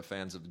for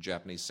fans of the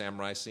Japanese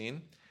samurai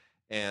scene.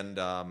 And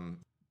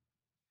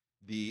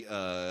the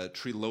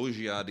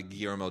Trilogia de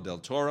Guillermo del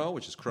Toro,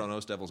 which is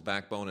Kronos, Devil's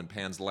Backbone, and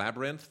Pan's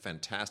Labyrinth.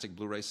 Fantastic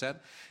Blu-ray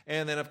set.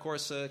 And then, of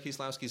course,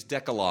 Kieslowski's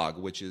Decalogue,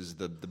 which is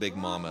the big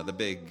mama.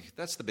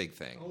 That's the big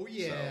thing. Oh,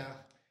 yeah.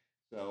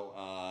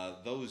 So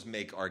those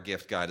make our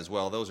gift guide as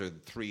well. Those are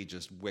 3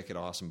 just wicked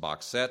awesome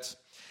box sets.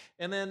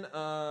 And then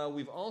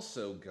we've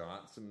also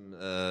got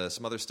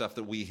some other stuff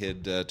that we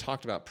had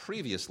talked about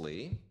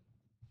previously.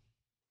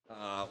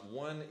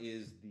 One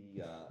is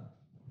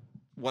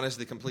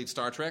the complete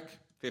Star Trek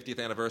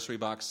 50th anniversary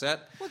box set.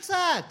 What's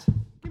that?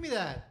 Give me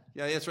that.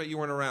 Yeah, that's right. You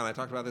weren't around. I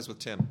talked about this with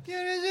Tim. You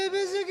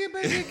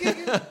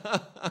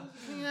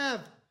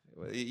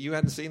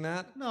hadn't seen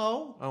that?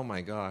 No. Oh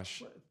my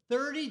gosh.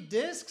 30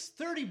 discs,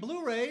 30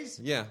 Blu-rays.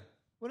 Yeah.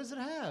 What does it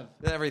have?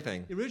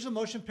 Everything. The original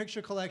motion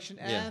picture collection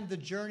and the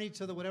Journey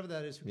to the whatever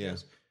that is.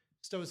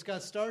 So it's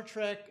got Star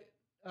Trek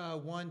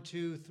 1,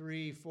 2,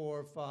 3,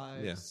 4,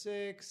 5,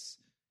 6.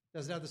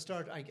 Does it have the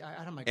Star? I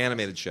don't know.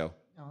 Animated show.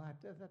 Oh,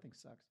 that thing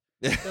sucks.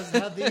 Does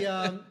it have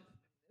the?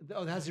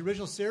 It has the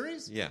original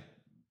series. Yeah.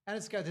 And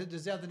does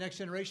it have the Next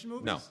Generation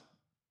movies? No.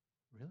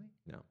 Really?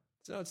 No.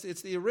 So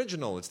it's the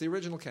original. It's the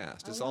original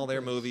cast. It's all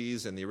their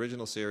movies and the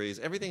original series.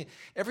 Everything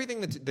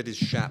that is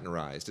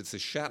Shatnerized. It's a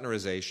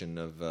Shatnerization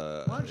of.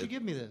 Why don't you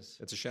give me this?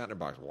 It's a Shatner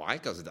box. Why?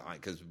 Because I'm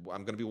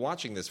going to be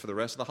watching this for the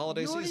rest of the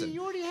holiday season.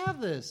 You already have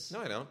this.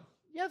 No, I don't.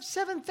 You have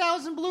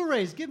 7,000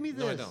 Blu-rays. Give me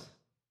this. No, I don't.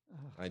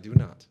 I do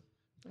not.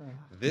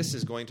 This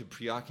is going to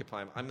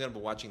preoccupy. I'm going to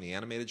be watching the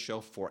animated show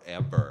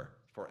forever.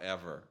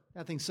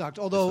 That thing sucked.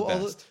 Although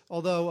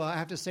I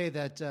have to say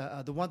that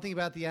the one thing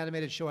about the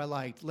animated show I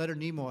liked,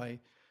 Leonard Nimoy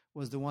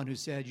was the one who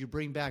said, "You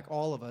bring back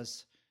all of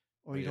us,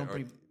 or you don't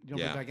bring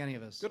back any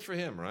of us." Good for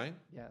him, right?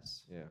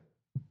 Yes.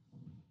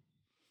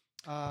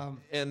 Yeah.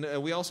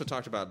 And we also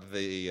talked about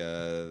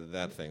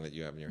that thing that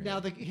you have in your hand.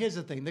 Now, here's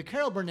the thing: the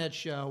Carol Burnett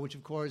Show, which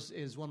of course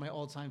is one of my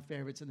all-time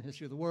favorites in the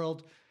history of the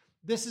world.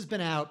 This has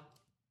been out.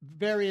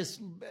 Various,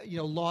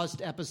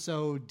 lost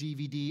episode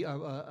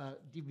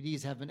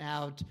DVDs have been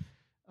out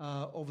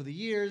over the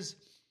years,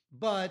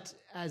 but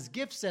as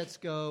gift sets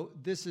go,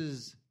 this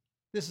is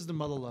the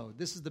mother lode.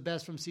 This is the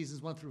best from seasons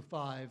 1 through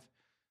 5.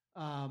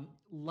 A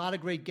lot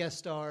of great guest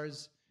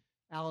stars.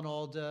 Alan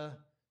Alda.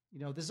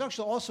 There's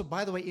actually also,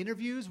 by the way,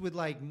 interviews with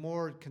like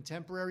more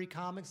contemporary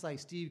comics like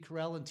Steve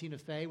Carell and Tina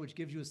Fey, which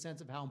gives you a sense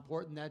of how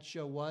important that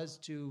show was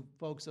to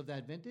folks of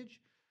that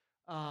vintage.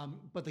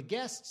 But the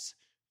guests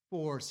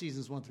for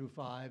seasons 1 through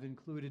 5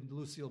 included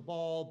Lucille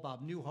Ball,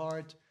 Bob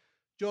Newhart,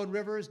 Joan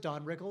Rivers,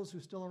 Don Rickles,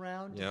 who's still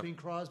around, Bing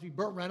Crosby,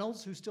 Burt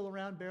Reynolds, who's still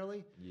around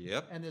barely.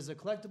 Yep. And there's a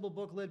collectible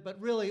booklet, but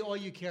really all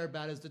you care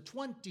about is the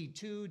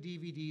 22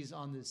 DVDs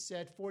on this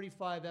set,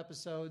 45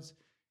 episodes,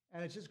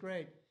 and it's just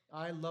great.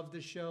 I love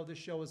this show. This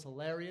show is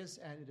hilarious,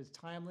 and it is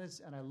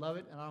timeless, and I love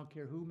it, and I don't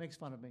care who makes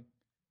fun of me.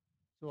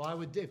 So I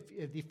would,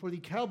 if for the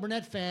Carol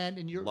Burnett fan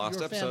in your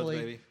Lost episodes, family,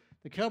 baby.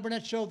 The Carol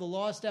Burnett Show, The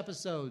Lost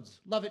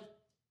Episodes. Love it.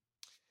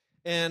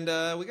 And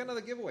we got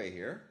another giveaway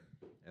here.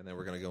 And then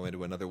we're going to go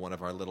into another one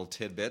of our little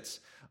tidbits.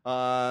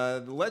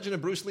 The Legend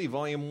of Bruce Lee,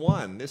 Volume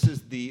 1. This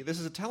is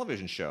a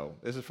television show.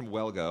 This is from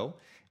Welgo.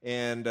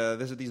 And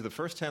these are the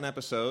first 10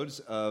 episodes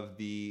of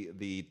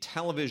the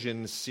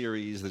television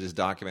series that is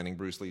documenting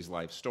Bruce Lee's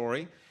life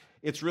story.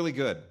 It's really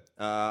good.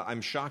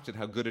 I'm shocked at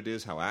how good it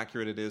is, how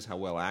accurate it is, how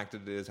well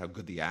acted it is, how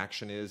good the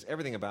action is.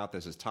 Everything about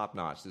this is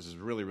top-notch. This is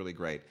really, really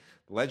great.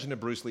 Legend of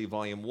Bruce Lee,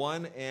 Volume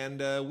 1,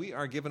 and we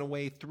are giving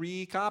away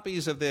 3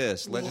 copies of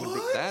this.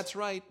 That's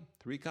right,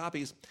 3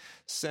 copies.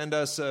 Send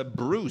us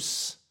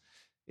Bruce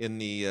in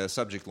the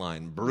subject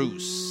line,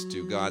 Bruce,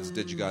 to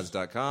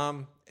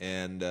godsdigigods.com,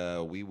 and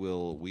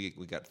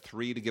we got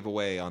 3 to give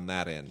away on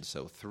that end.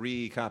 So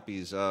 3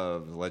 copies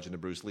of The Legend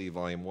of Bruce Lee,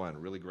 Volume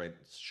 1. Really great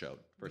show.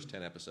 First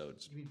 10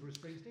 episodes. You mean Bruce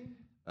Springsteen?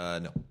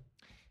 No.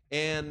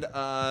 And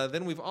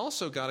then we've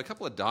also got a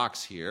couple of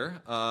docs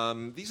here.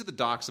 These are the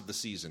docs of the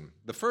season.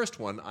 The first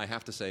one, I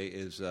have to say,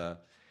 is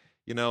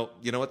you know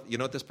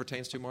what this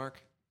pertains to,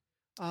 Mark?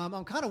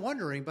 I'm kind of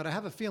wondering, but I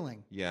have a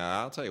feeling. Yeah,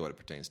 I'll tell you what it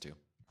pertains to.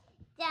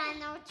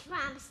 Donald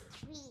Trump's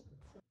tweet.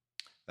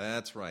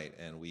 That's right,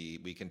 and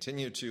we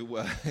continue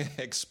to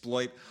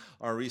exploit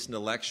our recent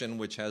election,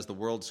 which has the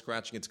world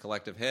scratching its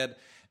collective head.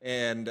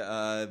 And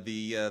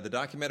the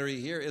documentary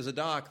here is a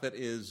doc that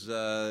is,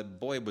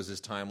 boy, was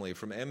this timely,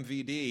 from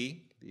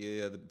MVD,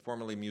 the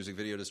formerly music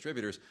video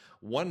distributors,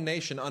 One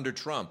Nation Under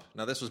Trump.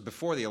 Now, this was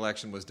before the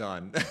election was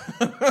done.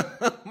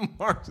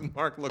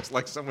 Mark looks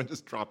like someone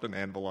just dropped an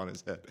anvil on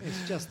his head.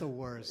 It's just the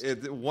worst.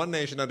 One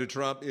Nation Under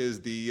Trump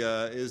is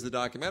the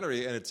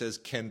documentary, and it says,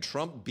 "Can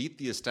Trump beat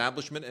the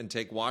establishment and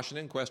take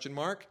Washington?" ?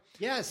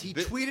 Yes, he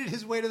tweeted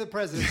his way to the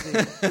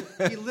presidency.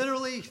 He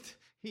literally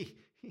he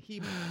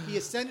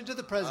ascended to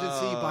the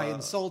presidency by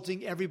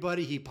insulting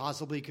everybody he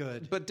possibly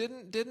could. But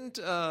didn't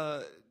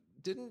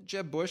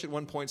Jeb Bush at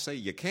one point say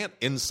you can't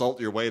insult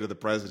your way to the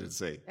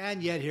presidency?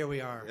 And yet here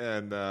we are.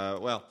 And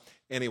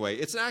anyway,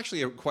 it's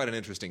actually quite an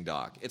interesting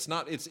doc. It's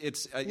not.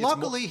 It's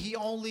luckily he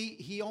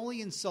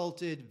only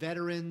insulted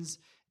veterans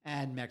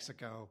and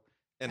Mexico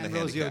and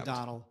Rosie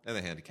O'Donnell and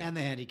the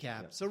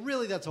handicapped. Yeah. So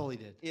really, that's all he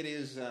did. It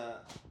is.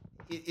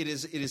 It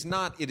is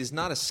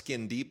not a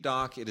skin deep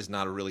doc. It is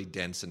not a really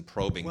dense and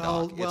probing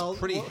doc. It's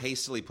pretty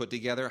hastily put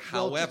together.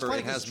 However,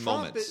 it has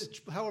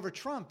moments. However,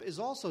 Trump is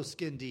also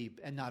skin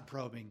deep and not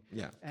probing.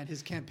 Yeah, and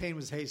his campaign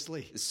was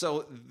hastily.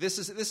 So this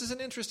is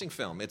an interesting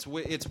film. It's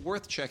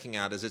worth checking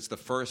out, as it's the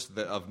first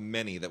of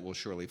many that will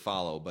surely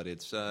follow. But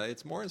it's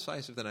more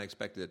incisive than I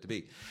expected it to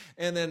be.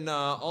 And then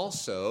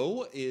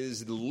also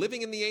is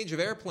Living in the Age of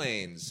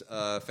Airplanes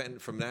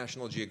from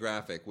National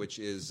Geographic, which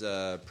is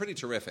pretty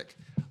terrific.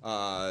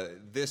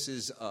 This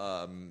is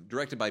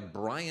directed by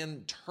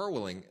Brian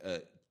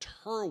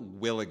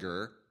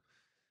Terwilliger.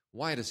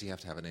 Why does he have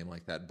to have a name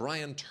like that?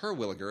 Brian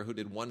Terwilliger, who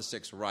did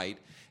 1-6 Right.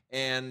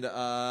 And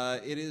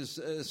it is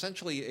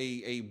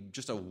essentially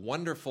just a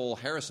wonderful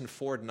Harrison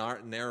Ford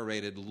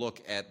narrated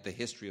look at the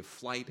history of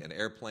flight and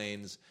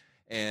airplanes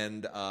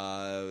and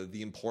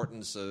the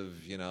importance of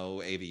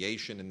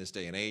aviation in this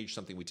day and age,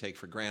 something we take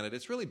for granted.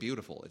 It's really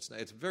beautiful.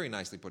 It's very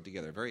nicely put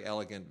together, very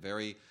elegant,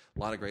 a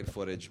lot of great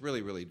footage,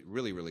 really, really,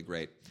 really, really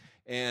great.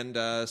 And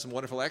some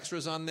wonderful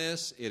extras on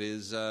this. It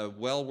is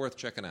well worth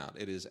checking out.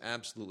 It is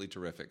absolutely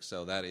terrific.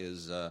 So that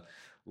is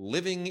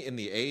Living in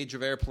the Age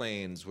of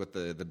Airplanes with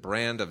the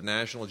brand of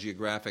National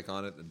Geographic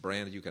on it, the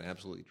brand you can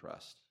absolutely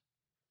trust.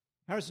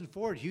 Harrison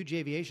Ford, huge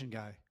aviation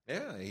guy.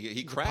 Yeah,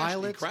 he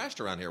crashed. He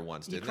crashed around here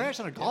once, didn't he? He crashed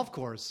on a golf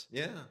course.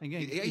 Yeah,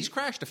 he's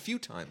crashed a few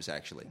times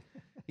actually.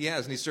 He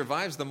has, and he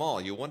survives them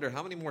all. You wonder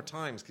how many more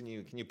times can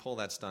you pull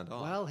that stunt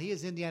off? Well, he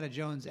is Indiana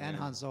Jones and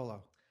Han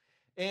Solo.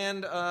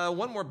 And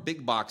one more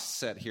big box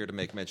set here to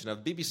make mention of: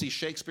 BBC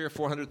Shakespeare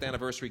 400th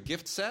Anniversary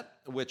Gift Set,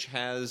 which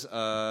has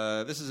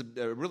this is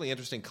a really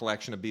interesting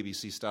collection of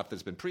BBC stuff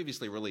that's been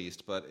previously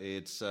released, but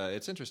it's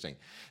interesting.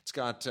 It's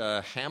got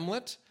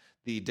Hamlet,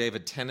 the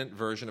David Tennant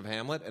version of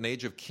Hamlet, An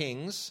Age of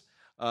Kings,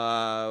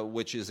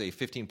 which is a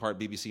 15-part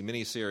BBC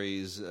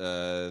miniseries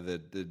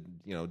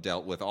that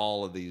dealt with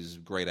all of these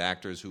great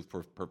actors who've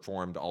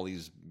performed all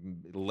these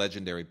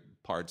legendary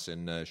parts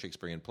in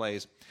Shakespearean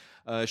plays.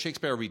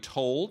 Shakespeare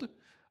Retold,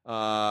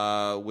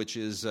 which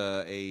is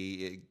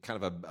a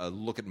kind of a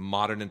look at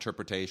modern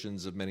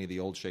interpretations of many of the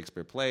old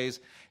Shakespeare plays,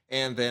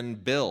 and then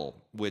Bill,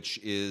 which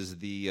is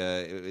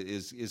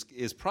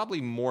is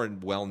probably more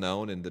well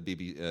known in the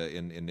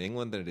in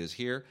England than it is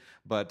here.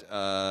 But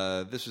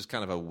this is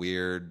kind of a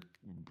weird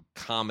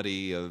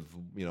comedy of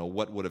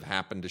what would have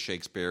happened to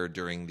Shakespeare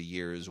during the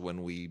years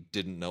when we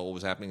didn't know what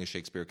was happening to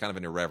Shakespeare, kind of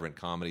an irreverent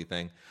comedy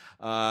thing.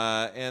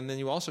 And then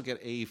you also get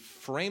a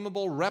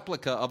frameable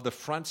replica of the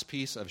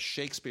frontispiece of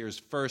Shakespeare's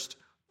first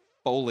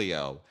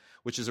folio,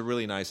 which is a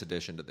really nice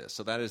addition to this.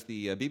 So that is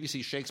the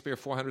BBC Shakespeare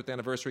 400th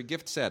anniversary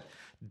gift set.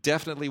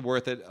 Definitely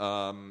worth it.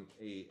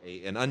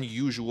 An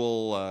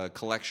unusual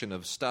collection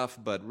of stuff,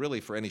 but really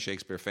for any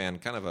Shakespeare fan,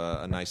 kind of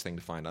a nice thing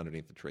to find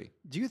underneath the tree.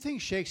 Do you think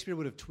Shakespeare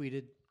would have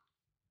tweeted?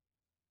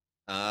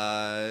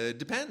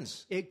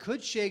 Depends.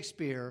 Could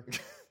Shakespeare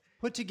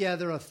put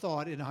together a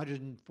thought in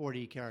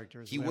 140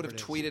 characters? He would have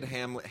tweeted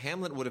Hamlet.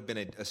 Hamlet would have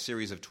been a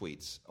series of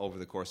tweets over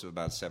the course of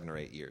about 7 or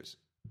 8 years.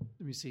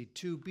 Let me see.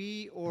 To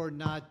be or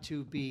not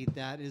to be?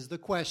 That is the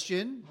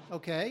question.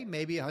 Okay,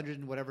 maybe 100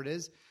 and whatever it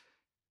is.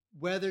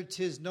 Whether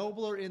 'tis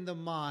nobler in the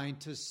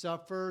mind to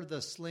suffer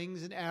the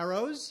slings and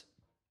arrows,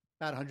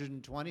 about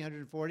 120,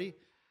 140,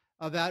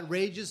 of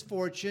outrageous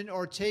fortune,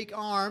 or take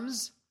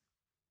arms,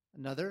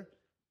 another,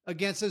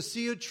 against a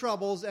sea of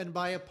troubles, and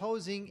by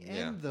opposing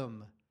end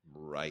them.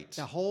 Right.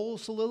 The whole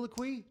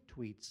soliloquy,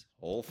 tweets.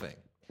 Whole thing.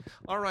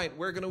 All right,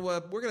 we're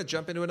gonna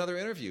jump into another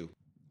interview.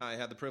 I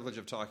had the privilege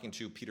of talking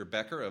to Peter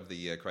Becker of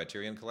the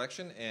Criterion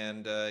Collection,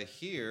 and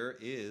here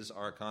is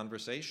our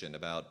conversation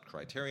about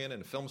Criterion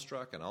and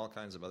Filmstruck and all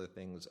kinds of other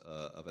things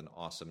of an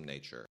awesome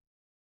nature.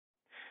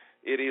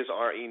 It is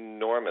our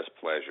enormous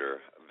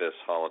pleasure this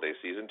holiday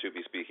season to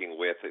be speaking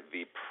with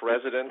the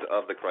president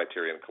of the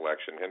Criterion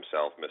Collection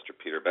himself, Mr.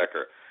 Peter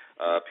Becker.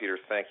 Peter,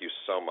 thank you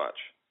so much.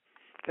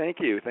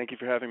 Thank you. Thank you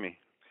for having me.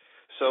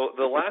 So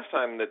the last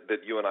time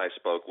that you and I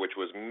spoke, which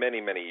was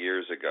many, many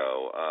years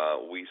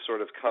ago, we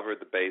sort of covered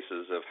the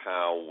bases of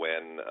how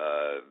when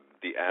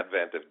the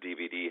advent of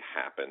DVD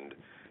happened,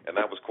 and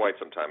that was quite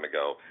some time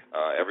ago,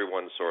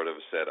 everyone sort of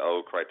said,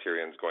 oh,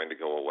 Criterion's going to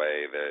go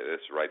away,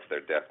 this writes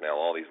their death knell,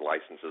 all these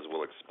licenses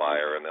will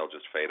expire and they'll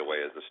just fade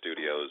away as the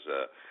studios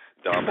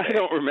dominate. I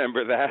don't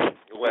remember that.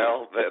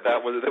 Well,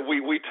 that was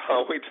we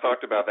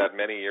talked about that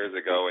many years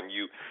ago, and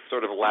you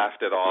sort of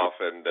laughed it off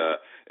and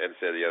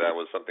said, yeah, that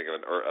was something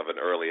of an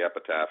early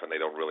epitaph, and they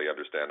don't really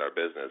understand our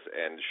business.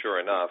 And sure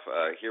enough,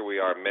 here we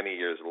are many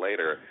years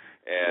later,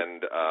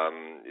 and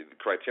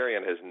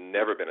Criterion has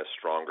never been a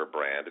stronger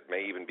brand. It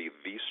may even be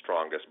the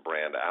strongest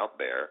brand out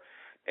there.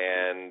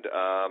 And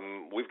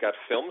we've got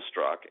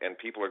Filmstruck, and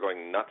people are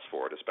going nuts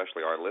for it,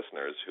 especially our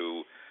listeners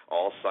who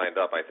all signed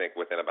up, I think,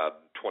 within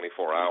about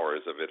 24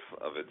 hours of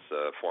its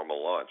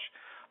formal launch.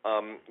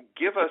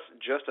 Give us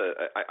just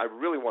I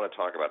really want to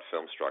talk about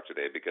Filmstruck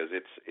today because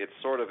it's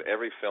sort of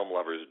every film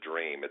lover's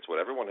dream. It's what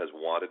everyone has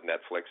wanted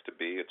Netflix to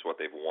be. It's what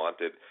they've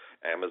wanted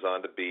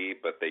Amazon to be,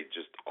 but they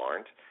just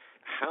aren't.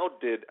 How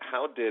did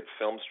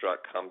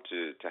Filmstruck come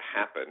to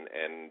happen?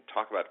 And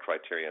talk about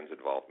Criterion's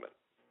involvement.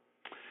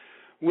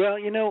 Well,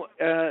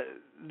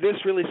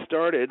 this really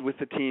started with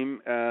the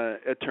team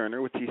at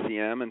Turner with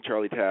TCM and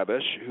Charlie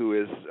Tabish, who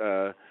is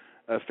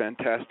a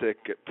fantastic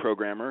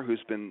programmer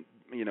who's been,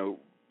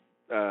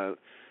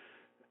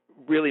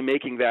 really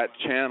making that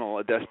channel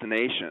a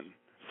destination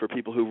for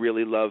people who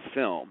really love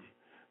film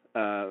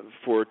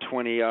for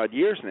 20-odd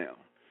years now.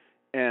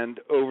 And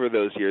over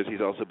those years,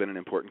 he's also been an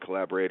important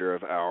collaborator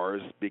of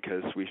ours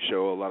because we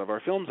show a lot of our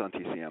films on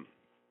TCM.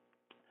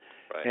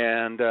 Right.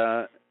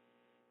 And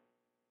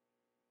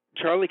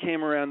Charlie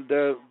came around,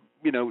 to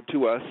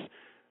us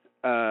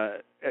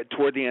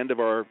toward the end of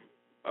our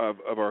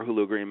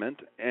Hulu agreement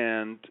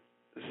and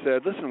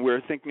said, "Listen,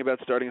 we're thinking about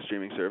starting a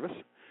streaming service,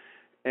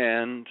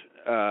 and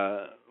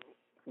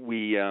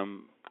we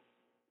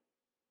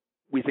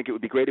think it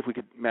would be great if we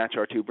could match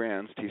our two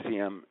brands,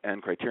 TCM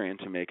and Criterion,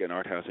 to make an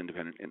art house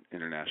independent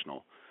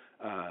international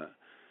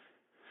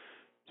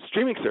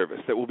streaming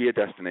service that will be a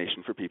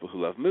destination for people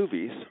who love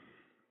movies."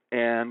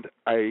 And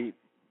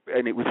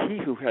it was he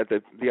who had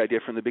the idea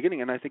from the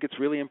beginning, and I think it's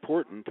really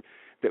important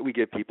that we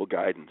give people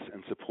guidance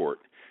and support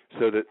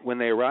so that when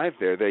they arrive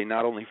there, they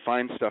not only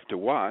find stuff to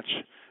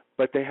watch,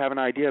 but they have an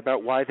idea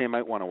about why they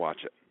might want to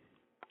watch it.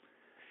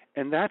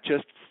 And that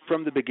just,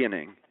 from the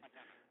beginning,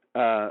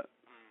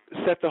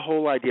 set the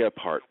whole idea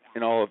apart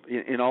in all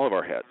of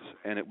our heads,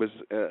 and it was,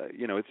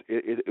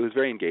 it was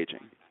very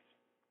engaging.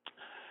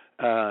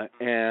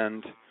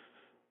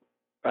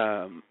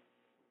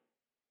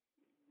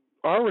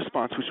 Our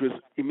response, which was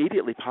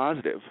immediately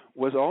positive,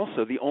 was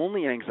also the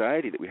only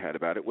anxiety that we had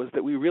about it was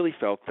that we really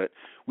felt that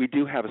we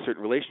do have a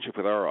certain relationship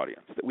with our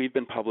audience, that we've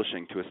been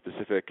publishing to a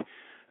specific,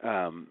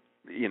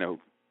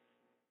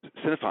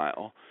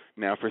 cinephile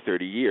now for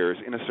 30 years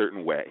in a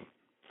certain way.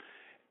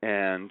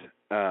 And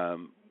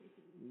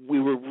we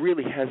were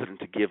really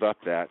hesitant to give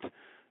up that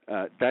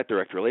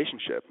direct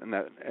relationship and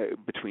that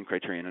between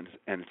Criterion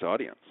and its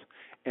audience,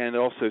 and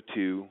also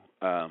to.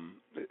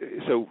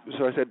 So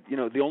I said,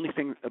 the only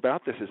thing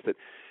about this is that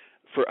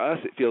for us,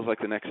 it feels like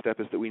the next step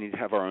is that we need to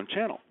have our own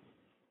channel.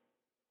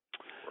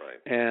 Right.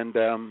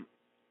 And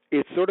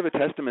it's sort of a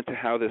testament to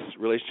how this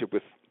relationship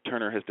with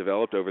Turner has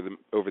developed over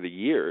the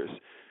years.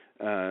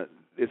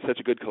 It's such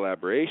a good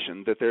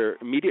collaboration that their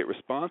immediate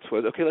response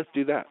was, okay, let's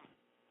do that.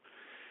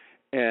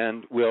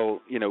 And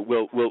we'll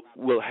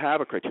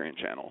have a Criterion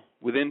channel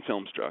within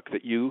Filmstruck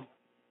that you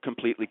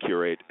completely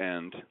curate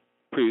and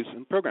produce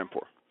and program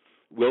for.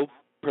 We'll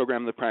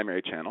program the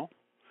primary channel,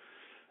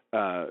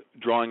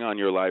 drawing on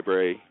your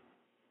library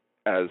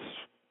as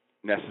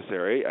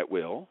necessary at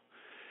will,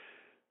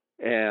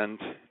 and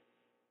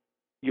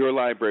your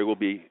library will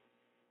be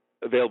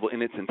available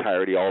in its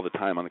entirety all the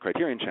time on the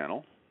Criterion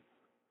channel.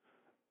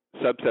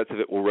 Subsets of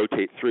it will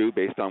rotate through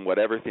based on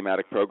whatever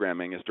thematic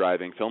programming is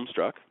driving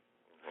Filmstruck.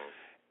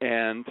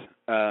 And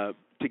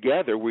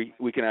together,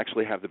 we can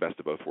actually have the best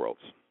of both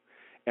worlds.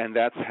 And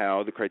that's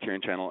how the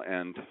Criterion channel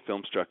and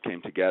Filmstruck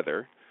came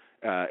together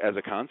as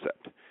a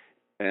concept.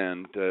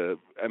 And,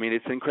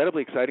 it's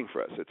incredibly exciting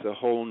for us. It's a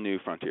whole new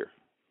frontier.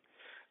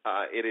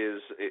 It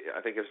is.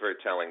 I think it's very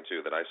telling,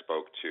 too, that I've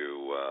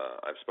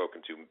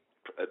spoken to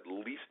at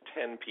least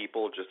 10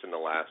 people just in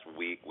the last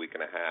week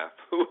and a half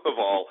who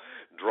have all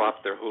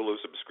dropped their Hulu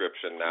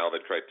subscription now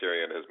that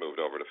Criterion has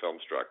moved over to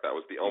Filmstruck. That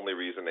was the only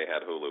reason they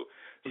had Hulu.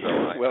 So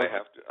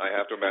I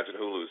have to imagine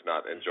Hulu's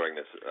not enjoying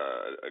this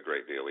a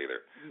great deal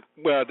either.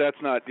 Well, that's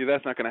not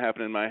going to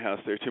happen in my house.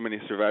 There are too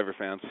many Survivor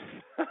fans.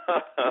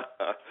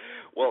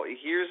 Well,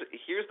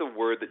 here's the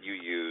word that you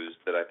used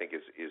that I think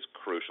is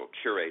crucial: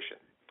 curation.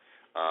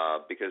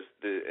 Because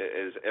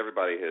as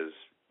everybody has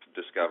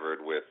discovered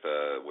with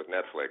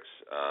Netflix,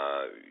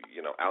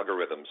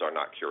 algorithms are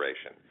not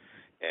curation,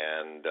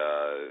 and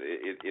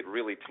it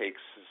really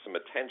takes some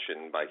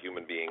attention by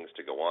human beings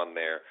to go on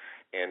there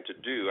and to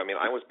do.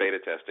 I was beta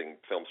testing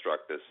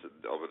Filmstruck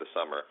over the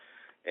summer,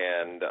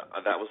 and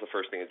that was the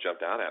first thing that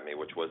jumped out at me,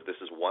 which was, this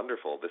is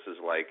wonderful. This is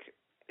like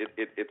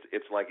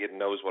it's like it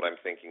knows what I'm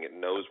thinking. It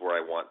knows where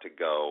I want to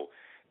go.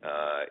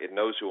 It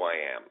knows who I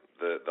am.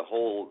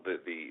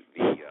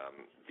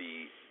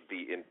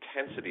 The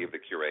intensity of the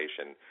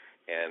curation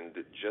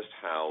and just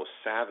how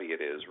savvy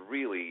it is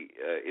really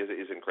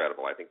is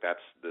incredible. I think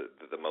that's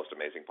the most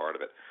amazing part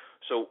of it.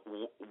 So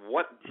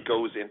what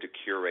goes into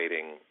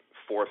curating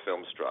for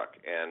Filmstruck,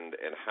 and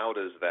how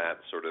does that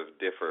sort of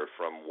differ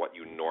from what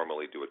you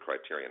normally do at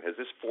Criterion? Has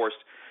this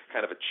forced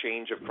kind of a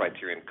change of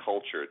Criterion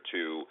culture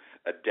to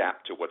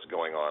adapt to what's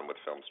going on with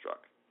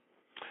Filmstruck?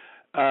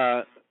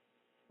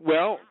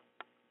 Well,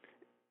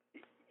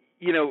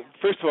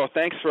 first of all,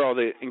 thanks for all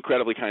the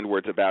incredibly kind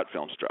words about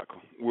Filmstruck.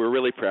 We're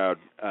really proud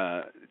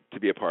to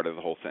be a part of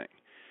the whole thing.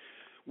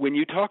 When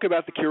you talk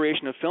about the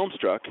curation of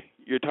Filmstruck,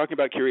 you're talking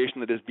about curation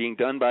that is being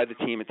done by the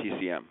team at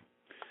TCM.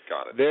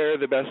 Got it. They're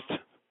the best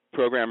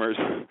programmers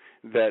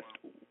that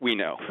we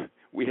know.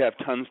 We have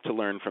tons to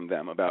learn from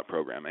them about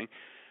programming.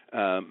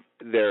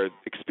 They're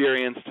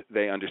experienced.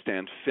 They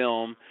understand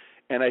film.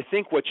 And I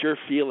think what you're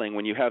feeling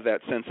when you have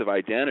that sense of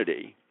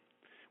identity,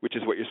 which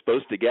is what you're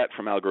supposed to get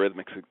from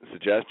algorithmic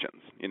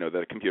suggestions,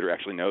 that a computer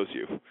actually knows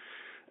you.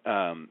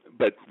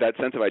 But that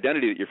sense of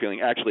identity that you're feeling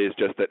actually is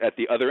just that at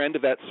the other end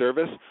of that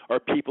service are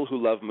people who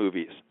love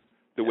movies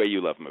the way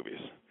you love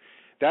movies.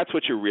 That's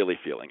what you're really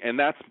feeling, and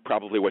that's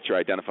probably what you're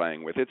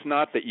identifying with. It's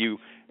not that you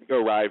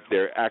arrived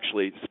there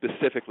actually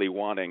specifically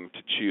wanting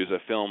to choose a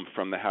film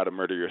from the How to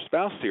Murder Your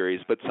Spouse series,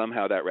 but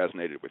somehow that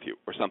resonated with you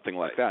or something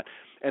like that.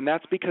 And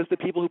that's because the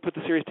people who put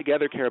the series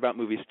together care about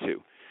movies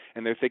too.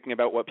 And they're thinking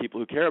about what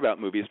people who care about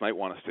movies might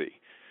want to see.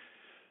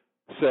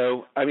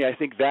 So, I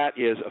think that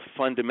is a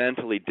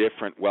fundamentally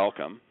different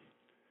welcome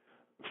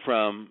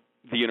from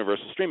the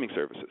universal streaming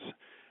services.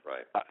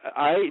 Right.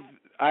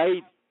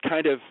 I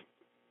kind of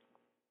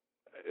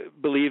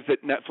believe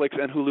that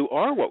Netflix and Hulu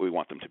are what we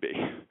want them to be.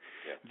 Yeah.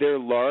 They're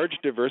large,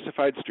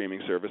 diversified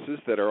streaming services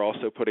that are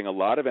also putting a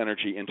lot of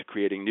energy into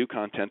creating new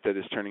content that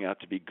is turning out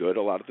to be good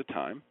a lot of the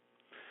time.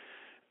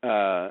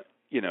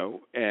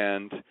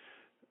 And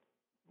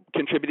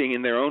contributing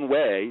in their own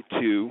way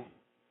to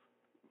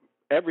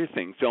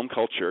everything, film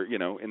culture,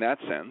 in that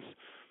sense,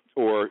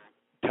 or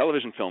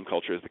television film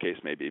culture, as the case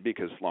may be,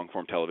 because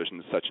long-form television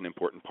is such an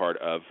important part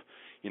of,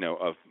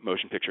 of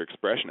motion picture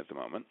expression at the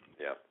moment.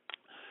 Yeah.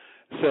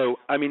 So,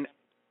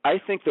 I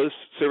think those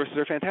services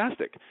are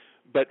fantastic.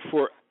 But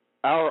for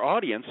our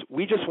audience,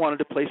 we just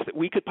wanted a place that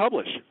we could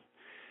publish.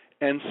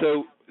 And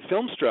so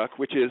Filmstruck,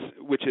 which is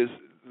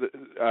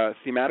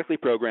thematically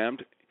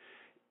programmed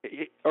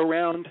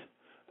around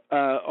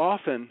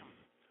often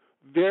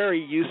very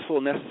useful,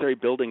 necessary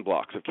building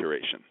blocks of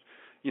curation.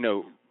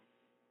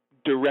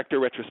 Director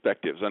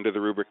retrospectives under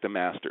the rubric The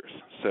Masters.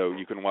 So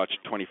you can watch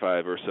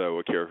 25 or so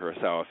Akira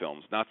Kurosawa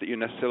films. Not that you're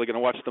necessarily going to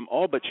watch them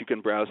all, but you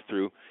can browse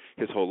through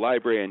his whole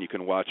library, and you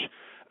can watch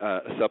a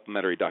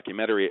supplementary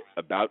documentary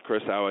about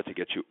Kurosawa to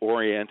get you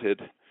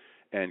oriented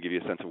and give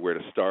you a sense of where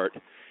to start.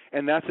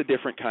 And that's a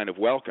different kind of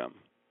welcome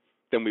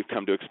than we've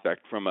come to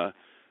expect from the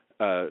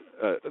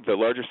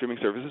larger streaming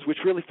services, which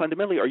really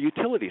fundamentally are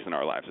utilities in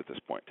our lives at this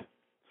point.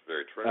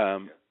 Very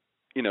true.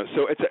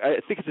 So I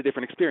think it's a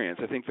different experience.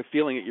 I think the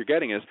feeling that you're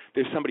getting is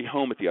there's somebody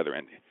home at the other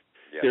end.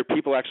 Yeah. There are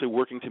people actually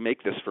working to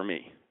make this for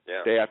me,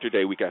 day after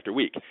day, week after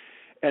week,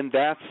 and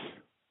that's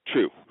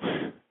true.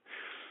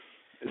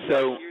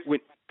 So,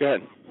 go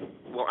ahead.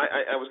 Well,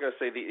 I was going to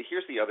say,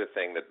 here's the other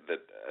thing that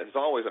has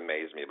always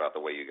amazed me about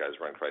the way you guys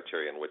run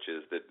Criterion, which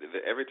is that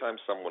every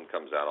time someone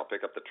comes out, I'll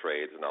pick up the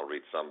trades and I'll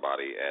read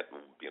somebody at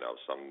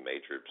some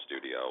major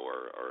studio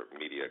or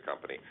media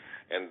company,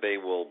 and they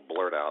will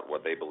blurt out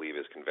what they believe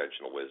is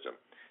conventional wisdom.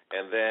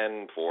 And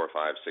then 4,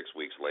 5, 6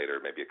 weeks later,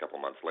 maybe a couple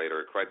months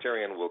later,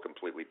 Criterion will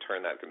completely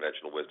turn that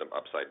conventional wisdom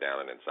upside down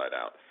and inside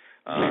out.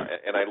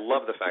 And I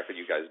love the fact that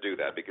you guys do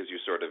that, because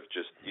you sort of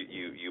just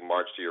you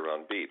march to your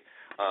own beat.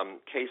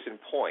 Case in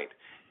point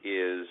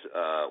is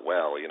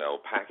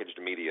packaged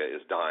media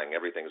is dying.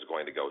 Everything's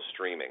going to go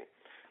streaming.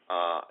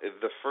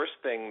 The first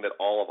thing that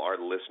all of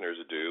our listeners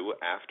do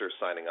after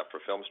signing up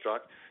for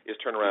Filmstruck is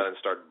turn around and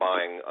start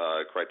buying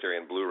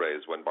Criterion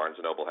Blu-rays when Barnes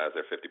 & Noble has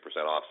their 50%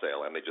 off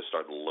sale, and they just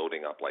start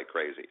loading up like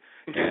crazy.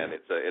 And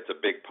it's a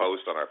big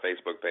post on our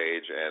Facebook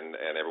page,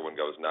 and everyone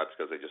goes nuts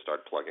because they just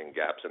start plugging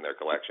gaps in their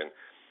collection.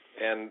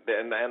 And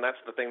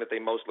that's the thing that they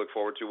most look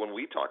forward to when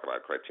we talk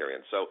about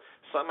Criterion. So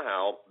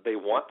somehow they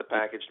want the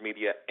packaged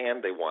media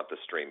and they want the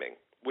streaming,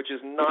 which is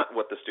not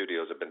what the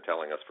studios have been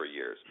telling us for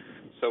years.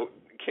 So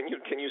can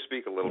you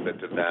speak a little bit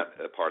to that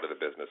part of the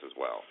business as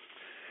well?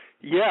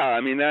 Yeah,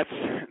 I mean that's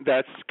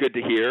good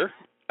to hear,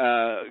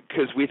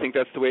 because we think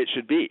that's the way it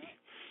should be.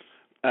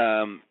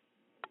 The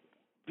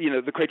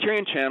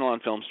Criterion Channel on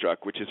Filmstruck,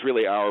 which is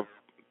really our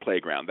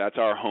playground, that's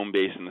our home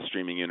base in the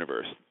streaming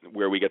universe,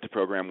 where we get to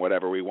program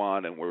whatever we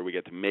want and where we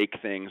get to make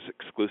things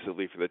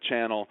exclusively for the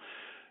channel,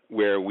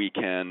 where we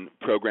can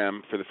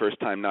program for the first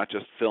time not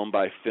just film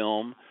by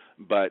film,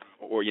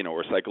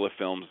 or cycle of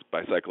films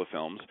by cycle of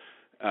films.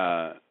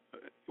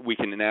 We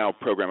can now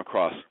program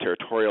across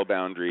territorial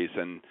boundaries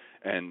and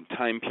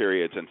time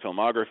periods and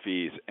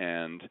filmographies,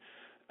 and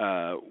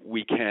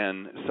we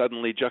can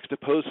suddenly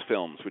juxtapose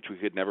films, which we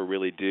could never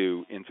really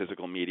do in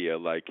physical media,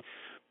 like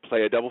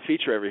play a double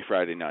feature every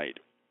Friday night,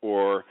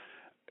 or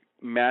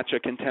match a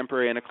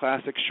contemporary and a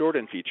classic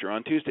short-end feature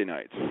on Tuesday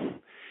nights.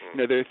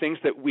 There are things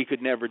that we could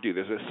never do.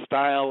 There's a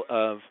style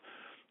of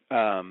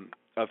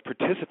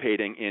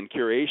participating in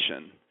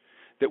curation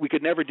that we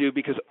could never do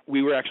because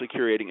we were actually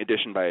curating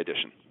edition by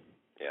edition.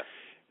 Yeah.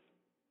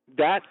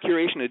 That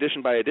curation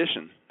edition by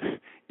edition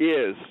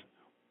is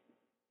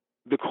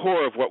the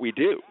core of what we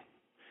do.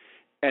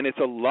 And it's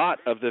a lot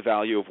of the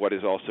value of what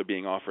is also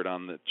being offered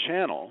on the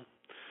channel.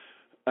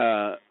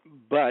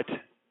 But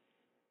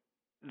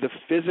the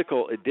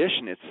physical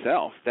edition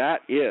itself,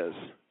 that is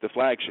the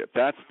flagship.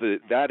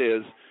 That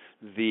is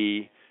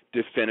the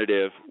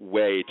definitive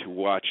way to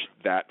watch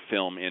that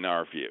film in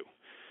our view.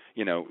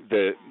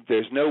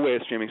 There's no way a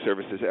streaming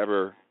service is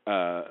ever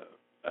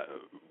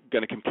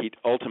going to compete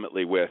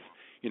ultimately with,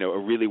 a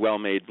really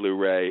well-made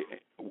Blu-ray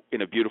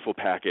in a beautiful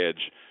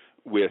package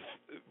with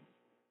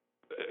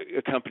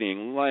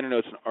accompanying liner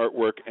notes and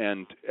artwork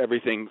and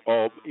everything.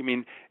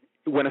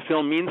 When a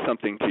film means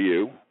something to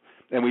you,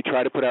 and we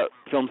try to put out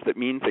films that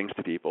mean things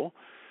to people,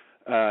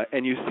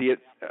 and you see it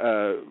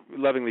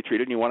lovingly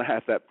treated, and you want to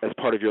have that as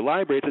part of your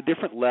library, it's a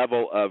different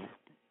level of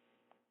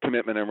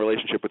commitment and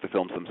relationship with the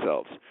films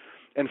themselves.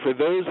 And for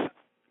those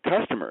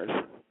customers,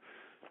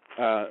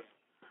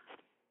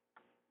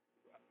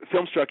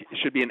 Filmstruck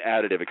should be an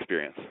additive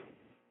experience.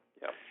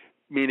 Yeah.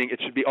 Meaning it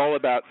should be all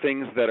about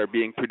things that are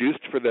being produced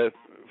for the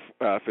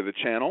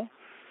channel,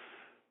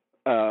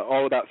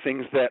 all about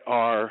things that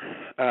are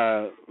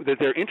that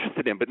they're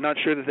interested in, but not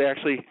sure that they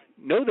actually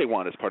know they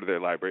want as part of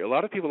their library. A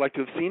lot of people like to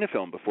have seen a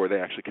film before they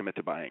actually commit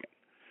to buying it.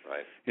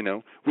 Right.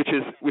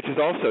 Which is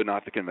also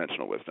not the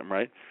conventional wisdom,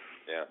 right?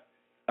 Yeah.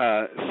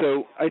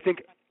 So I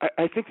think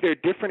they're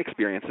different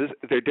experiences.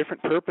 They're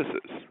different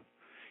purposes.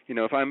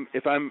 If I'm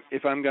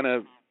going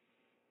to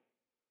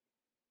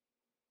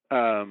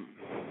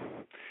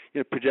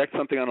project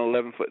something on an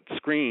 11-foot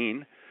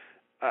screen,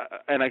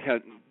 and I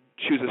can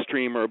choose a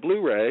stream or a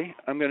Blu-ray,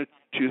 I'm going to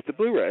choose the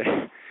Blu-ray.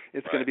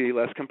 It's going to be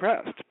less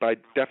compressed by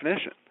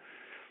definition.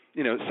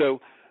 So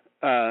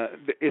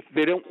if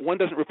they don't, one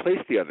doesn't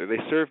replace the other. They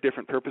serve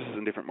different purposes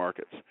in different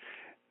markets.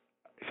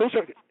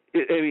 Filmstruck,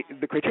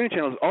 the Criterion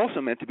Channel is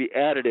also meant to be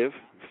additive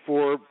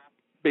for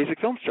basic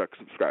Filmstruck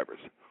subscribers.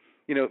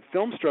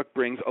 Filmstruck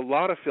brings a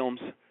lot of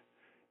films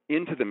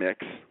into the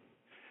mix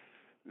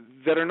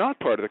that are not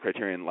part of the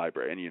Criterion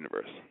library and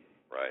universe.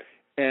 Right.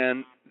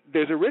 And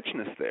there's a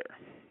richness there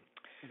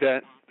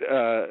that,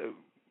 that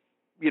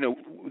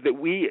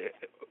we,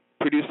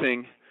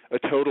 producing a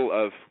total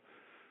of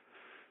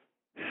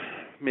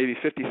maybe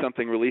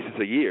 50-something releases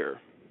a year.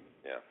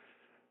 Yeah.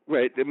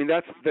 Right. I mean,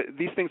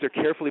 these things are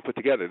carefully put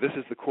together. This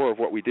is the core of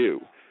what we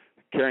do,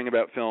 caring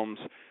about films,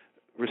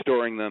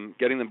 restoring them,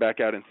 getting them back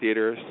out in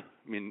theaters.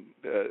 I mean,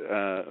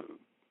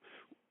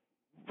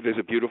 there's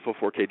a beautiful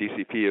 4K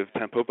DCP of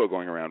Tampopo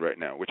going around right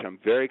now, which I'm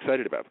very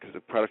excited about because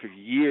it's a product of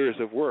years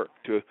of work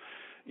to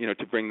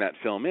bring that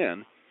film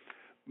in.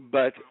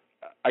 But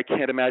I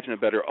can't imagine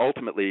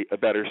ultimately a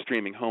better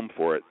streaming home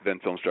for it than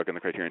Filmstruck and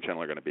the Criterion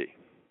Channel are going to be.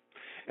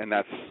 And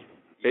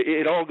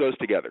it all goes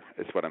together,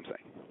 is what I'm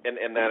saying.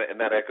 And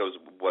that echoes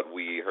what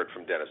we heard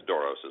from Dennis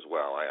Doros as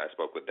well. I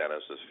spoke with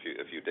Dennis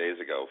a few days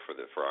ago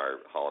for our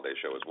holiday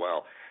show as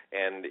well,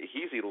 and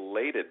he's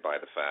elated by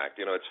the fact.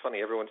 It's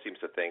funny. Everyone seems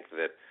to think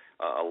that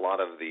a lot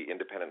of the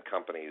independent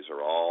companies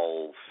are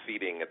all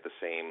feeding at the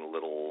same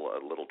little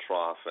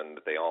trough, and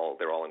that they're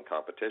all in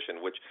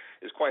competition, which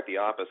is quite the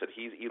opposite.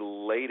 He's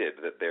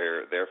elated that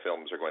their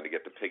films are going to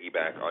get to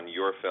piggyback on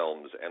your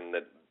films, and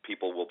that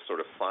people will sort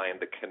of find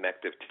the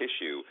connective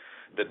tissue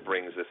that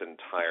brings this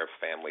entire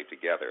family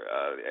together.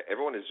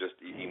 Everyone is just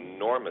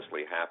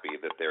enormously happy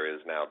that there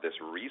is now this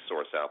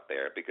resource out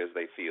there, because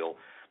they feel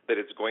that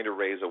it's going to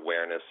raise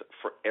awareness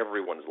for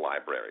everyone's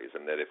libraries,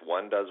 and that if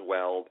one does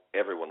well,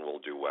 everyone will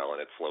do well,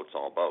 and it floats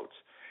all boats.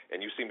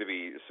 And you seem to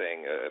be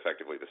saying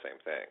effectively the same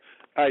thing.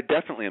 I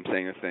definitely am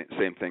saying the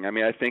same thing. I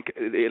mean, I think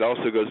it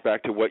also goes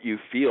back to what you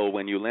feel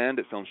when you land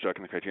at Filmstruck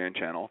and the Criterion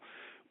Channel,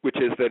 which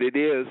is that it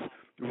is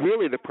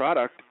really the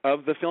product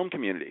of the film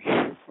community,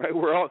 right?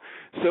 We're all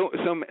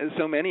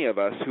so many of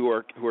us who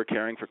are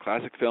caring for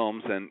classic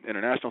films and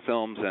international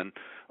films and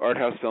art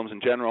house films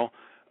in general,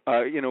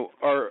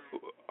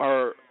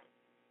 are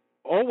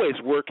always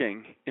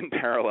working in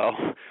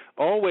parallel,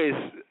 always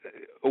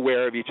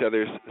aware of each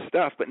other's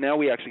stuff, but now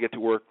we actually get to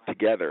work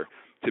together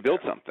to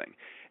build something.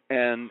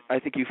 And I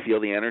think you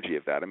feel the energy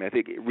of that. I mean, I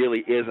think it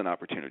really is an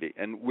opportunity.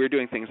 And we're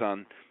doing things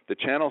on the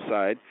channel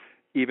side,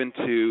 even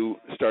to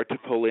start to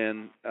pull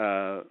in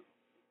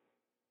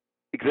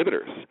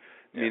exhibitors,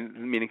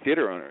 meaning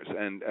theater owners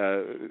and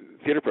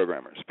theater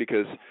programmers,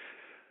 because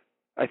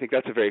I think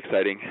that's a very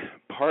exciting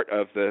part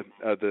of the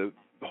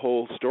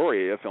whole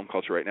story of film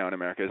culture right now in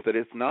America, is that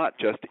it's not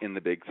just in the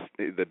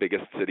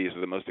biggest cities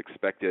or the most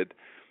expected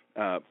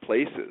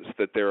places.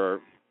 That there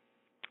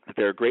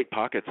are great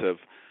pockets of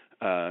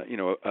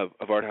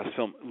art house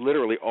film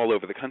literally all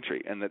over the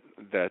country, and that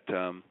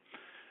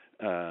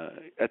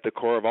at the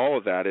core of all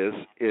of that is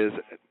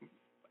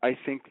I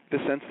think the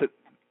sense that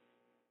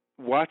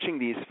watching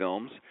these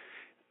films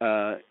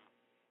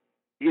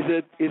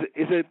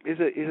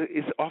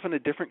is often a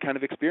different kind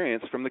of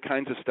experience from the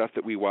kinds of stuff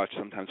that we watch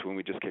sometimes when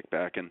we just kick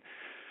back and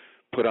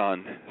put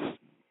on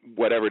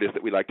whatever it is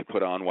that we like to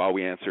put on while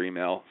we answer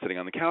email, sitting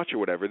on the couch or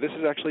whatever. This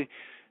is actually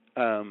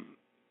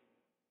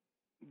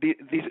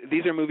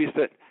these are movies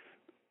that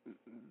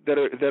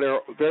are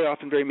very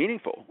often very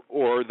meaningful,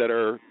 or that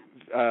are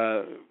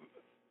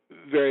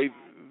very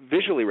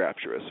visually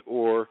rapturous,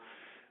 or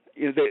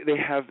they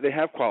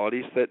have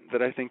qualities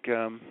that I think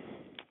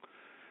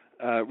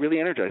really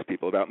energize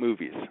people about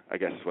movies, I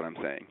guess is what I'm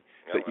saying.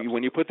 That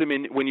when you put them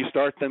in, when you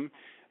start them,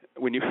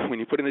 when you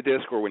put in the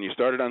disc, or when you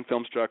start it on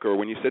Filmstruck, or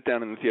when you sit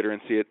down in the theater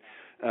and see it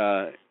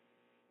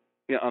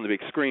on the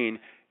big screen,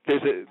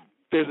 there's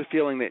a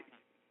feeling that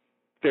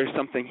there's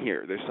something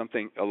here. There's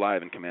something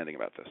alive and commanding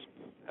about this.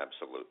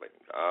 Absolutely.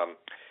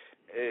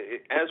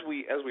 As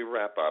we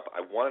wrap up,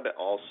 I wanted to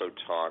also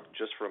talk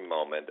just for a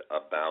moment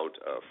about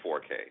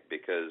 4K,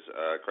 because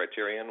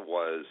Criterion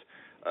was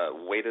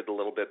waited a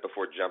little bit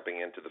before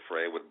jumping into the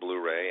fray with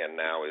Blu-ray, and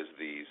now is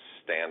the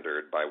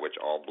standard by which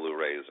all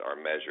Blu-rays are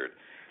measured.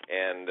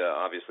 And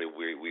obviously,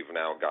 we've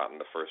now gotten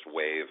the first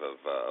wave of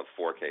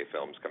 4K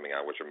films coming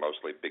out, which are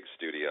mostly big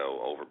studio,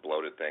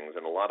 over-bloated things,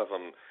 and a lot of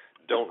them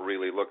don't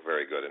really look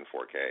very good in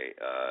 4K,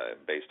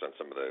 based on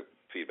some of the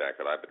feedback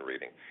that I've been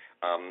reading.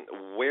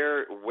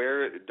 Where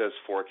does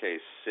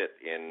 4K sit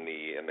in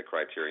the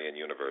Criterion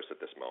universe at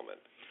this moment?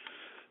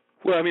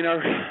 Well, I mean, our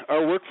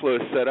workflow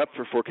is set up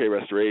for 4K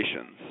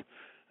restorations,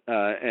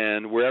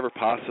 and wherever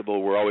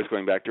possible, we're always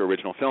going back to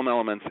original film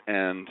elements,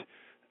 and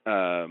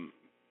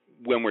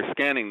when we're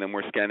scanning them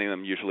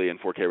usually in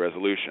 4K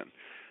resolution.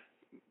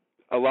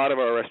 A lot of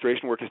our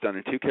restoration work is done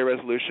in 2K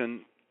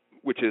resolution,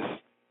 which is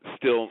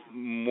still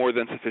more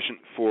than sufficient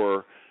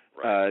for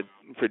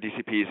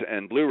DCPs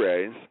and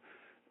Blu-rays.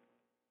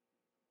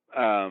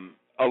 A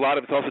lot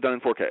of it's also done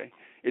in 4K.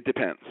 It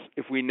depends.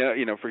 If we know,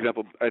 for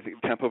example, I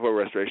think Tampopo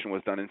Restoration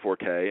was done in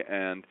 4K,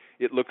 and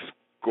it looks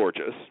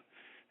gorgeous,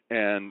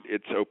 and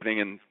it's opening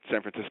in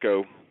San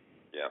Francisco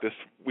this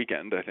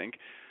weekend, I think.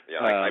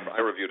 Yeah, I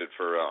reviewed it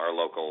for our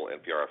local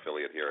NPR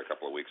affiliate here a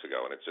couple of weeks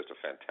ago, and it's just a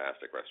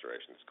fantastic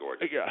restoration. It's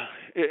gorgeous. Yeah,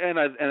 and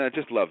I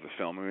just love the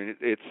film. I mean,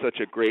 it's such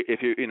a great.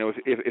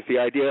 If the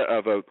idea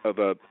of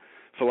a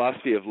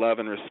philosophy of love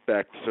and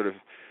respect, sort of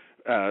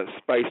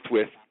spiced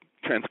with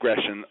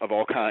transgression of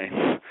all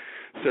kinds,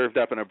 served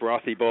up in a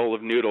brothy bowl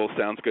of noodles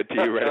sounds good to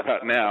you right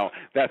about now,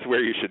 that's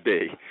where you should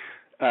be.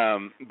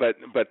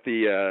 But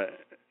the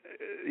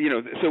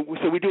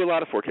so we do a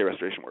lot of 4K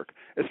restoration work.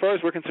 As far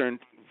as we're concerned,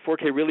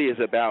 4K really is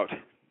about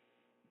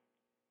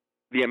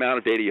the amount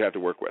of data you have to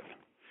work with.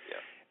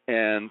 Yeah.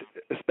 And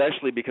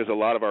especially because a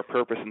lot of our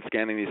purpose in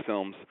scanning these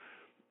films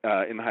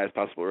in the highest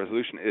possible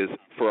resolution is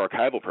for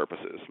archival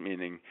purposes,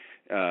 meaning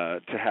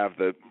to have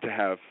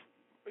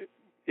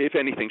if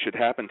anything should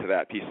happen to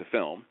that piece of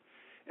film,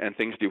 and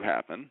things do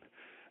happen,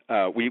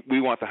 we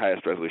want the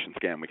highest resolution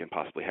scan we can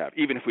possibly have,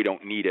 even if we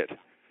don't need it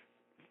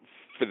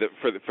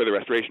for the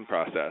restoration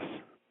process,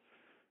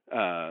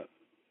 we're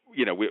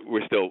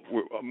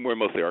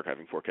mostly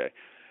archiving 4K.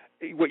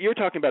 What you're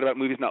talking about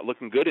movies not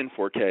looking good in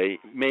 4K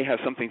may have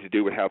something to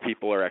do with how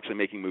people are actually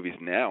making movies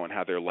now and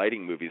how they're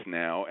lighting movies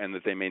now, and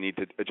that they may need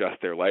to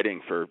adjust their lighting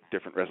for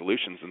different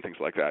resolutions and things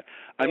like that.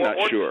 I'm not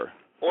sure.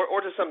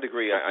 Or to some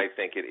degree, I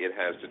think it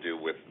has to do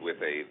with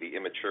the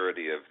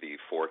immaturity of the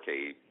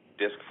 4K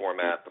disc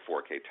format, the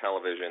 4K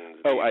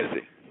televisions. Oh, I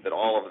see. That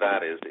all of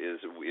that is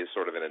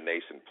sort of in a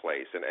nascent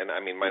place. And I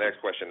mean, my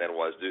next question then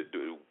was,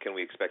 can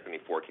we expect any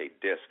 4K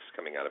discs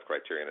coming out of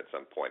Criterion at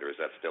some point, or is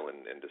that still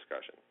in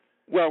discussion?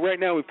 Well, right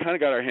now we've kind of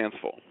got our hands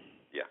full.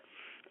 Yeah.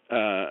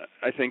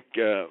 I think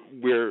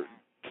we're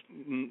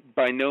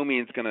by no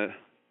means going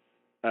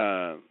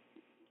to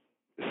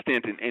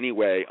stint in any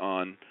way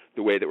on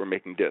the way that we're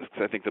making discs.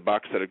 I think the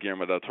box set of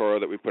Guillermo del Toro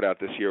that we put out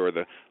this year, or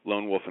the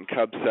Lone Wolf and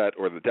Cub set,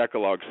 or the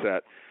Decalogue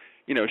set,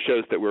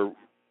 shows that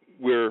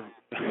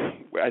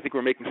I think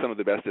we're making some of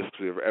the best discs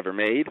we've ever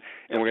made,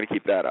 and we're going to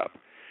keep that up.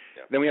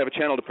 Yeah. Then we have a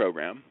channel to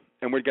program,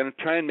 and we're going to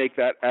try and make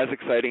that as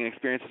exciting an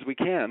experience as we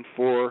can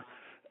for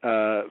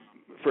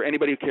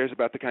anybody who cares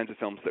about the kinds of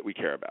films that we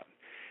care about.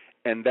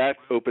 And that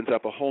opens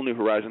up a whole new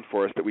horizon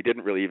for us that we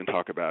didn't really even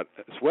talk about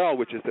as well,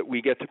 which is that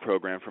we get to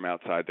program from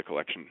outside the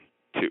collection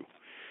too.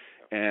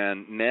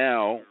 And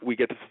now we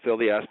get to fulfill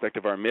the aspect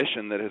of our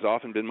mission that has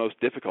often been most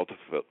difficult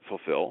to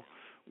fulfill,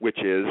 which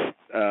is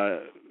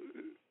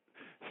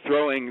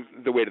throwing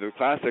the weight of the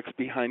classics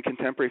behind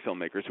contemporary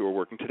filmmakers who are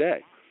working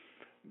today.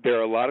 There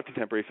are a lot of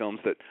contemporary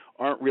films that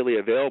aren't really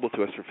available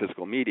to us for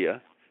physical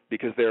media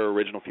because their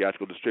original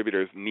theatrical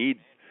distributors need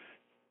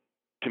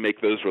to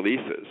make those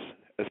releases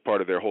as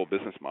part of their whole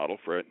business model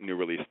for a new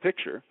release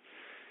picture.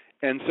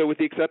 And so with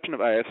the exception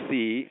of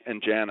IFC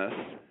and Janus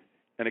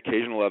and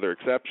occasional other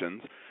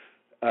exceptions,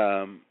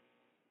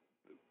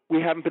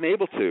 we haven't been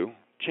able to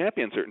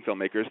champion certain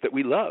filmmakers that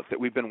we love, that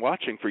we've been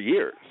watching for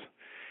years.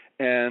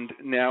 And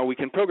now we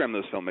can program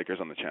those filmmakers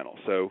on the channel.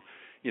 So,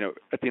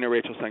 Athina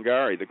Rachel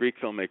Sangari, the Greek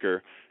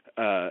filmmaker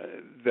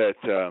that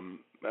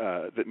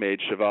made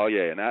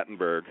Chevalier and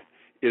Attenberg,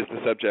 is the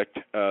subject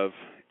of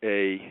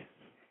the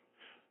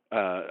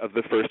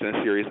first in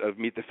a series of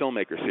Meet the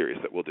Filmmaker series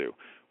that we'll do,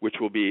 which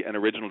will be an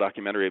original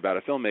documentary about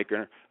a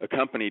filmmaker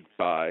accompanied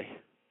by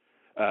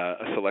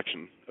a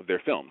selection of their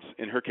films.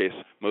 In her case,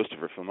 most of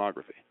her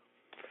filmography.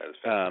 That is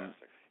fantastic.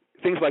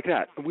 Things like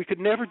that. We could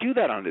never do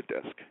that on a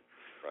disc.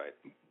 Right.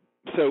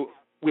 So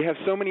we have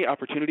so many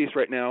opportunities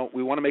right now.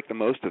 We want to make the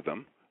most of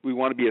them. We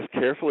want to be as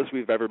careful as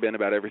we've ever been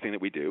about everything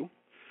that we do.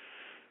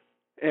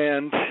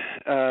 And,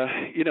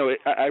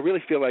 I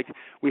really feel like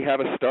we have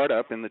a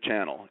startup in the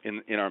channel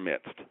in our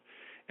midst.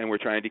 And we're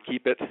trying to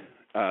keep it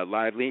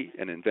lively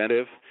and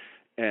inventive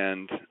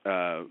and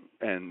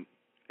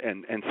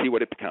see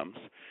what it becomes.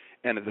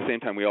 And at the same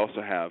time, we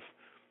also have,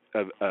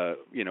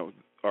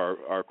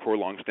 our core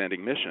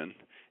long-standing mission.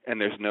 And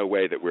there's no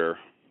way that we're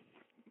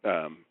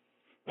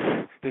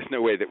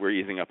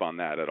easing up on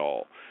that at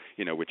all,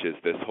 which is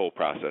this whole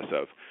process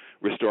of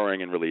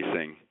restoring and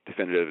releasing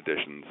definitive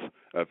editions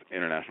of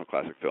international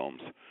classic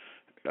films,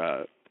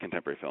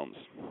 contemporary films.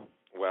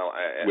 Well,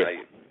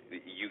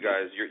 you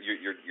guys,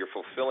 you're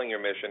fulfilling your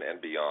mission and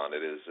beyond.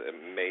 It is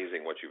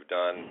amazing what you've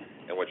done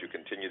and what you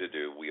continue to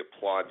do. We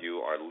applaud you.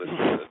 Our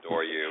listeners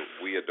adore you.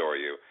 We adore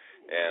you.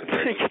 And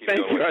thank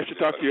you. I should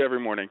talk to you every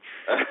morning.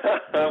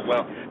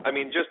 Well, I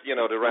mean, just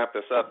to wrap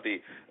this up,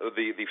 the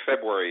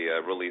February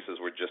releases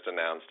were just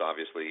announced,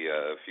 obviously,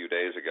 a few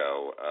days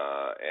ago,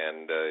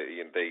 and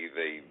the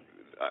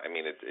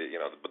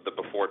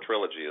Before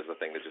trilogy is the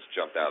thing that just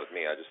jumped out at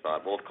me. I just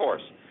thought, well, of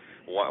course,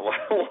 why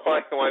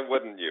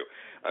wouldn't you?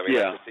 I mean,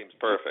 It just seems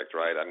perfect,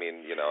 right? I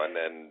mean, and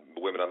then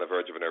Women on the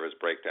Verge of a Nervous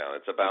Breakdown.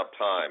 It's about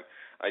time.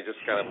 I just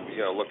kind of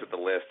looked at the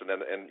list, and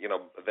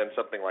then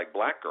something like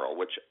Black Girl,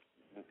 which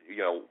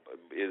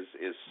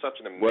is such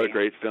an amazing. What a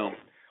great film!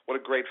 What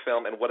a great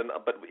film, and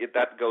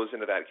that goes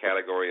into that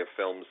category of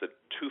films that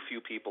too few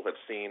people have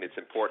seen. It's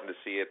important to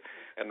see it,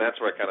 and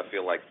that's where I kind of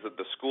feel like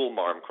the school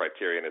marm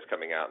criterion is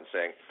coming out and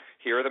saying,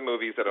 here are the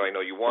movies that I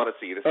know you want to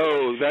see.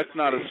 That's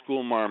not a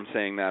school marm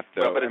saying that,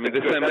 though. Well, but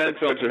the Sam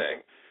films are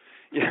saying.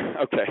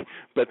 Yeah, okay,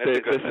 but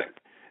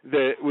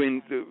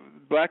when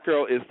Black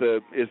Girl is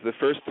the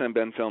first Sam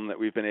Ben film that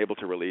we've been able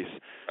to release.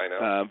 I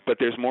know. But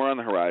there's more on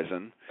the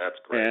horizon. That's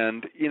great.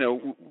 And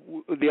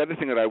the other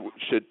thing that I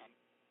should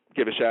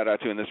give a shout out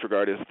to in this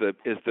regard is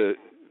the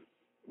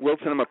World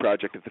Cinema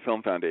Project at the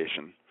Film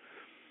Foundation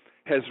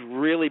has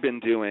really been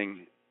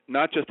doing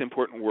not just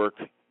important work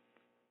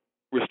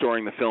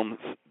restoring the films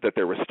that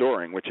they're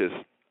restoring, which is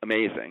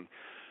amazing.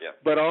 Yeah.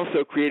 But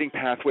also creating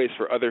pathways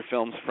for other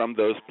films from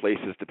those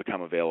places to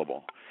become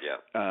available. Yeah.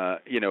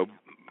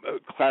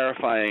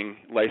 Clarifying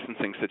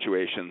licensing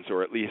situations,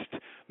 or at least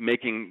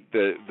making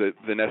the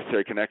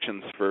necessary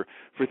connections for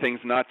things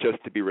not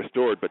just to be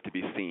restored but to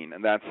be seen,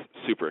 and that's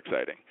super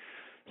exciting.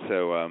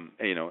 So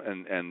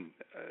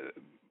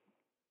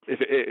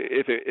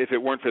if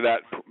it weren't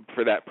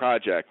for that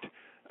project,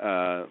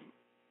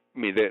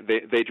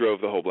 they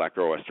drove the whole Black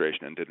Girl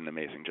restoration and did an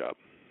amazing job.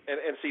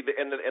 And see,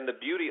 the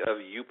beauty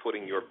of you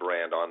putting your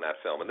brand on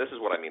that film, and this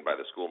is what I mean by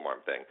the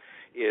schoolmarm thing,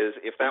 is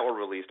if that were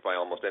released by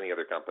almost any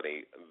other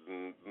company,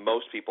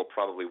 most people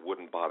probably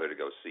wouldn't bother to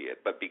go see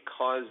it. But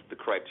because the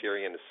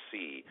Criterion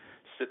C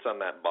sits on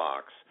that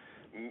box,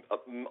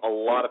 a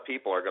lot of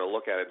people are going to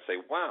look at it and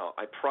say, wow,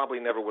 I probably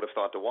never would have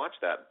thought to watch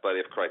that, but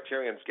if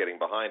Criterion's getting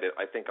behind it,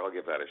 I think I'll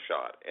give that a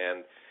shot.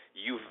 And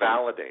you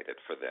validate it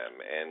for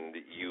them, and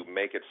you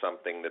make it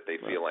something that they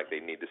feel like they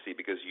need to see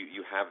because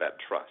you have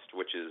that trust,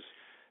 which is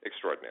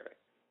extraordinary.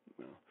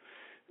 Well,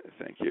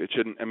 thank you. It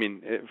shouldn't. I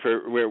mean,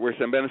 for where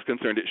Sam Bennett is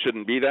concerned, it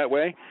shouldn't be that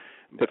way.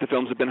 But the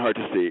films have been hard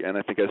to see, and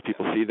I think as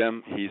people see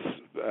them, he's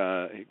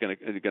going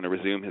to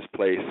resume his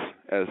place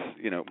as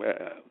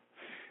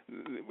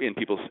in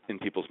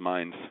people's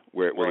minds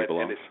where he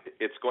belongs.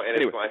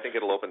 I think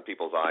it'll open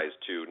people's eyes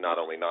to not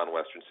only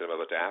non-Western cinema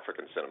but to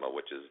African cinema,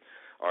 which is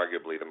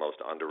arguably the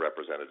most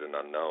underrepresented and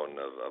unknown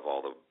of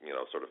all the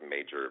sort of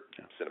major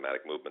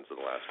cinematic movements of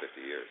the last 50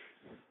 years.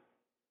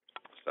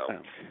 So,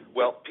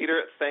 well,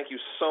 Peter, thank you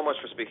so much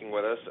for speaking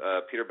with us.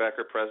 Peter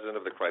Becker, president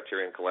of the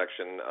Criterion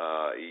Collection.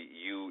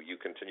 You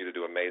continue to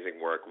do amazing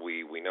work.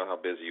 We know how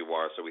busy you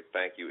are, so we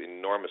thank you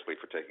enormously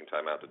for taking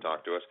time out to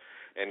talk to us.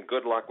 And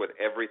good luck with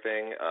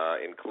everything,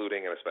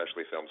 including and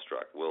especially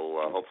Filmstruck.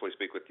 We'll hopefully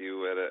speak with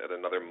you at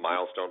another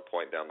milestone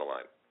point down the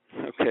line.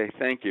 Okay,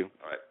 thank you.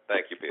 All right,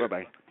 thank you, Peter.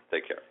 Bye-bye.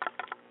 Take care.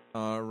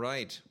 All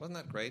right. Wasn't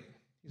that great?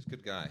 He's a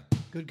good guy.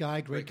 Good guy,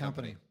 great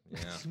company. Yeah.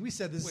 We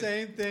said the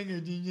same thing.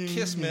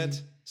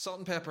 Kismet, salt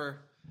and pepper.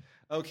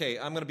 Okay,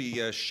 I'm going to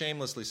be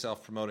shamelessly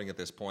self-promoting at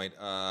this point.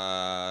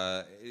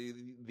 I'm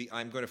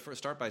going to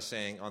start by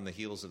saying, on the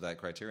heels of that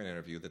Criterion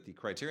interview, that the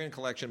Criterion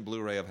Collection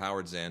Blu-ray of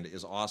Howard's End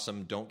is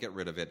awesome. Don't get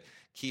rid of it.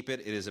 Keep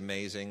it. It is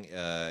amazing.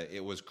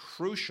 It was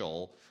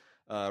crucial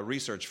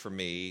research for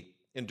me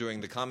in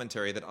doing the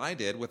commentary that I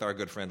did with our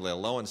good friend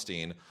Lael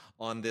Lowenstein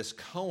on this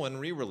Cohen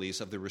re-release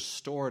of the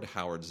restored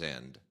Howard's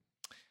End,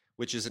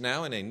 which is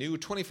now in a new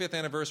 25th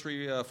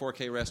anniversary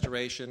 4K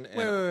restoration.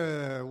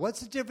 Wait.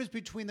 What's the difference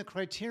between the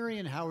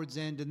Criterion Howard's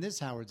End and this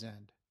Howard's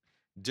End?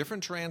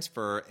 Different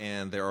transfer,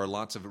 and there are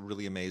lots of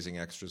really amazing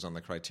extras on the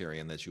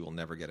Criterion that you will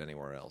never get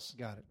anywhere else.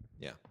 Got it.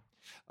 Yeah.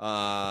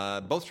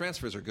 Both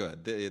transfers are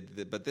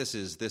good, but this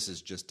is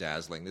just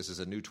dazzling. This is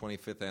a new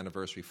 25th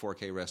anniversary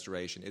 4K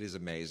restoration. It is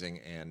amazing,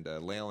 and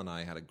Lael and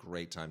I had a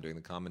great time doing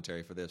the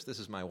commentary for this. This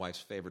is my wife's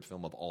favorite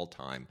film of all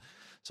time,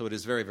 so it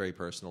is very, very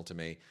personal to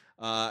me.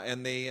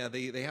 And they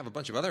have a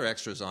bunch of other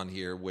extras on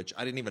here, which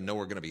I didn't even know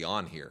were going to be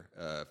on here,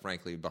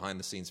 frankly,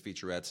 behind-the-scenes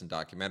featurettes and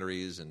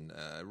documentaries and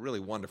really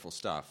wonderful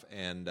stuff.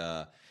 And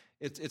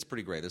it's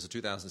pretty great. There's a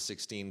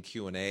 2016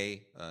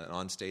 Q&A, an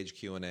on-stage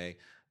Q&A.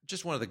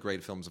 Just one of the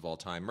great films of all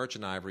time.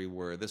 Merchant Ivory,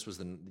 where this was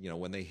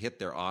when they hit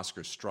their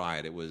Oscar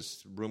stride, it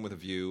was Room with a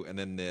View, and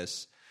then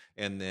this,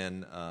 and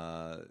then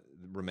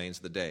Remains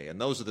of the Day, and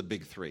those are the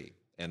big three.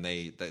 And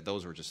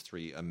those were just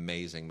three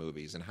amazing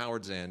movies. And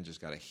Howard's End just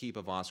got a heap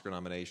of Oscar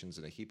nominations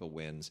and a heap of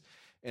wins,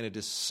 and it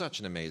is such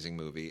an amazing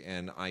movie.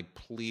 And I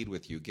plead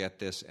with you, get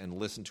this and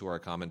listen to our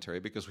commentary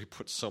because we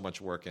put so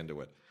much work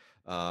into it.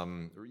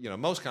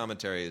 Most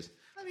commentaries.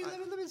 I mean,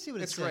 let me see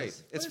what it says.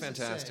 It's great. It's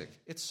fantastic.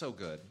 It's so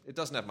good. It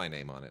doesn't have my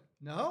name on it.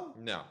 No?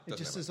 No. It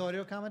just says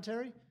audio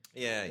commentary?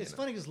 Yeah. It's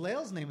funny because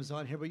Lael's name is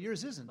on here, but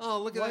yours isn't.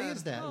 Oh, look at that. Why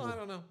is that? Oh, I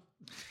don't know.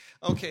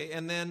 Okay,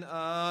 and then...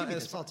 Give me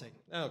this. I'll take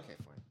it. Okay,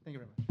 fine. Thank you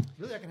very much.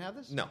 Really? I can have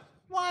this? No.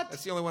 What?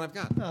 That's the only one I've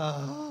got.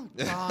 Oh,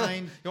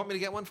 fine. You want me to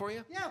get one for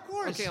you? Yeah, of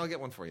course. Okay, I'll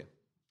get one for you.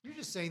 You're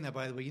just saying that,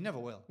 by the way. You never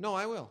will. No,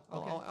 I will.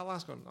 Okay. I'll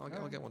ask one.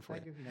 I'll get one for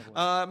Thank you. You never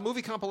will.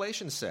 Movie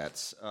compilation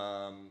sets. We've got...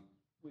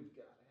 Hang on a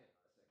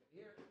second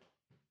here.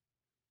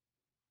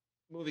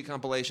 Movie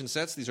compilation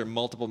sets. These are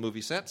multiple movie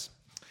sets.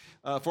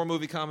 Four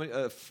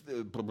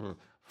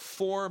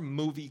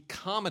movie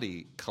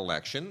comedy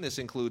collection. This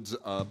includes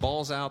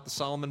Balls Out,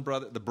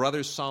 the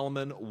Brothers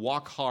Solomon,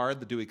 Walk Hard,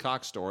 the Dewey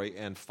Cox story,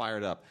 and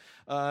Fired Up.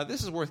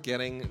 This is worth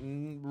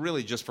getting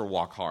really just for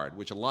Walk Hard,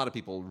 which a lot of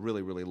people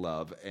really, really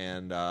love,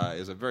 and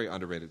is a very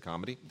underrated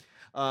comedy.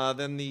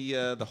 Then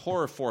the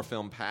horror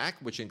 4-film pack,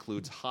 which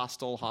includes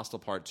Hostel, Hostel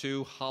Part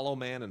 2, Hollow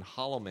Man, and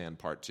Hollow Man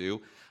Part 2.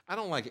 I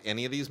don't like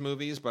any of these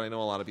movies, but I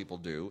know a lot of people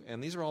do,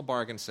 and these are all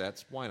bargain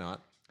sets. Why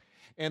not?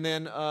 And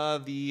then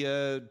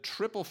the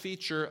triple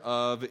feature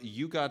of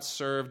You Got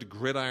Served,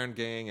 Gridiron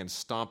Gang, and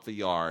Stomp the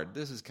Yard.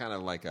 This is kind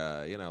of like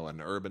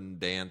an urban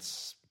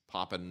dance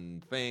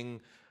poppin'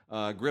 thing.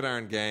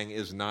 Gridiron Gang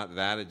is not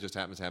that. It just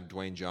happens to have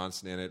Dwayne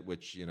Johnson in it,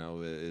 which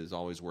is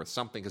always worth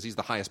something because he's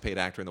the highest paid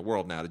actor in the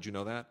world now. Did you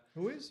know that?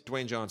 Who is?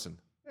 Dwayne Johnson.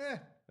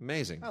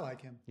 Amazing. I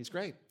like him. He's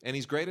great. And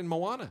he's great in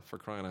Moana, for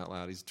crying out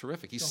loud. He's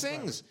terrific. He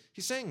sings.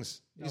 He's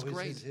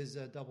great. His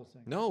double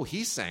sing. No,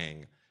 he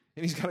sang.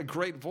 And he's got a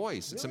great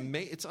voice.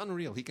 Really? It's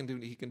unreal. He can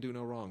do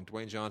no wrong.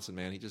 Dwayne Johnson,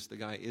 man, the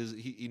guy is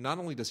he not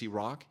only does he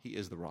rock, he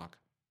is the rock.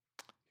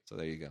 So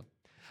there you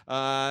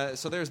go.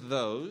 So there's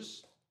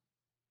those.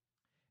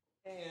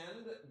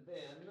 And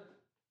then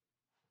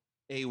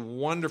a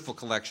wonderful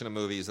collection of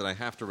movies that I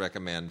have to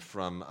recommend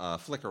from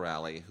Flicker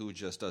Alley, who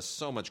just does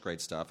so much great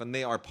stuff, and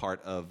they are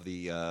part of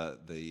the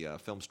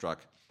Filmstruck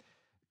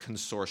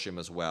consortium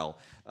as well.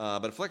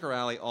 But Flicker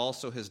Alley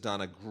also has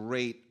done a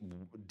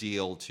great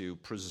deal to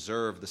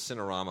preserve the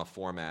Cinerama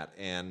format,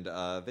 and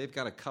they've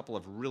got a couple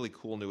of really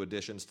cool new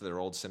additions to their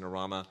old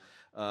Cinerama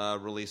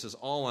releases,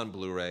 all on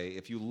Blu-ray.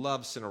 If you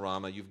love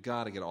Cinerama, you've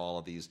got to get all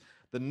of these.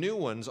 The new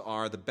ones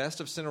are The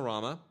Best of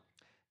Cinerama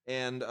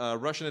and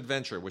Russian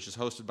Adventure, which is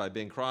hosted by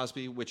Bing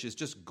Crosby, which is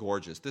just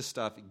gorgeous. This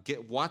stuff,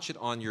 watch it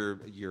on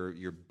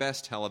your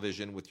best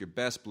television with your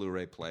best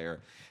Blu-ray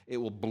player. It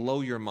will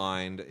blow your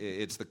mind.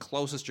 It's the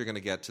closest you're going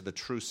to get to the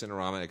true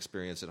Cinerama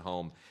experience at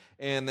home.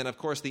 And then, of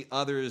course, the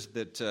others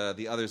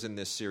in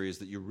this series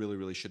that you really,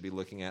 really should be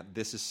looking at.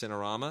 This is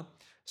Cinerama,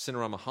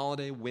 Cinerama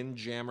Holiday,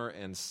 Windjammer,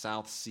 and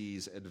South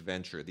Seas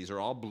Adventure. These are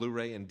all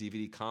Blu-ray and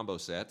DVD combo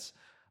sets.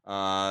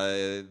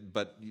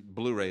 But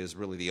Blu-ray is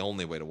really the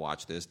only way to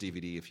watch this.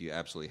 DVD if you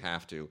absolutely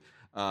have to.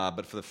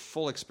 But for the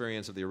full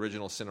experience of the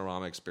original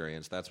Cinerama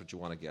experience, that's what you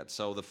want to get.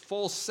 So the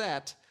full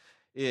set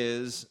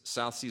is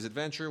South Seas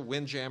Adventure,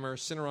 Windjammer,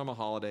 Cinerama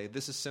Holiday.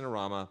 This is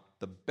Cinerama,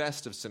 the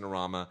best of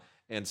Cinerama,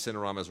 and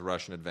Cinerama's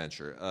Russian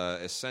Adventure.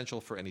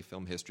 Essential for any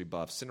film history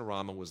buff.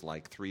 Cinerama was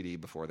like 3D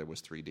before there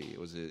was 3D.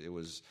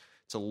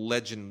 It's a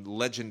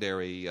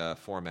legendary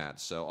format.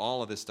 So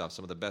all of this stuff,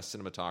 some of the best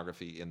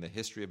cinematography in the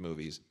history of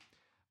movies,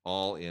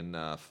 all in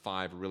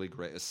 6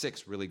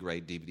 really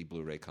great DVD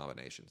Blu-ray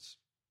combinations.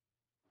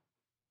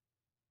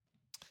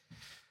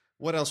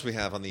 What else we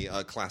have on the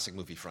classic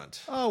movie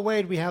front? Oh,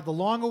 Wade, we have the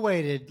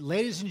long-awaited,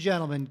 ladies and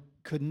gentlemen,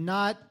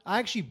 I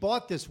actually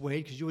bought this,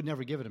 Wade, because you would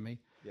never give it to me.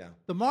 Yeah.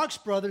 The Marx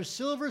Brothers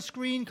Silver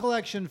Screen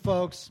Collection,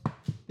 folks.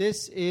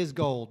 This is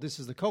gold. This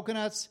is the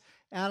Coconuts,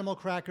 Animal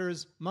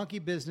Crackers, Monkey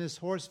Business,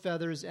 Horse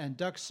Feathers, and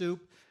Duck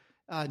Soup.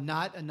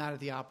 Not A Night at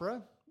the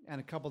Opera, and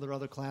a couple of their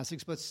other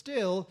classics, but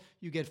still,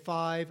 you get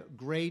 5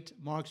 great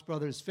Marx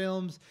Brothers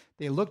films.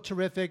 They look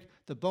terrific.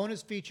 The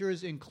bonus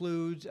features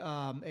include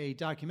a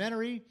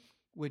documentary,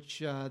 which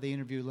they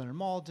interviewed Leonard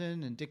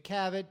Maltin and Dick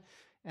Cavett,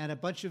 and a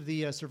bunch of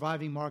the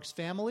surviving Marx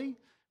family,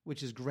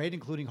 which is great,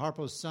 including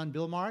Harpo's son,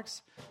 Bill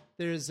Marx.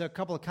 There's a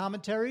couple of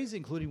commentaries,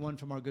 including one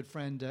from our good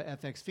friend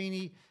F.X.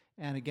 Feeney,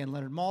 and again,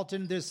 Leonard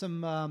Maltin. There's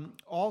some,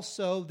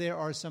 also, there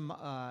are some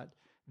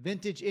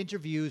vintage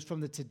interviews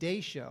from the Today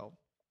Show,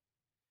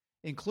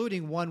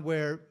 including one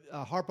where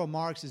Harpo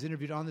Marx is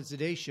interviewed on the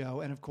Today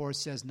Show and, of course,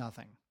 says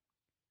nothing.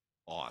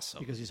 Awesome.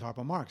 Because he's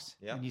Harpo Marx,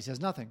 yeah. And he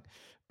says nothing.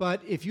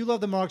 But if you love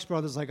the Marx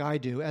Brothers like I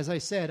do, as I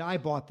said, I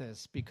bought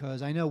this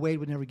because I know Wade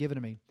would never give it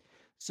to me.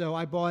 So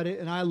I bought it,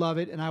 and I love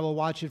it, and I will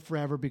watch it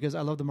forever because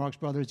I love the Marx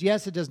Brothers.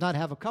 Yes, it does not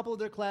have a couple of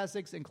their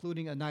classics,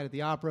 including A Night at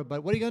the Opera,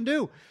 but what are you going to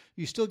do?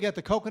 You still get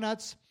the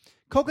Coconuts.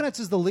 Coconuts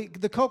is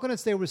the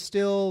Coconuts, they were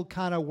still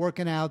kind of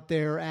working out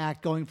their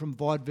act, going from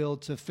vaudeville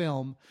to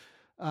film.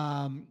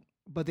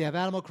 But they have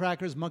Animal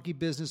Crackers, Monkey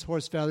Business,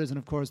 Horse Feathers, and,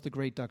 of course, the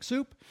great Duck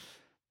Soup.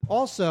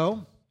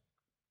 Also,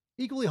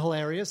 equally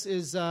hilarious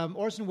is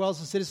Orson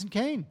Welles' Citizen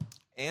Kane.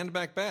 And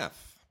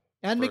Macbeth.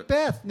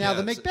 Macbeth. Now,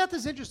 the Macbeth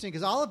is interesting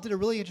because Olive did a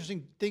really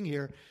interesting thing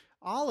here.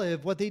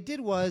 Olive, what they did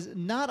was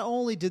not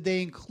only did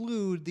they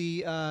include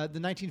the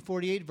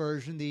 1948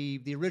 version,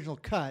 the original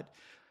cut.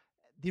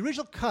 The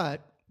original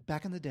cut,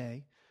 back in the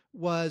day,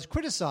 was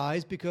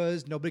criticized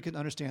because nobody could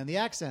understand the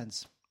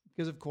accents.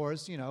 Because, of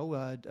course, he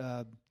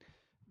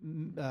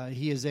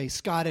is a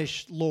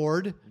Scottish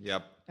lord.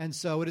 Yep. And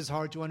so it is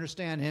hard to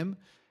understand him.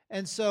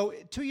 And so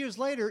 2 years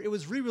later, it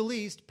was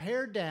re-released,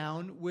 pared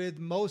down with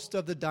most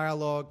of the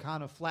dialogue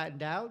kind of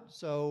flattened out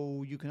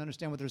so you can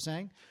understand what they're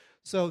saying.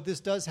 So this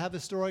does have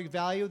historic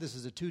value. This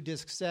is a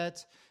 2-disc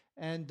set,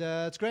 and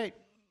it's great,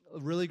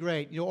 really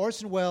great.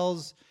 Orson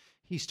Welles,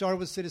 he started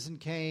with Citizen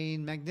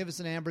Kane,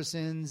 Magnificent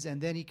Ambersons, and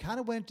then he kind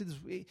of went to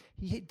this.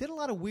 He did a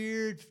lot of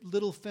weird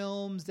little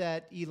films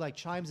that like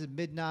Chimes at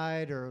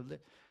Midnight, or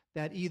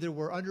that either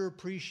were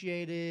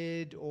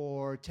underappreciated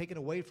or taken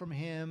away from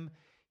him.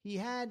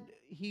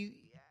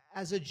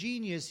 As a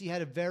genius, he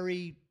had a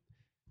very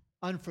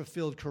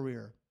unfulfilled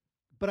career.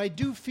 But I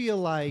do feel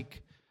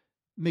like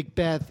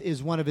Macbeth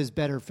is one of his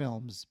better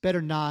films, better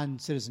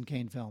non-Citizen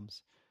Kane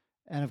films.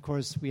 And, of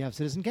course, we have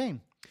Citizen Kane.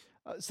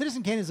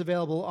 Citizen Kane is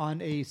available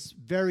on a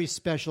very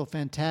special,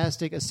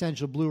 fantastic,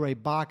 essential Blu-ray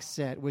box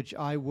set, which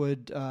I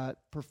would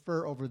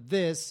prefer over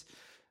this.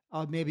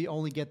 I'll maybe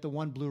only get the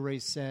one Blu-ray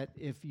set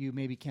if you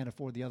maybe can't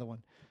afford the other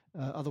one.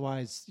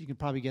 Otherwise, you can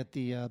probably get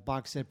the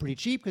box set pretty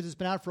cheap because it's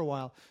been out for a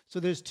while. So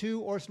there's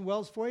 2 Orson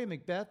Welles for you,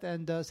 Macbeth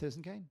and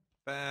Citizen Kane.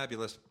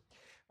 Fabulous.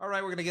 All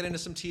right, we're going to get into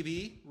some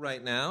TV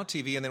right now.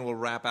 And then we'll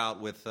wrap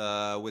out with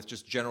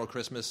just general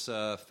Christmas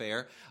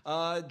fare.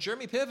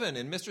 Jeremy Piven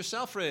and Mr.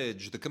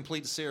 Selfridge, the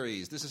complete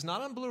series. This is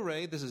not on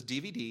Blu-ray. This is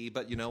DVD.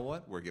 But you know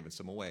what? We're giving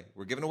some away.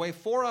 We're giving away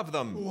 4 of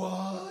them.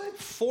 What?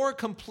 4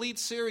 complete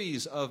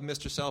series of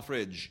Mr.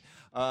 Selfridge.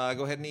 Go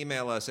ahead and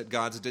email us at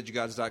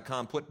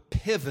gods@digigods.com. Put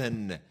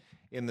Piven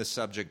in the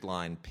subject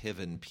line,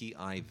 Piven,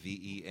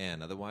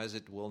 P-I-V-E-N. Otherwise,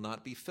 it will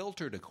not be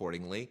filtered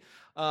accordingly.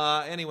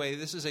 Anyway,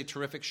 this is a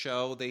terrific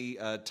show. They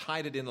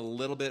tied it in a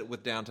little bit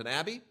with Downton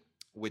Abbey.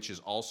 which is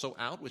also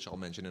out, which I'll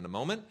mention in a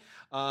moment.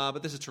 But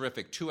this is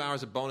terrific. 2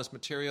 hours of bonus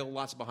material,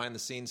 lots of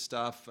behind-the-scenes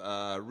stuff.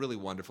 Really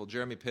wonderful.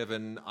 Jeremy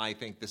Piven, I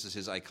think this is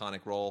his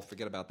iconic role.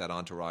 Forget about that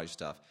entourage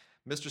stuff.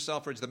 Mr.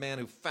 Selfridge, the man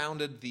who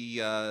founded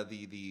the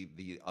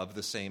of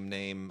the same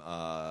name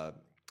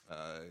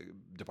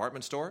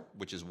department store,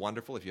 which is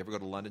wonderful. If you ever go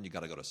to London, you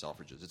got to go to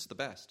Selfridge's. It's the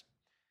best.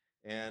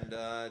 And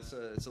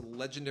it's a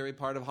legendary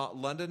part of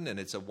London, and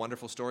it's a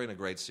wonderful story and a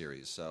great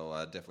series. So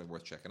definitely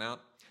worth checking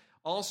out.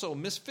 Also,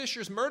 Miss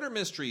Fisher's Murder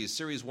Mysteries,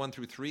 Series 1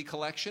 through 3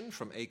 collection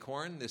from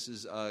Acorn. This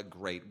is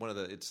great.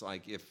 It's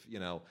like if,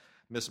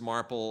 Miss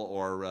Marple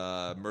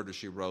or Murder,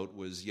 She Wrote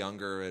was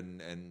younger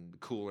and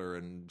cooler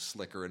and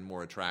slicker and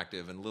more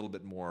attractive and a little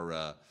bit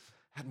more,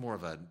 had more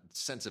of a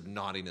sense of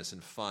naughtiness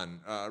and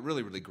fun.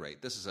 Really, really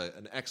great. This is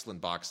an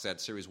excellent box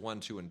set, Series 1,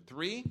 2, and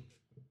 3.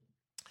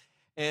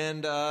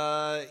 And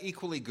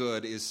equally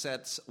good is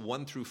sets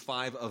 1 through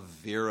 5 of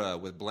Vera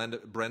with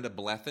Brenda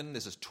Blethyn.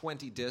 This is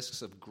 20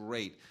 discs of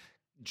great,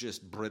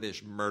 just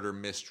British murder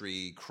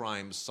mystery,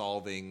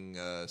 crime-solving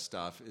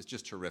stuff. It's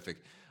just terrific.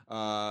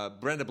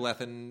 Brenda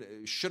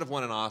Blethyn should have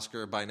won an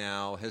Oscar by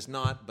now, has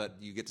not, but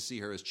you get to see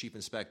her as Chief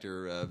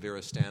Inspector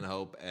Vera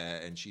Stanhope,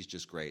 and she's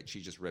just great. She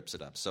just rips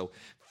it up. So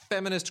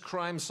feminist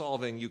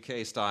crime-solving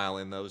UK style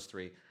in those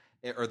three,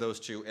 or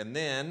those two. And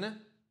then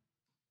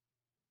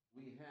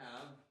we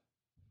have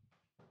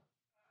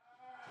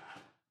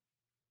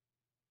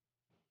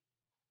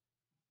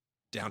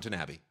Downton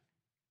Abbey.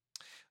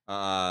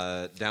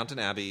 Downton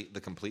Abbey,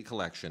 the complete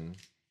collection,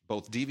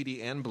 both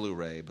DVD and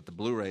Blu-ray, but the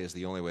Blu-ray is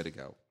the only way to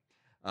go.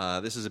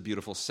 This is a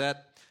beautiful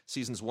set.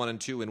 Seasons 1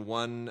 and 2 in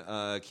one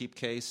keep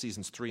case,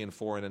 seasons 3 and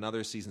 4 in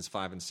another, seasons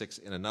 5 and 6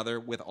 in another,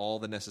 with all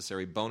the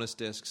necessary bonus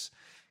discs.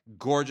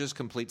 Gorgeous,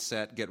 complete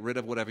set. Get rid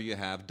of whatever you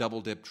have.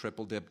 Double dip,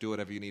 triple dip, do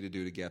whatever you need to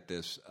do to get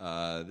this.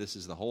 This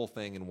is the whole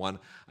thing in one.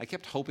 I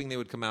kept hoping they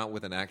would come out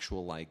with an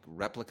actual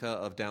replica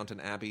of Downton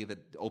Abbey that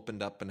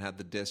opened up and had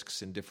the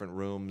discs in different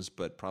rooms,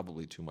 but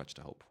probably too much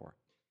to hope for.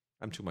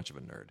 I'm too much of a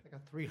nerd. Like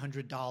a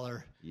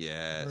 $300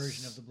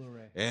 version of the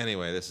Blu-ray.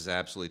 Anyway, this is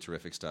absolutely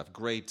terrific stuff.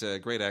 Great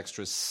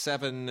extras.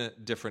 7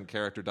 different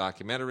character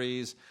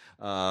documentaries,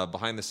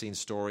 behind-the-scenes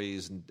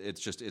stories. And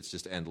it's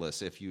just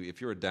endless. If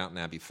you're a Downton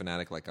Abbey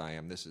fanatic like I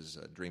am, this is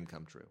a dream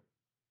come true.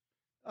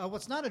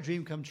 What's not a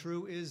dream come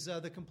true is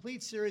the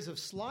complete series of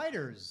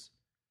Sliders.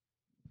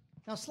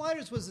 Now,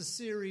 Sliders was a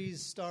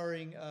series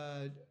starring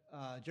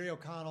Jerry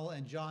O'Connell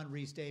and John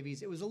Rhys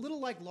Davies. It was a little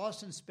like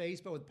Lost in Space,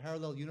 but with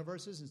parallel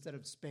universes instead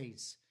of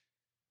space.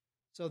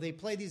 So they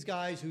played these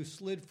guys who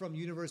slid from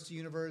universe to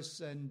universe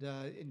and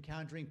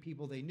encountering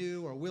people they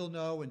knew or will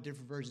know and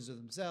different versions of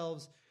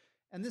themselves.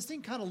 And this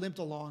thing kind of limped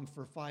along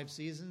for 5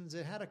 seasons.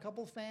 It had a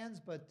couple fans,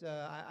 but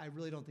I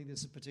really don't think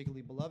this is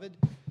particularly beloved.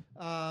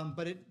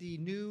 But the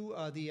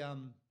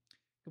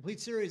complete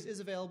series is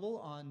available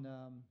on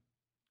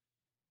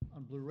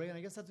Blu-ray, and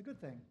I guess that's a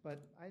good thing,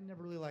 but I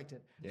never really liked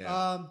it.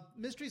 Yeah.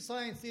 Mystery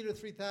Science Theater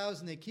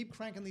 3000, they keep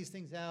cranking these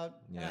things out,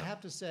 and I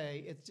have to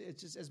say,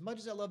 it's just, as much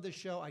as I love this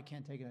show, I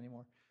can't take it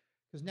anymore.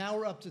 Because now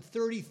we're up to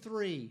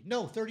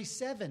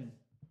 37.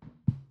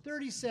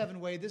 37,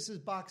 Wade. This is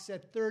box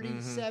set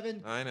 37.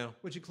 Mm-hmm. I know.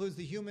 Which includes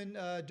The Human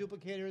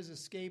Duplicators,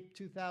 Escape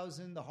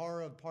 2000, The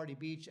Horror of Party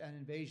Beach, and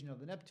Invasion of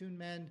the Neptune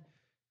Men.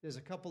 There's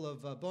a couple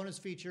of bonus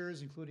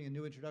features, including a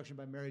new introduction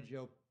by Mary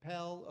Jo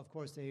Pell. Of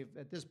course,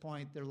 at this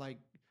point, they're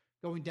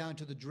going down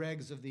to the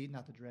dregs of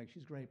not the dregs,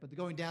 she's great, but they're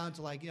going down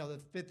to the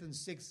 5th and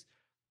 6th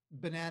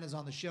bananas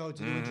on the show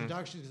to do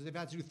introductions because they've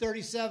had to do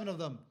 37 of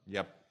them.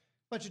 Yep.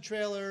 Bunch of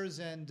trailers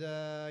and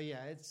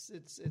it's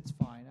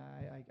fine.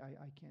 I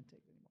can't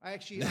take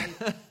it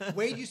anymore.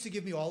 Wade used to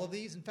give me all of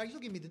these. In fact, you'll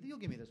give me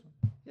this one.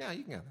 Yeah,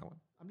 you can have that one.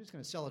 I'm just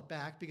going to sell it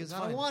back because I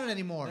don't want it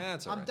anymore. Yeah,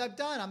 that's all right. I'm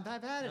done.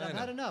 I've had it. I've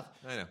had enough.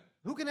 I know.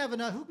 Who can have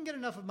enough? Who can get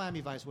enough of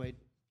Miami Vice, Wade?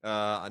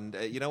 And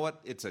you know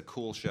what? It's a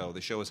cool show.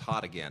 The show is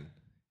hot again.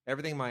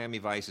 Everything Miami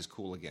Vice is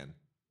cool again.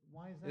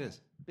 Why is that? It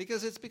is.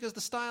 Because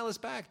the style is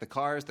back. The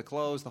cars, the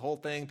clothes, the whole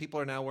thing. People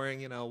are now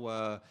wearing,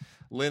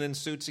 linen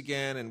suits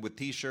again and with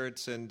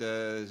T-shirts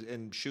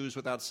and shoes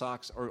without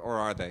socks. Or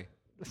are they?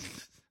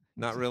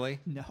 Not really?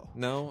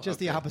 No? Just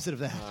the opposite of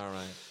that. All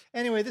right.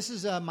 Anyway, this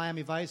is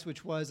Miami Vice,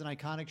 which was an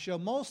iconic show,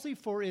 mostly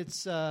for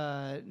its,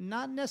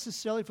 not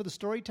necessarily for the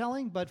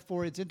storytelling, but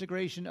for its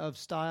integration of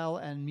style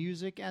and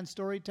music and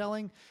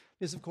storytelling.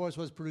 This, of course,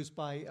 was produced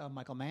by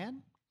Michael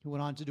Mann, who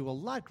went on to do a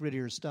lot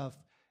grittier stuff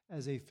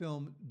as a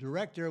film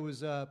director. It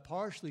was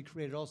partially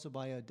created also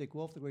by Dick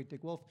Wolf, the great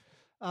Dick Wolf.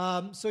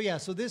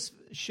 So this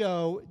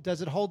show,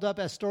 does it hold up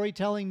as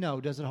storytelling?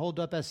 No. Does it hold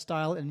up as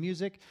style and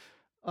music?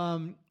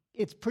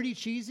 It's pretty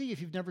cheesy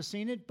if you've never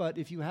seen it, but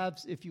if you have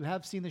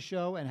seen the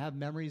show and have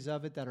memories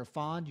of it that are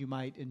fond, you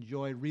might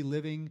enjoy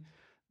reliving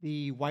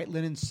the white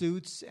linen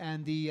suits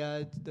and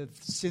the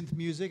synth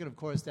music. And, of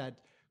course, that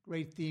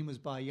great theme was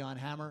by Jan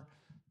Hammer.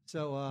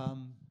 So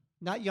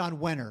not Jan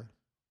Wenner.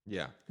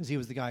 Yeah. Because he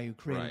was the guy who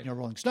created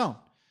Rolling Stone.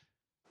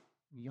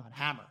 Jan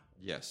Hammer.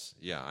 Yes.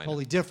 Yeah. I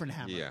totally know. different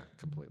Hammer. Yeah,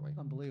 completely.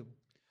 Unbelievable.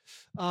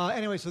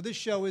 Anyway, so this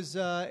show is.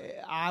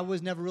 I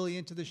was never really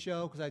into the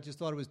show because I just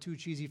thought it was too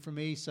cheesy for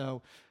me.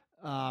 So,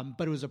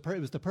 but it was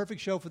the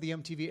perfect show for the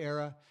MTV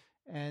era,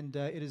 and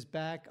it is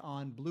back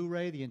on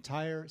Blu-ray. The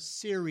entire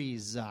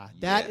series.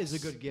 That is a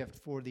good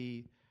gift for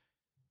the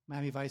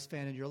Miami Vice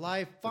fan in your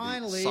life.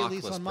 Finally, at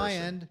least on my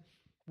end,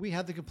 we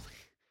have the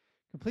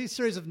complete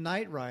series of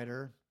Knight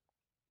Rider.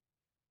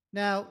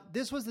 Now,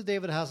 this was the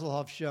David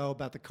Hasselhoff show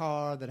about the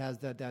car that has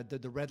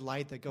the red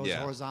light that goes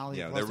horizontally.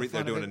 Yeah,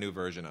 they're doing a new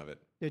version of it.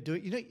 They're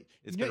doing,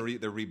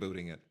 they're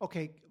rebooting it.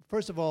 Okay,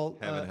 first of all,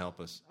 heaven help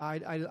us.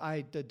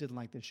 I didn't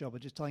like this show,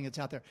 but just telling you it's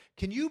out there.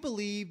 Can you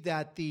believe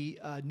that the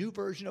new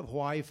version of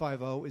Hawaii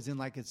Five-0 is in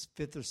like its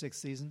 5th or 6th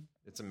season?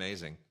 It's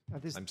amazing.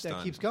 I'm stunned.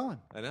 That keeps going.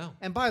 I know.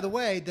 And by the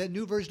way, the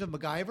new version of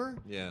MacGyver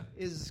yeah.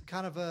 is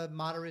kind of a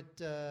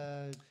moderate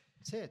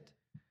hit.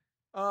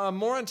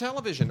 More on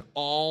television.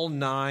 All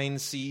 9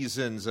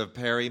 seasons of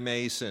Perry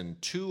Mason.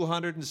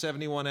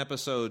 271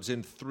 episodes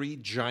in 3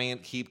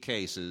 giant keep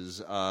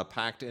cases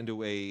packed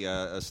into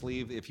a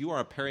sleeve. If you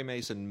are a Perry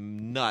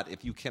Mason nut,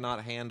 if you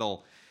cannot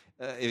handle...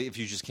 if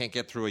you just can't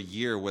get through a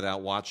year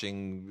without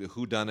watching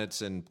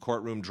whodunits and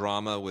courtroom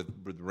drama with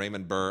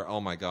Raymond Burr,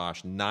 oh my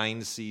gosh,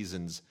 9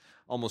 seasons...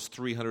 Almost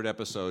 300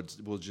 episodes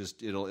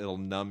it'll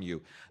numb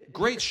you.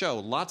 Great show,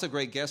 lots of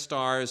great guest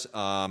stars.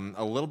 A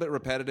little bit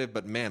repetitive,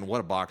 but man, what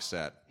a box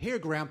set! Here,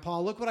 Grandpa,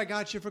 look what I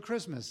got you for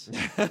Christmas.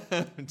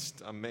 It's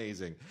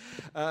amazing.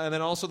 And then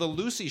also the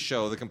Lucy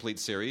Show, the complete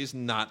series.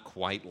 Not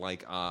quite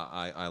like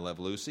I Love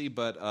Lucy,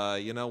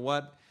 but you know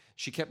what?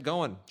 She kept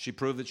going. She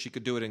proved that she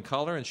could do it in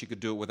color, and she could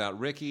do it without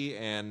Ricky,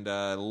 and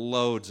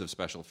loads of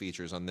special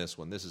features on this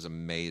one. This is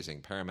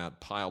amazing. Paramount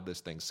piled this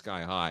thing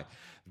sky high.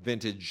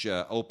 Vintage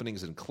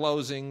openings and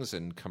closings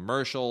and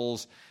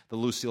commercials, the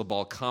Lucille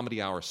Ball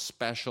Comedy Hour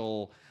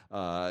special,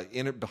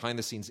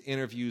 behind-the-scenes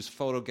interviews,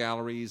 photo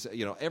galleries,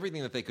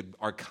 everything that they could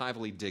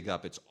archivally dig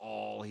up. It's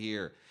all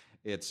here.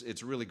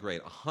 It's really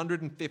great.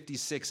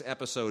 156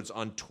 episodes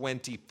on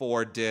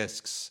 24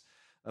 discs.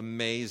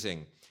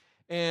 Amazing.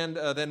 And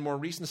then more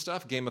recent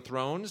stuff, Game of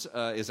Thrones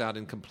is out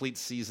in complete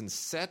season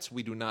sets.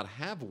 We do not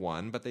have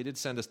one, but they did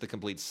send us the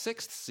complete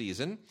 6th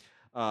season,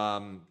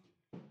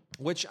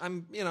 which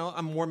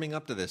I'm warming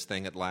up to this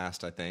thing at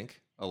last, I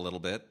think, a little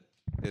bit.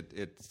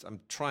 I'm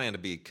trying to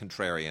be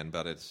contrarian,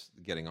 but it's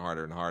getting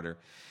harder and harder.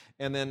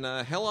 And then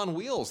Hell on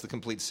Wheels, the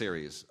complete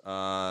series,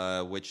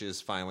 which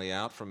is finally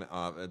out from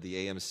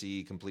the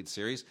AMC complete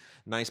series.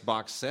 Nice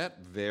box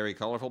set, very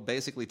colorful.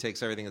 Basically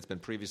takes everything that's been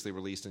previously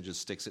released and just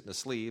sticks it in a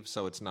sleeve,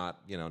 so it's not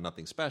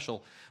nothing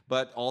special.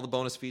 But all the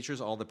bonus features,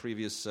 all the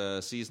previous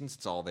seasons,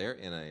 it's all there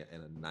in a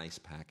nice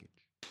package.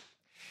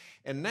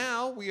 And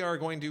now we are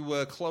going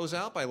to close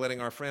out by letting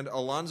our friend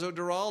Alonso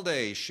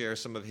Duralde share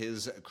some of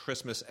his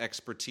Christmas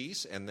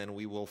expertise, and then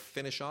we will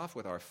finish off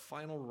with our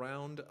final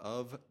round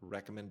of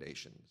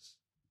recommendations.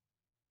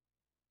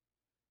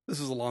 This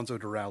is Alonso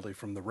Duralde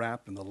from The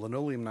Wrap and the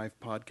Linoleum Knife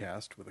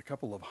podcast with a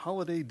couple of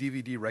holiday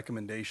DVD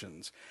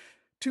recommendations.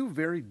 2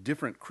 very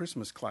different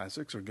Christmas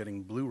classics are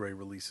getting Blu-ray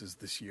releases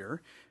this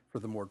year. For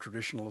the more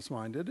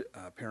traditionalist-minded,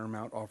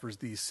 Paramount offers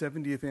the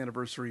 70th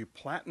anniversary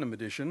Platinum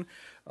Edition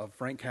of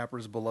Frank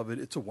Capra's beloved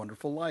It's a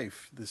Wonderful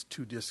Life. This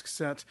 2-disc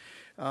set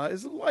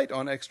is light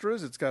on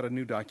extras. It's got a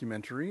new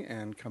documentary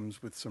and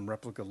comes with some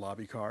replica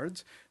lobby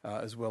cards,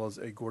 as well as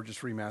a gorgeous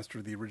remaster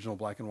of the original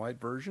black and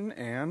white version,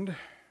 and,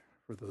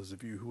 for those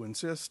of you who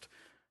insist,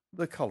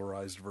 the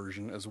colorized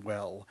version as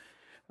well.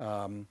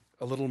 A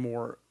little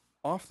more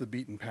off the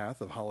beaten path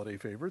of holiday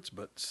favorites,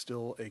 but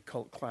still a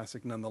cult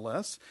classic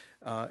nonetheless,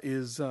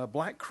 is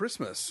Black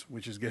Christmas,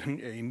 which is getting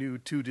a new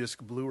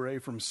 2-disc Blu-ray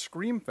from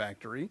Scream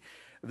Factory.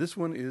 This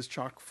one is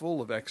chock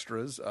full of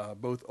extras,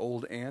 both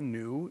old and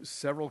new,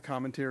 several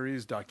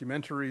commentaries,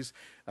 documentaries,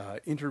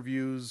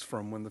 interviews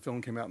from when the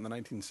film came out in the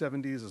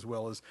 1970s, as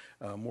well as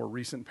more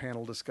recent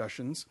panel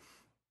discussions.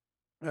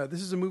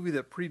 This is a movie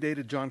that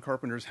predated John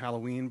Carpenter's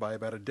Halloween by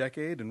about a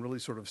decade and really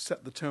sort of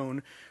set the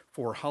tone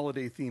for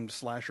holiday-themed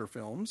slasher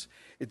films.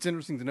 It's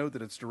interesting to note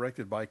that it's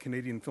directed by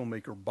Canadian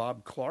filmmaker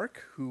Bob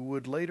Clark, who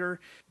would later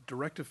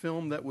direct a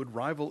film that would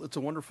rival It's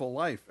a Wonderful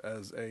Life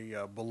as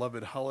a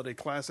beloved holiday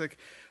classic.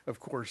 Of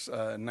course,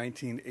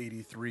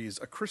 1983's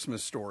A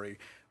Christmas Story.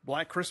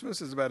 Black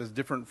Christmas is about as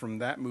different from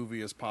that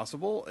movie as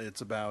possible.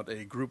 It's about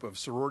a group of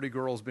sorority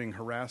girls being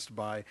harassed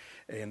by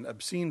an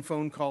obscene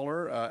phone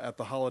caller at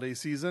the holiday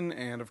season,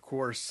 and of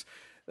course,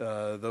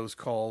 those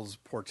calls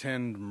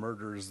portend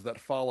murders that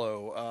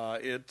follow.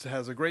 It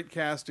has a great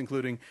cast,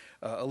 including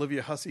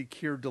Olivia Hussey,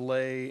 Keir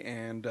Dullea,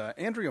 and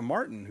Andrea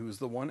Martin, who's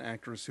the one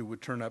actress who would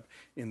turn up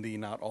in the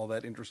not all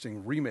that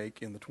interesting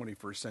remake in the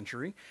 21st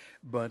century.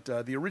 But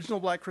the original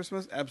Black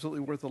Christmas,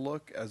 absolutely worth a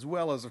look, as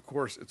well as, of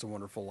course, It's a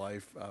Wonderful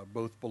Life.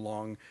 Both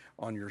belong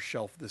on your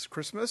shelf this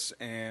Christmas,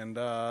 and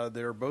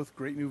they're both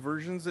great new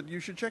versions that you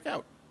should check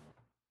out.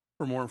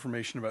 For more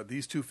information about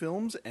these 2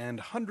 films and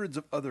hundreds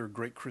of other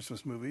great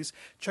Christmas movies,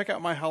 check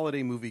out my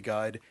holiday movie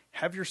guide,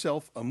 Have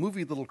Yourself a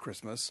Movie Little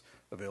Christmas,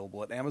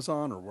 available at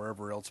Amazon or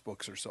wherever else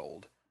books are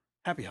sold.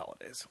 Happy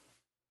holidays.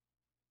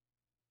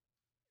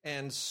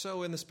 And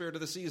so, in the spirit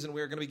of the season,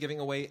 we're going to be giving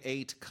away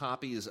 8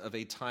 copies of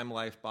a Time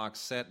Life box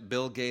set,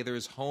 Bill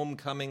Gaither's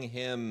Homecoming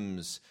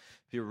Hymns.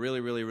 If you really,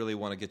 really, really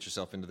want to get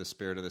yourself into the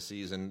spirit of the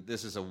season,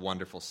 this is a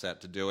wonderful set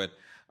to do it.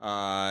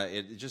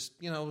 It just,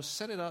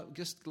 set it up.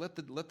 Just let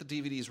the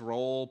DVDs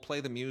roll,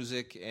 play the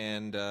music,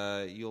 and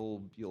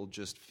you'll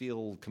just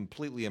feel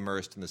completely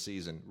immersed in the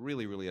season.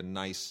 Really, really a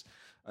nice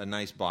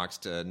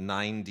boxed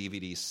 9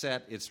 DVD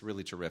set. It's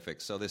really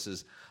terrific. So this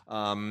is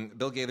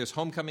Bill Gaither's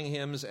Homecoming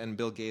Hymns and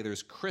Bill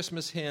Gaither's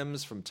Christmas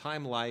Hymns from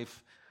Time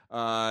Life.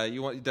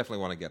 You definitely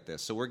want to get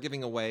this. So we're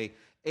giving away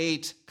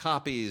 8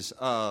 copies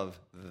of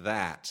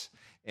that.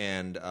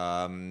 And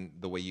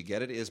the way you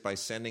get it is by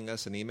sending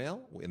us an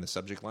email. In the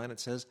subject line, it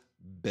says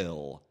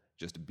Bill.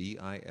 Just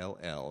BILL,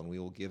 and we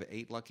will give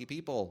 8 lucky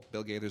people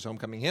Bill Gaither's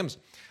Homecoming Hymns.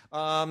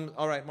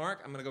 All right,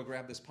 Mark, I'm going to go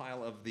grab this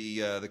pile of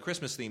the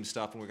Christmas themed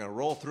stuff, and we're going to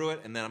roll through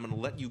it, and then I'm going to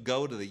let you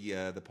go to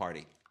the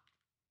party.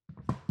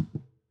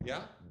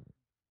 Yeah?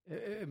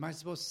 Am I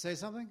supposed to say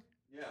something?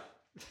 Yeah.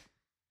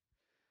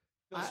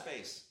 Fill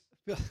space.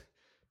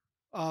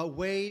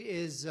 Wade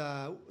is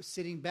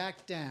sitting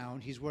back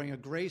down. He's wearing a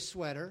gray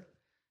sweater.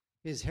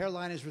 His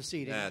hairline is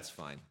receding. That's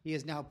fine. He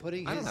is now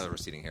putting I don't have a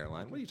receding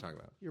hairline. What are you talking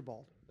about? You're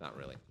bald. Not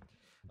really.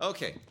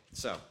 Okay,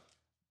 so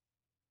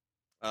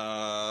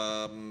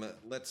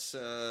let's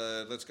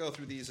go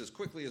through these as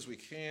quickly as we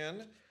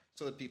can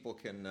so that people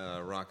can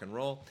rock and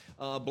roll.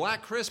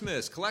 Black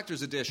Christmas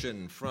Collector's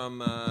Edition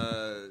from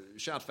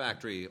Shout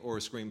Factory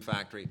or Scream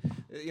Factory.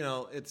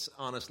 It's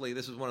honestly,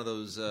 this is one of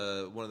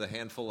the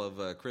handful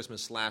of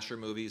Christmas slasher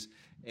movies,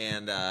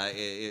 and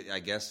I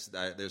guess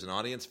there's an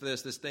audience for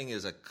this. This thing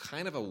is a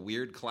kind of a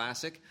weird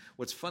classic.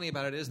 What's funny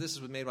about it is this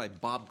was made by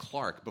Bob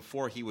Clark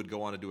before he would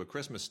go on to do A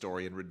Christmas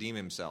Story and redeem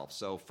himself.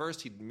 So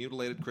first he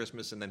mutilated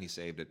Christmas and then he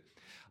saved it.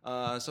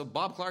 So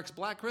Bob Clark's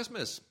Black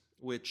Christmas,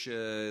 which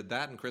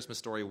that and Christmas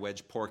Story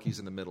wedge Porky's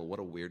in the middle. What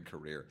a weird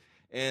career.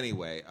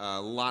 Anyway,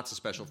 lots of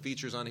special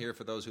features on here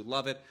for those who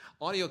love it.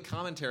 Audio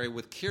commentary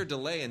with Keir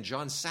Dullea and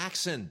John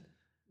Saxon.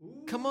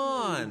 Ooh. Come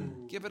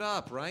on, give it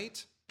up,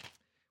 right?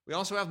 We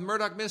also have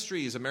Murdoch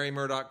Mysteries, A Merry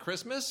Murdoch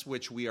Christmas,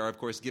 which we are, of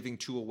course, giving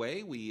 2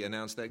 away. We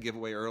announced that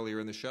giveaway earlier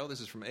in the show. This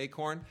is from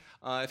Acorn.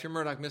 If you're a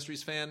Murdoch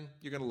Mysteries fan,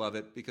 you're going to love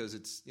it because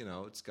it's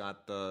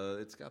got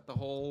the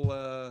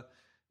whole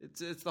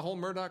it's the whole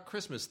Murdoch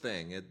Christmas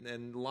thing,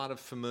 and a lot of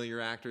familiar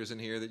actors in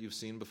here that you've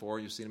seen before.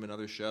 You've seen them in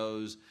other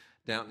shows,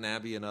 Downton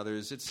Abbey and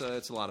others. It's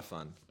a lot of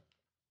fun.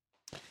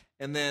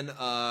 And then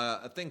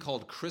a thing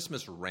called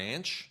Christmas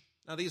Ranch.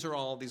 Now these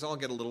all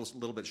get a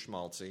little bit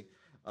schmaltzy.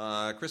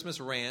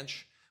 Christmas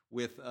Ranch,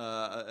 with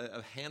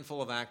a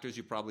handful of actors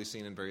you've probably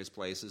seen in various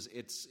places.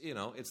 It's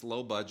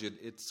low budget,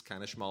 it's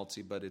kind of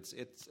schmaltzy, but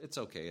it's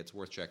okay. It's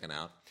worth checking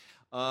out.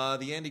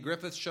 The Andy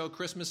Griffith Show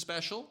Christmas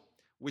Special,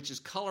 which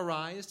is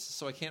colorized,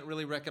 so I can't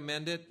really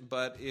recommend it.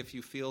 But if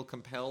you feel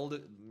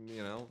compelled,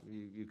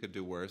 you could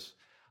do worse.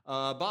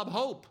 Bob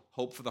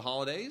Hope for the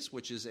Holidays,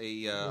 which is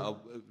a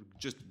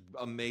just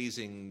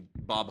amazing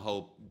Bob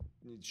Hope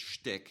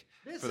shtick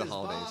for the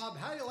holidays. Bob.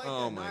 How do you like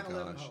that? My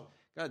gosh. Hope?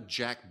 Got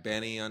Jack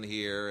Benny on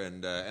here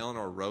and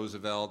Eleanor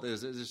Roosevelt.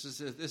 This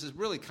is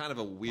really kind of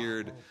a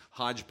weird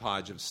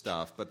hodgepodge of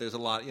stuff, but there's a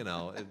lot,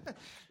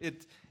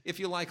 if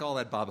you like all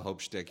that Bob Hope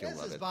shtick, you'll love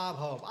it. This is Bob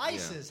Hope.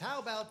 ISIS. Yeah. How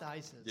about the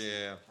ISIS?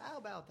 Yeah. How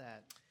about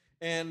that?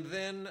 And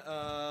then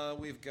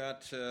we've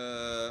got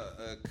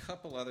a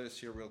couple others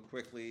here real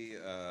quickly.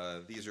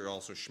 These are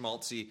also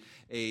schmaltzy.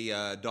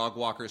 A Dog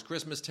Walker's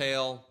Christmas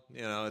Tale.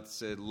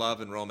 It's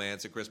love and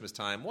romance at Christmas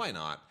time. Why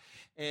not?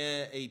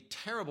 A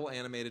terrible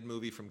animated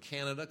movie from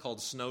Canada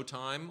called Snow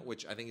Time,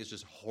 which I think is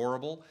just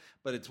horrible,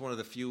 but it's one of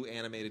the few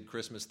animated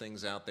Christmas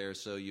things out there.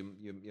 So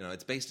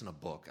it's based on a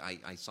book.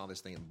 I saw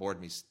this thing and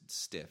bored me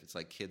stiff. It's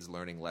like kids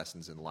learning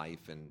lessons in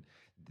life and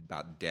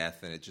about death,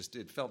 and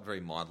it felt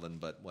very maudlin,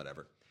 but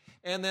whatever.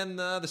 And then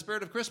The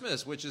Spirit of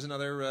Christmas, which is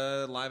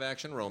another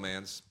live-action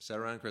romance set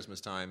around Christmas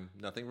time.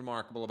 Nothing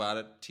remarkable about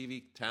it.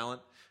 TV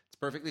talent. It's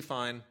perfectly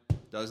fine.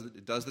 It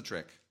does the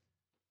trick.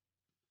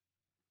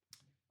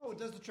 Oh, it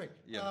does the trick.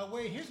 Yeah.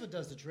 Wait, here's what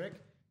does the trick.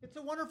 It's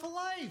A Wonderful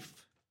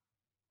Life.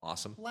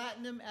 Awesome.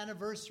 Platinum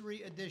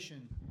Anniversary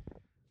Edition.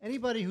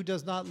 Anybody who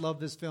does not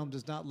love this film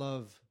does not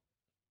love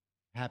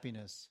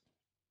happiness.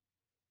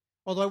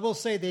 Although I will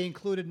say they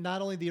included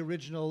not only the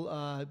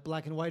original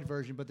black and white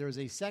version, but there is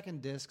a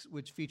second disc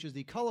which features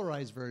the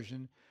colorized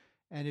version.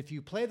 And if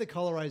you play the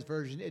colorized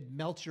version, it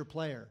melts your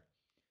player.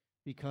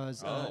 Because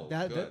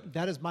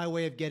that is my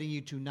way of getting you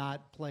to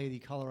not play the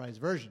colorized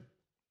version.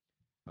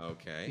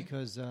 Okay.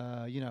 Because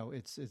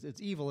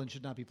it's evil and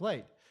should not be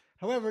played.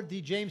 However,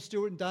 the James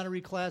Stewart and Donna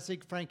Reed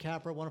classic, Frank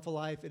Capra, Wonderful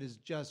Life, it is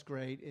just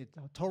great. It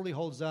totally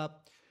holds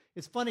up.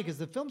 It's funny because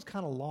the film's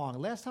kind of long.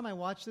 Last time I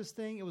watched this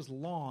thing, it was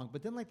long.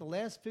 But then, like the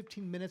last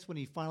 15 minutes, when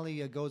he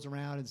finally goes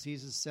around and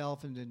sees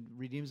himself and then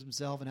redeems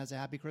himself and has a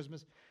happy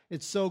Christmas,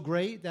 it's so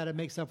great that it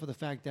makes up for the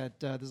fact that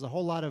there's a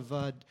whole lot of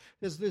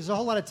there's a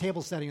whole lot of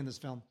table setting in this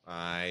film.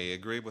 I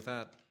agree with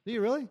that. Do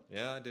you really?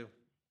 Yeah, I do.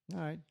 All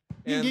right.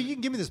 You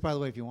can give me this, by the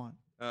way, if you want.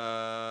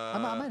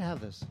 I might have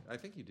this. I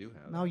think you do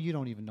have. No, it. you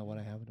don't even know what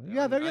I have. You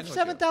have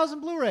 7,000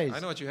 Blu-rays. I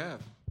know what you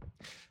have.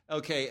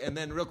 Okay, and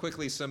then real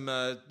quickly, some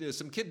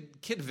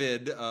kid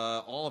vid,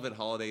 all of it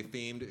holiday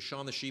themed.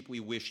 Shaun the Sheep, we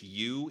wish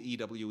you,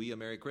 EWE, a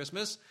Merry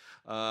Christmas.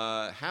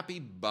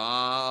 Happy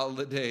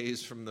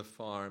holidays from the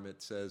farm,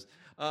 it says.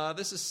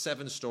 This is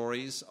 7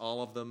 stories,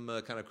 all of them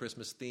kind of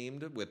Christmas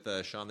themed with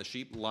Shaun the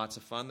Sheep. Lots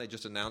of fun. They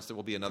just announced there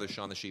will be another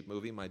Shaun the Sheep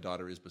movie. My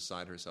daughter is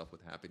beside herself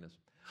with happiness.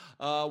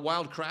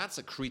 Wild Kratts,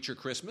 A Creature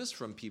Christmas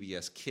from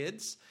PBS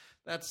Kids.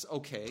 That's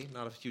okay.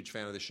 Not a huge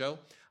fan of the show.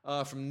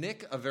 From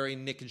Nick, A Very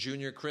Nick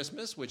Jr.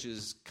 Christmas, which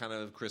is kind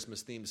of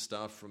Christmas-themed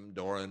stuff from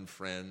Dora and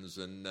Friends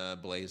and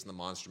Blaze and the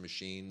Monster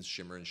Machines,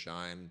 Shimmer and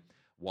Shine,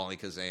 Wally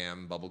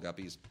Kazam, Bubble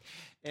Guppies.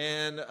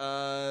 And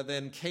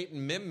then Kate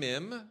and Mim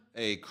Mim,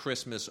 A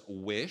Christmas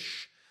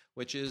Wish,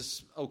 which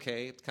is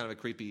okay. It's kind of a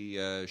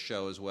creepy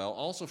show as well.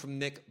 Also from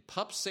Nick,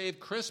 Pup Save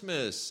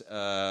Christmas.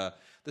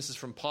 This is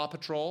from Paw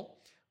Patrol,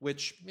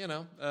 which,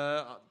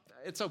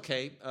 it's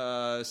okay.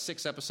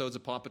 6 episodes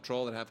of Paw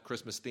Patrol that have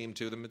Christmas theme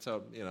to them. It's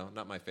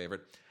not my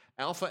favorite.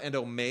 Alpha and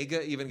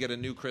Omega even get a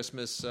new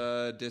Christmas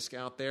disc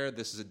out there.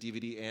 This is a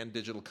DVD and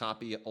digital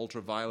copy,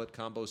 Ultraviolet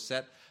combo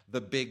set. The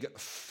Big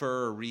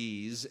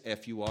Furries,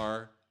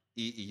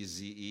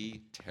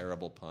 Fureeze,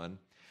 terrible pun.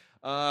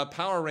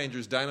 Power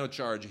Rangers Dino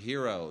Charge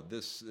Hero.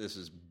 This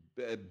is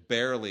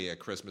barely a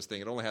Christmas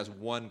thing. It only has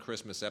 1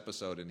 Christmas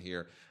episode in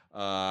here.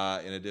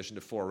 In addition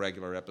to 4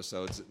 regular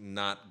episodes.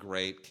 Not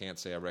great. Can't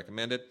say I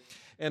recommend it.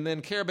 And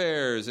then Care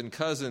Bears and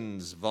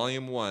Cousins,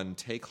 Volume 1,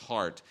 Take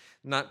Heart.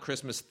 Not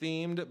Christmas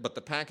themed, but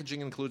the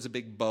packaging includes a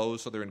big bow,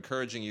 so they're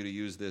encouraging you to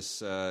use this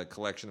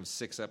collection of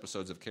 6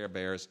 episodes of Care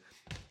Bears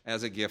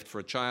as a gift for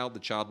a child.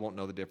 The child won't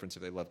know the difference.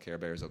 If they love Care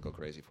Bears, they'll go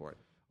crazy for it.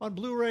 On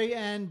Blu-ray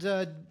and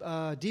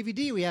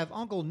DVD, we have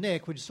Uncle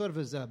Nick, which sort of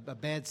is a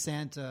Bad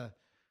Santa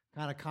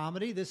kind of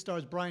comedy. This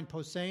stars Brian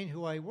Posehn,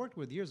 who I worked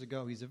with years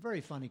ago. He's a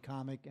very funny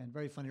comic and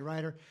very funny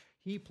writer.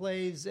 He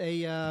plays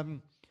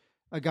a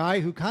guy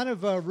who kind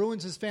of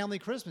ruins his family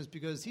Christmas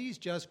because he's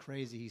just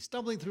crazy. He's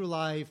stumbling through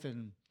life,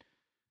 and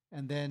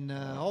then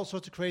all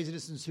sorts of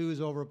craziness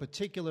ensues over a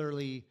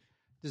particularly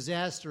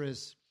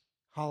disastrous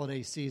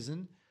holiday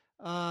season.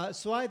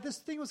 So this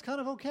thing was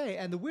kind of okay.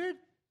 And the weird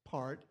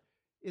part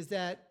is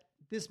that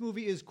this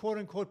movie is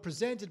quote-unquote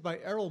presented by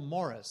Errol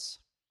Morris.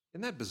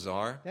 Isn't that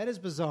bizarre? That is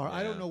bizarre. Yeah.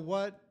 I don't know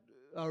what.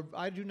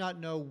 I do not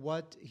know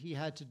what he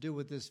had to do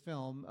with this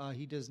film.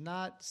 He does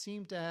not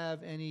seem to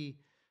have any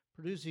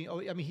producing.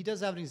 He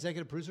does have an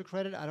executive producer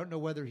credit. I don't know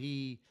whether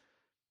he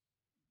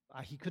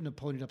couldn't have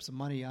ponied up some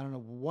money. I don't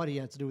know what he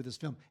had to do with this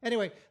film.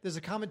 Anyway, there's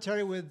a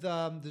commentary with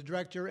the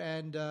director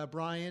and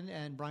Brian,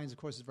 and Brian's, of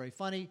course, is very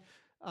funny.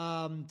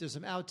 There's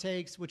some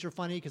outtakes, which are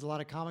funny because a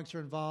lot of comics are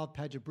involved.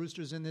 Paget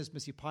Brewster's in this.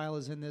 Missy Pyle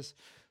is in this.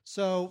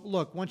 So,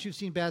 look, once you've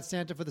seen Bad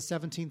Santa for the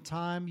 17th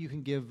time, you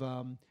can give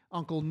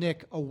Uncle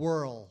Nick a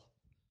whirl.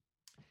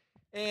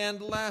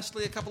 And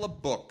lastly, a couple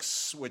of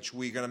books, which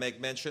we're going to make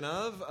mention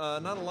of.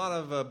 Not a lot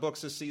of books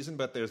this season,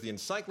 but there's the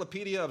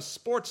Encyclopedia of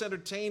Sports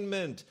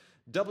Entertainment,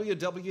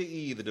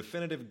 WWE, the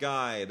definitive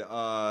guide,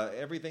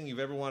 everything you've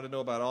ever wanted to know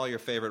about all your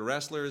favorite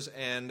wrestlers.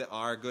 And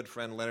our good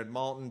friend Leonard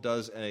Maltin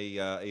does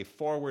a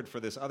foreword for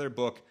this other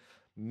book,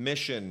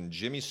 Mission,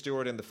 Jimmy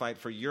Stewart and the Fight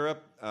for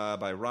Europe,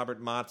 by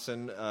Robert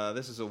Mattson.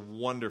 This is a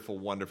wonderful,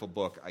 wonderful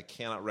book. I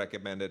cannot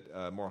recommend it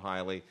more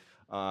highly.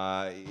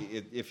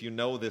 If you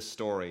know this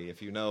story,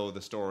 if you know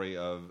the story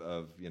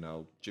of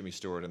Jimmy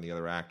Stewart and the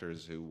other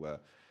actors who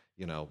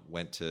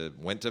went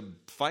to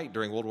fight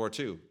during World War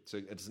II,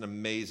 so it's an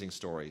amazing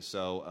story.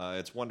 So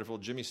it's wonderful.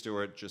 Jimmy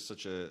Stewart, just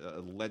such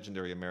a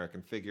legendary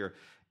American figure.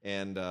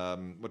 And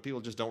what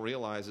people just don't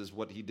realize is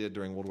what he did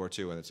during World War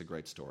II, and it's a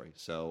great story.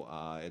 So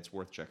it's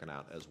worth checking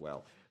out as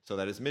well. So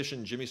that is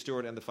Mission, Jimmy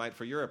Stewart and the Fight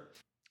for Europe.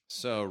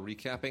 So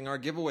recapping our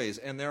giveaways,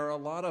 and there are a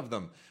lot of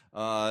them.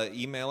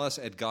 Email us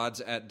at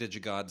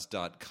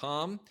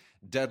gods@digigods.com.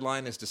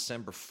 Deadline is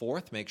December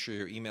 4th. Make sure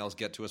your emails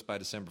get to us by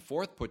December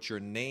 4th. Put your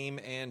name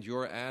and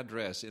your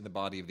address in the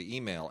body of the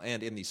email.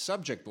 And in the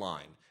subject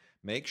line,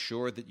 make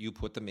sure that you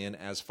put them in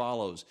as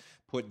follows.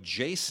 Put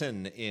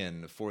Jason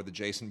in for the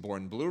Jason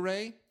Bourne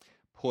Blu-ray.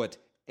 Put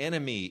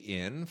Enemy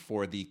in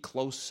for the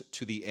Close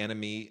to the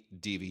Enemy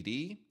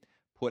DVD.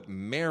 Put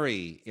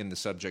Mary in the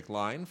subject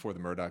line for the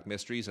Murdoch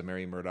Mysteries, A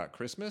Merry Murdoch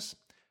Christmas.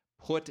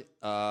 Put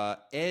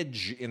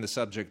Edge in the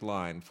subject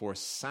line for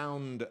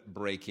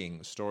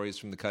sound-breaking stories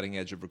from the cutting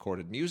edge of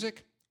recorded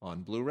music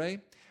on Blu-ray.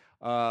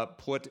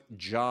 Put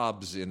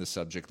Jobs in the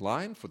subject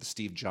line for the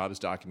Steve Jobs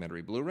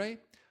documentary Blu-ray.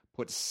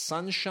 Put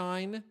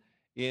Sunshine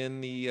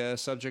in the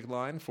subject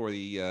line for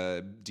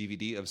the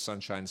DVD of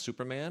Sunshine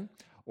Superman,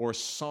 or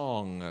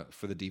Song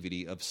for the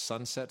DVD of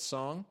Sunset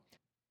Song.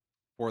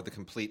 For the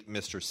complete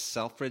Mr.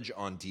 Selfridge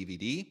on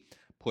DVD,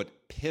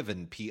 put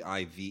Piven,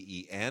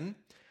 Piven.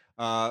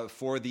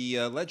 For the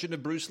Legend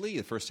of Bruce Lee,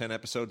 the first 10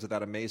 episodes of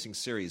that amazing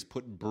series,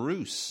 put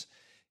Bruce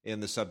in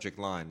the subject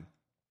line.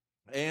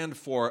 And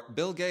for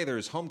Bill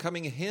Gaither's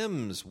Homecoming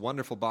Hymns,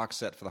 wonderful box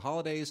set for the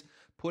holidays,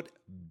 put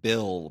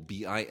Bill,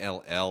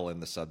 B-I-L-L, in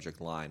the subject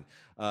line.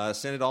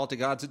 Send it all to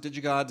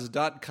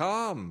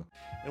gods@digigods.com.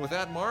 And with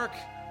that, Mark,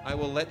 I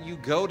will let you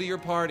go to your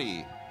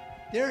party.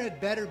 There had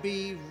better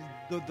be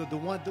the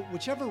one,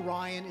 whichever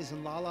Ryan is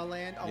in La La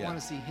Land, I want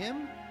to see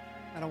him,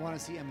 and I want to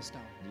see Emma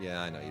Stone.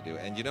 Yeah, I know you do.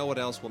 And you know what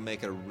else will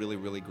make it a really,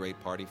 really great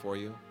party for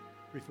you?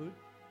 Free food?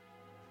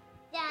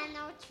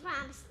 Donald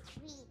Trump's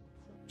tweet.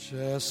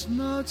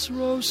 Chestnuts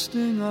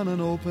roasting on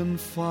an open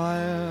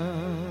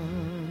fire,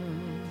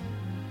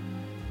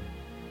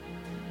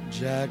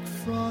 Jack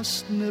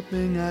Frost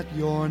nipping at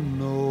your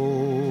nose,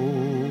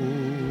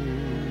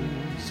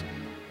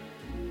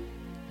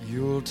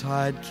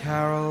 Yuletide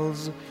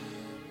carols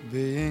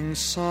being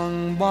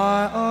sung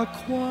by a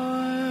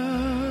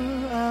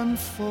choir, and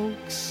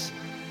folks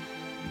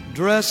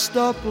dressed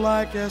up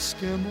like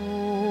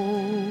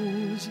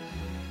Eskimos.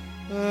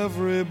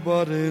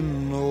 Everybody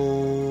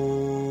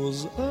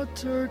knows a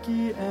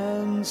turkey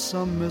and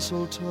some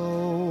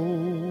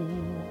mistletoe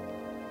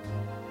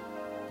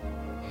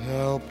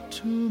help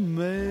to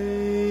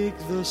make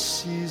the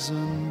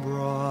season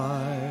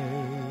bright.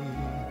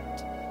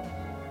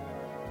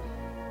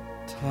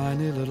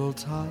 Tiny little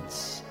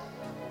tots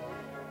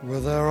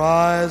with their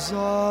eyes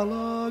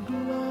all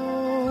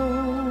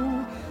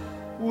aglow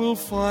will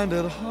find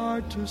it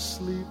hard to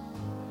sleep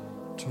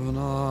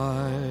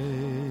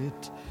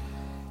tonight.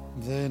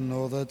 They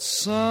know that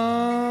Santa's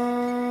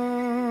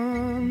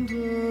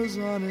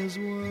on his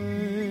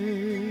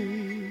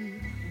way.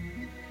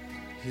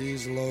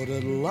 He's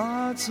loaded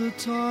lots of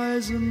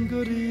toys and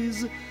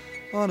goodies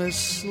on his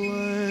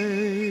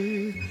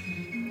sleigh,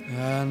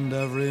 and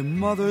every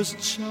mother's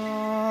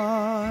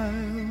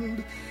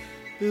child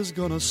is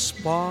gonna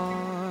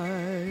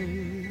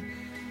spy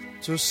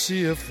to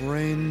see if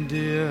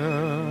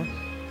reindeer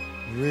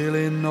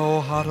really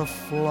know how to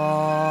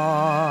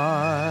fly.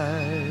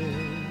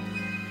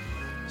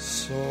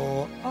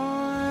 So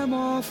I'm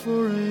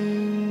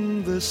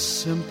offering this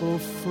simple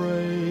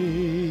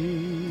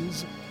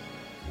phrase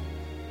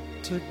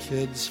to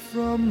kids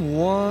from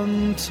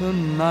 1 to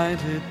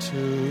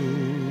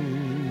 92.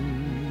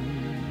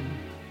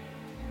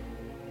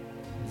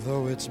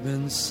 Though it's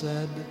been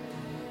said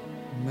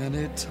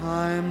many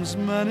times,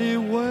 many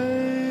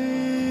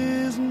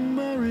ways,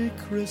 Merry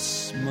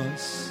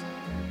Christmas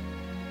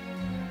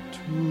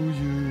to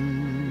you.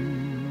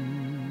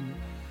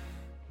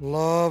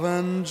 Love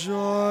and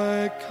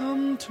joy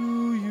come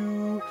to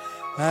you,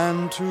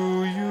 and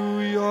to you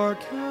your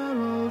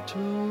carol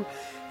too,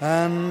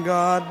 and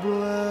God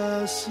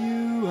bless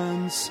you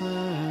and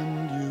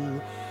send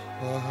you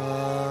a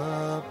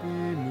happy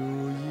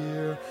new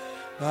year,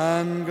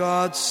 and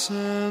God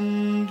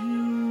send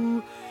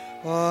you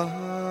a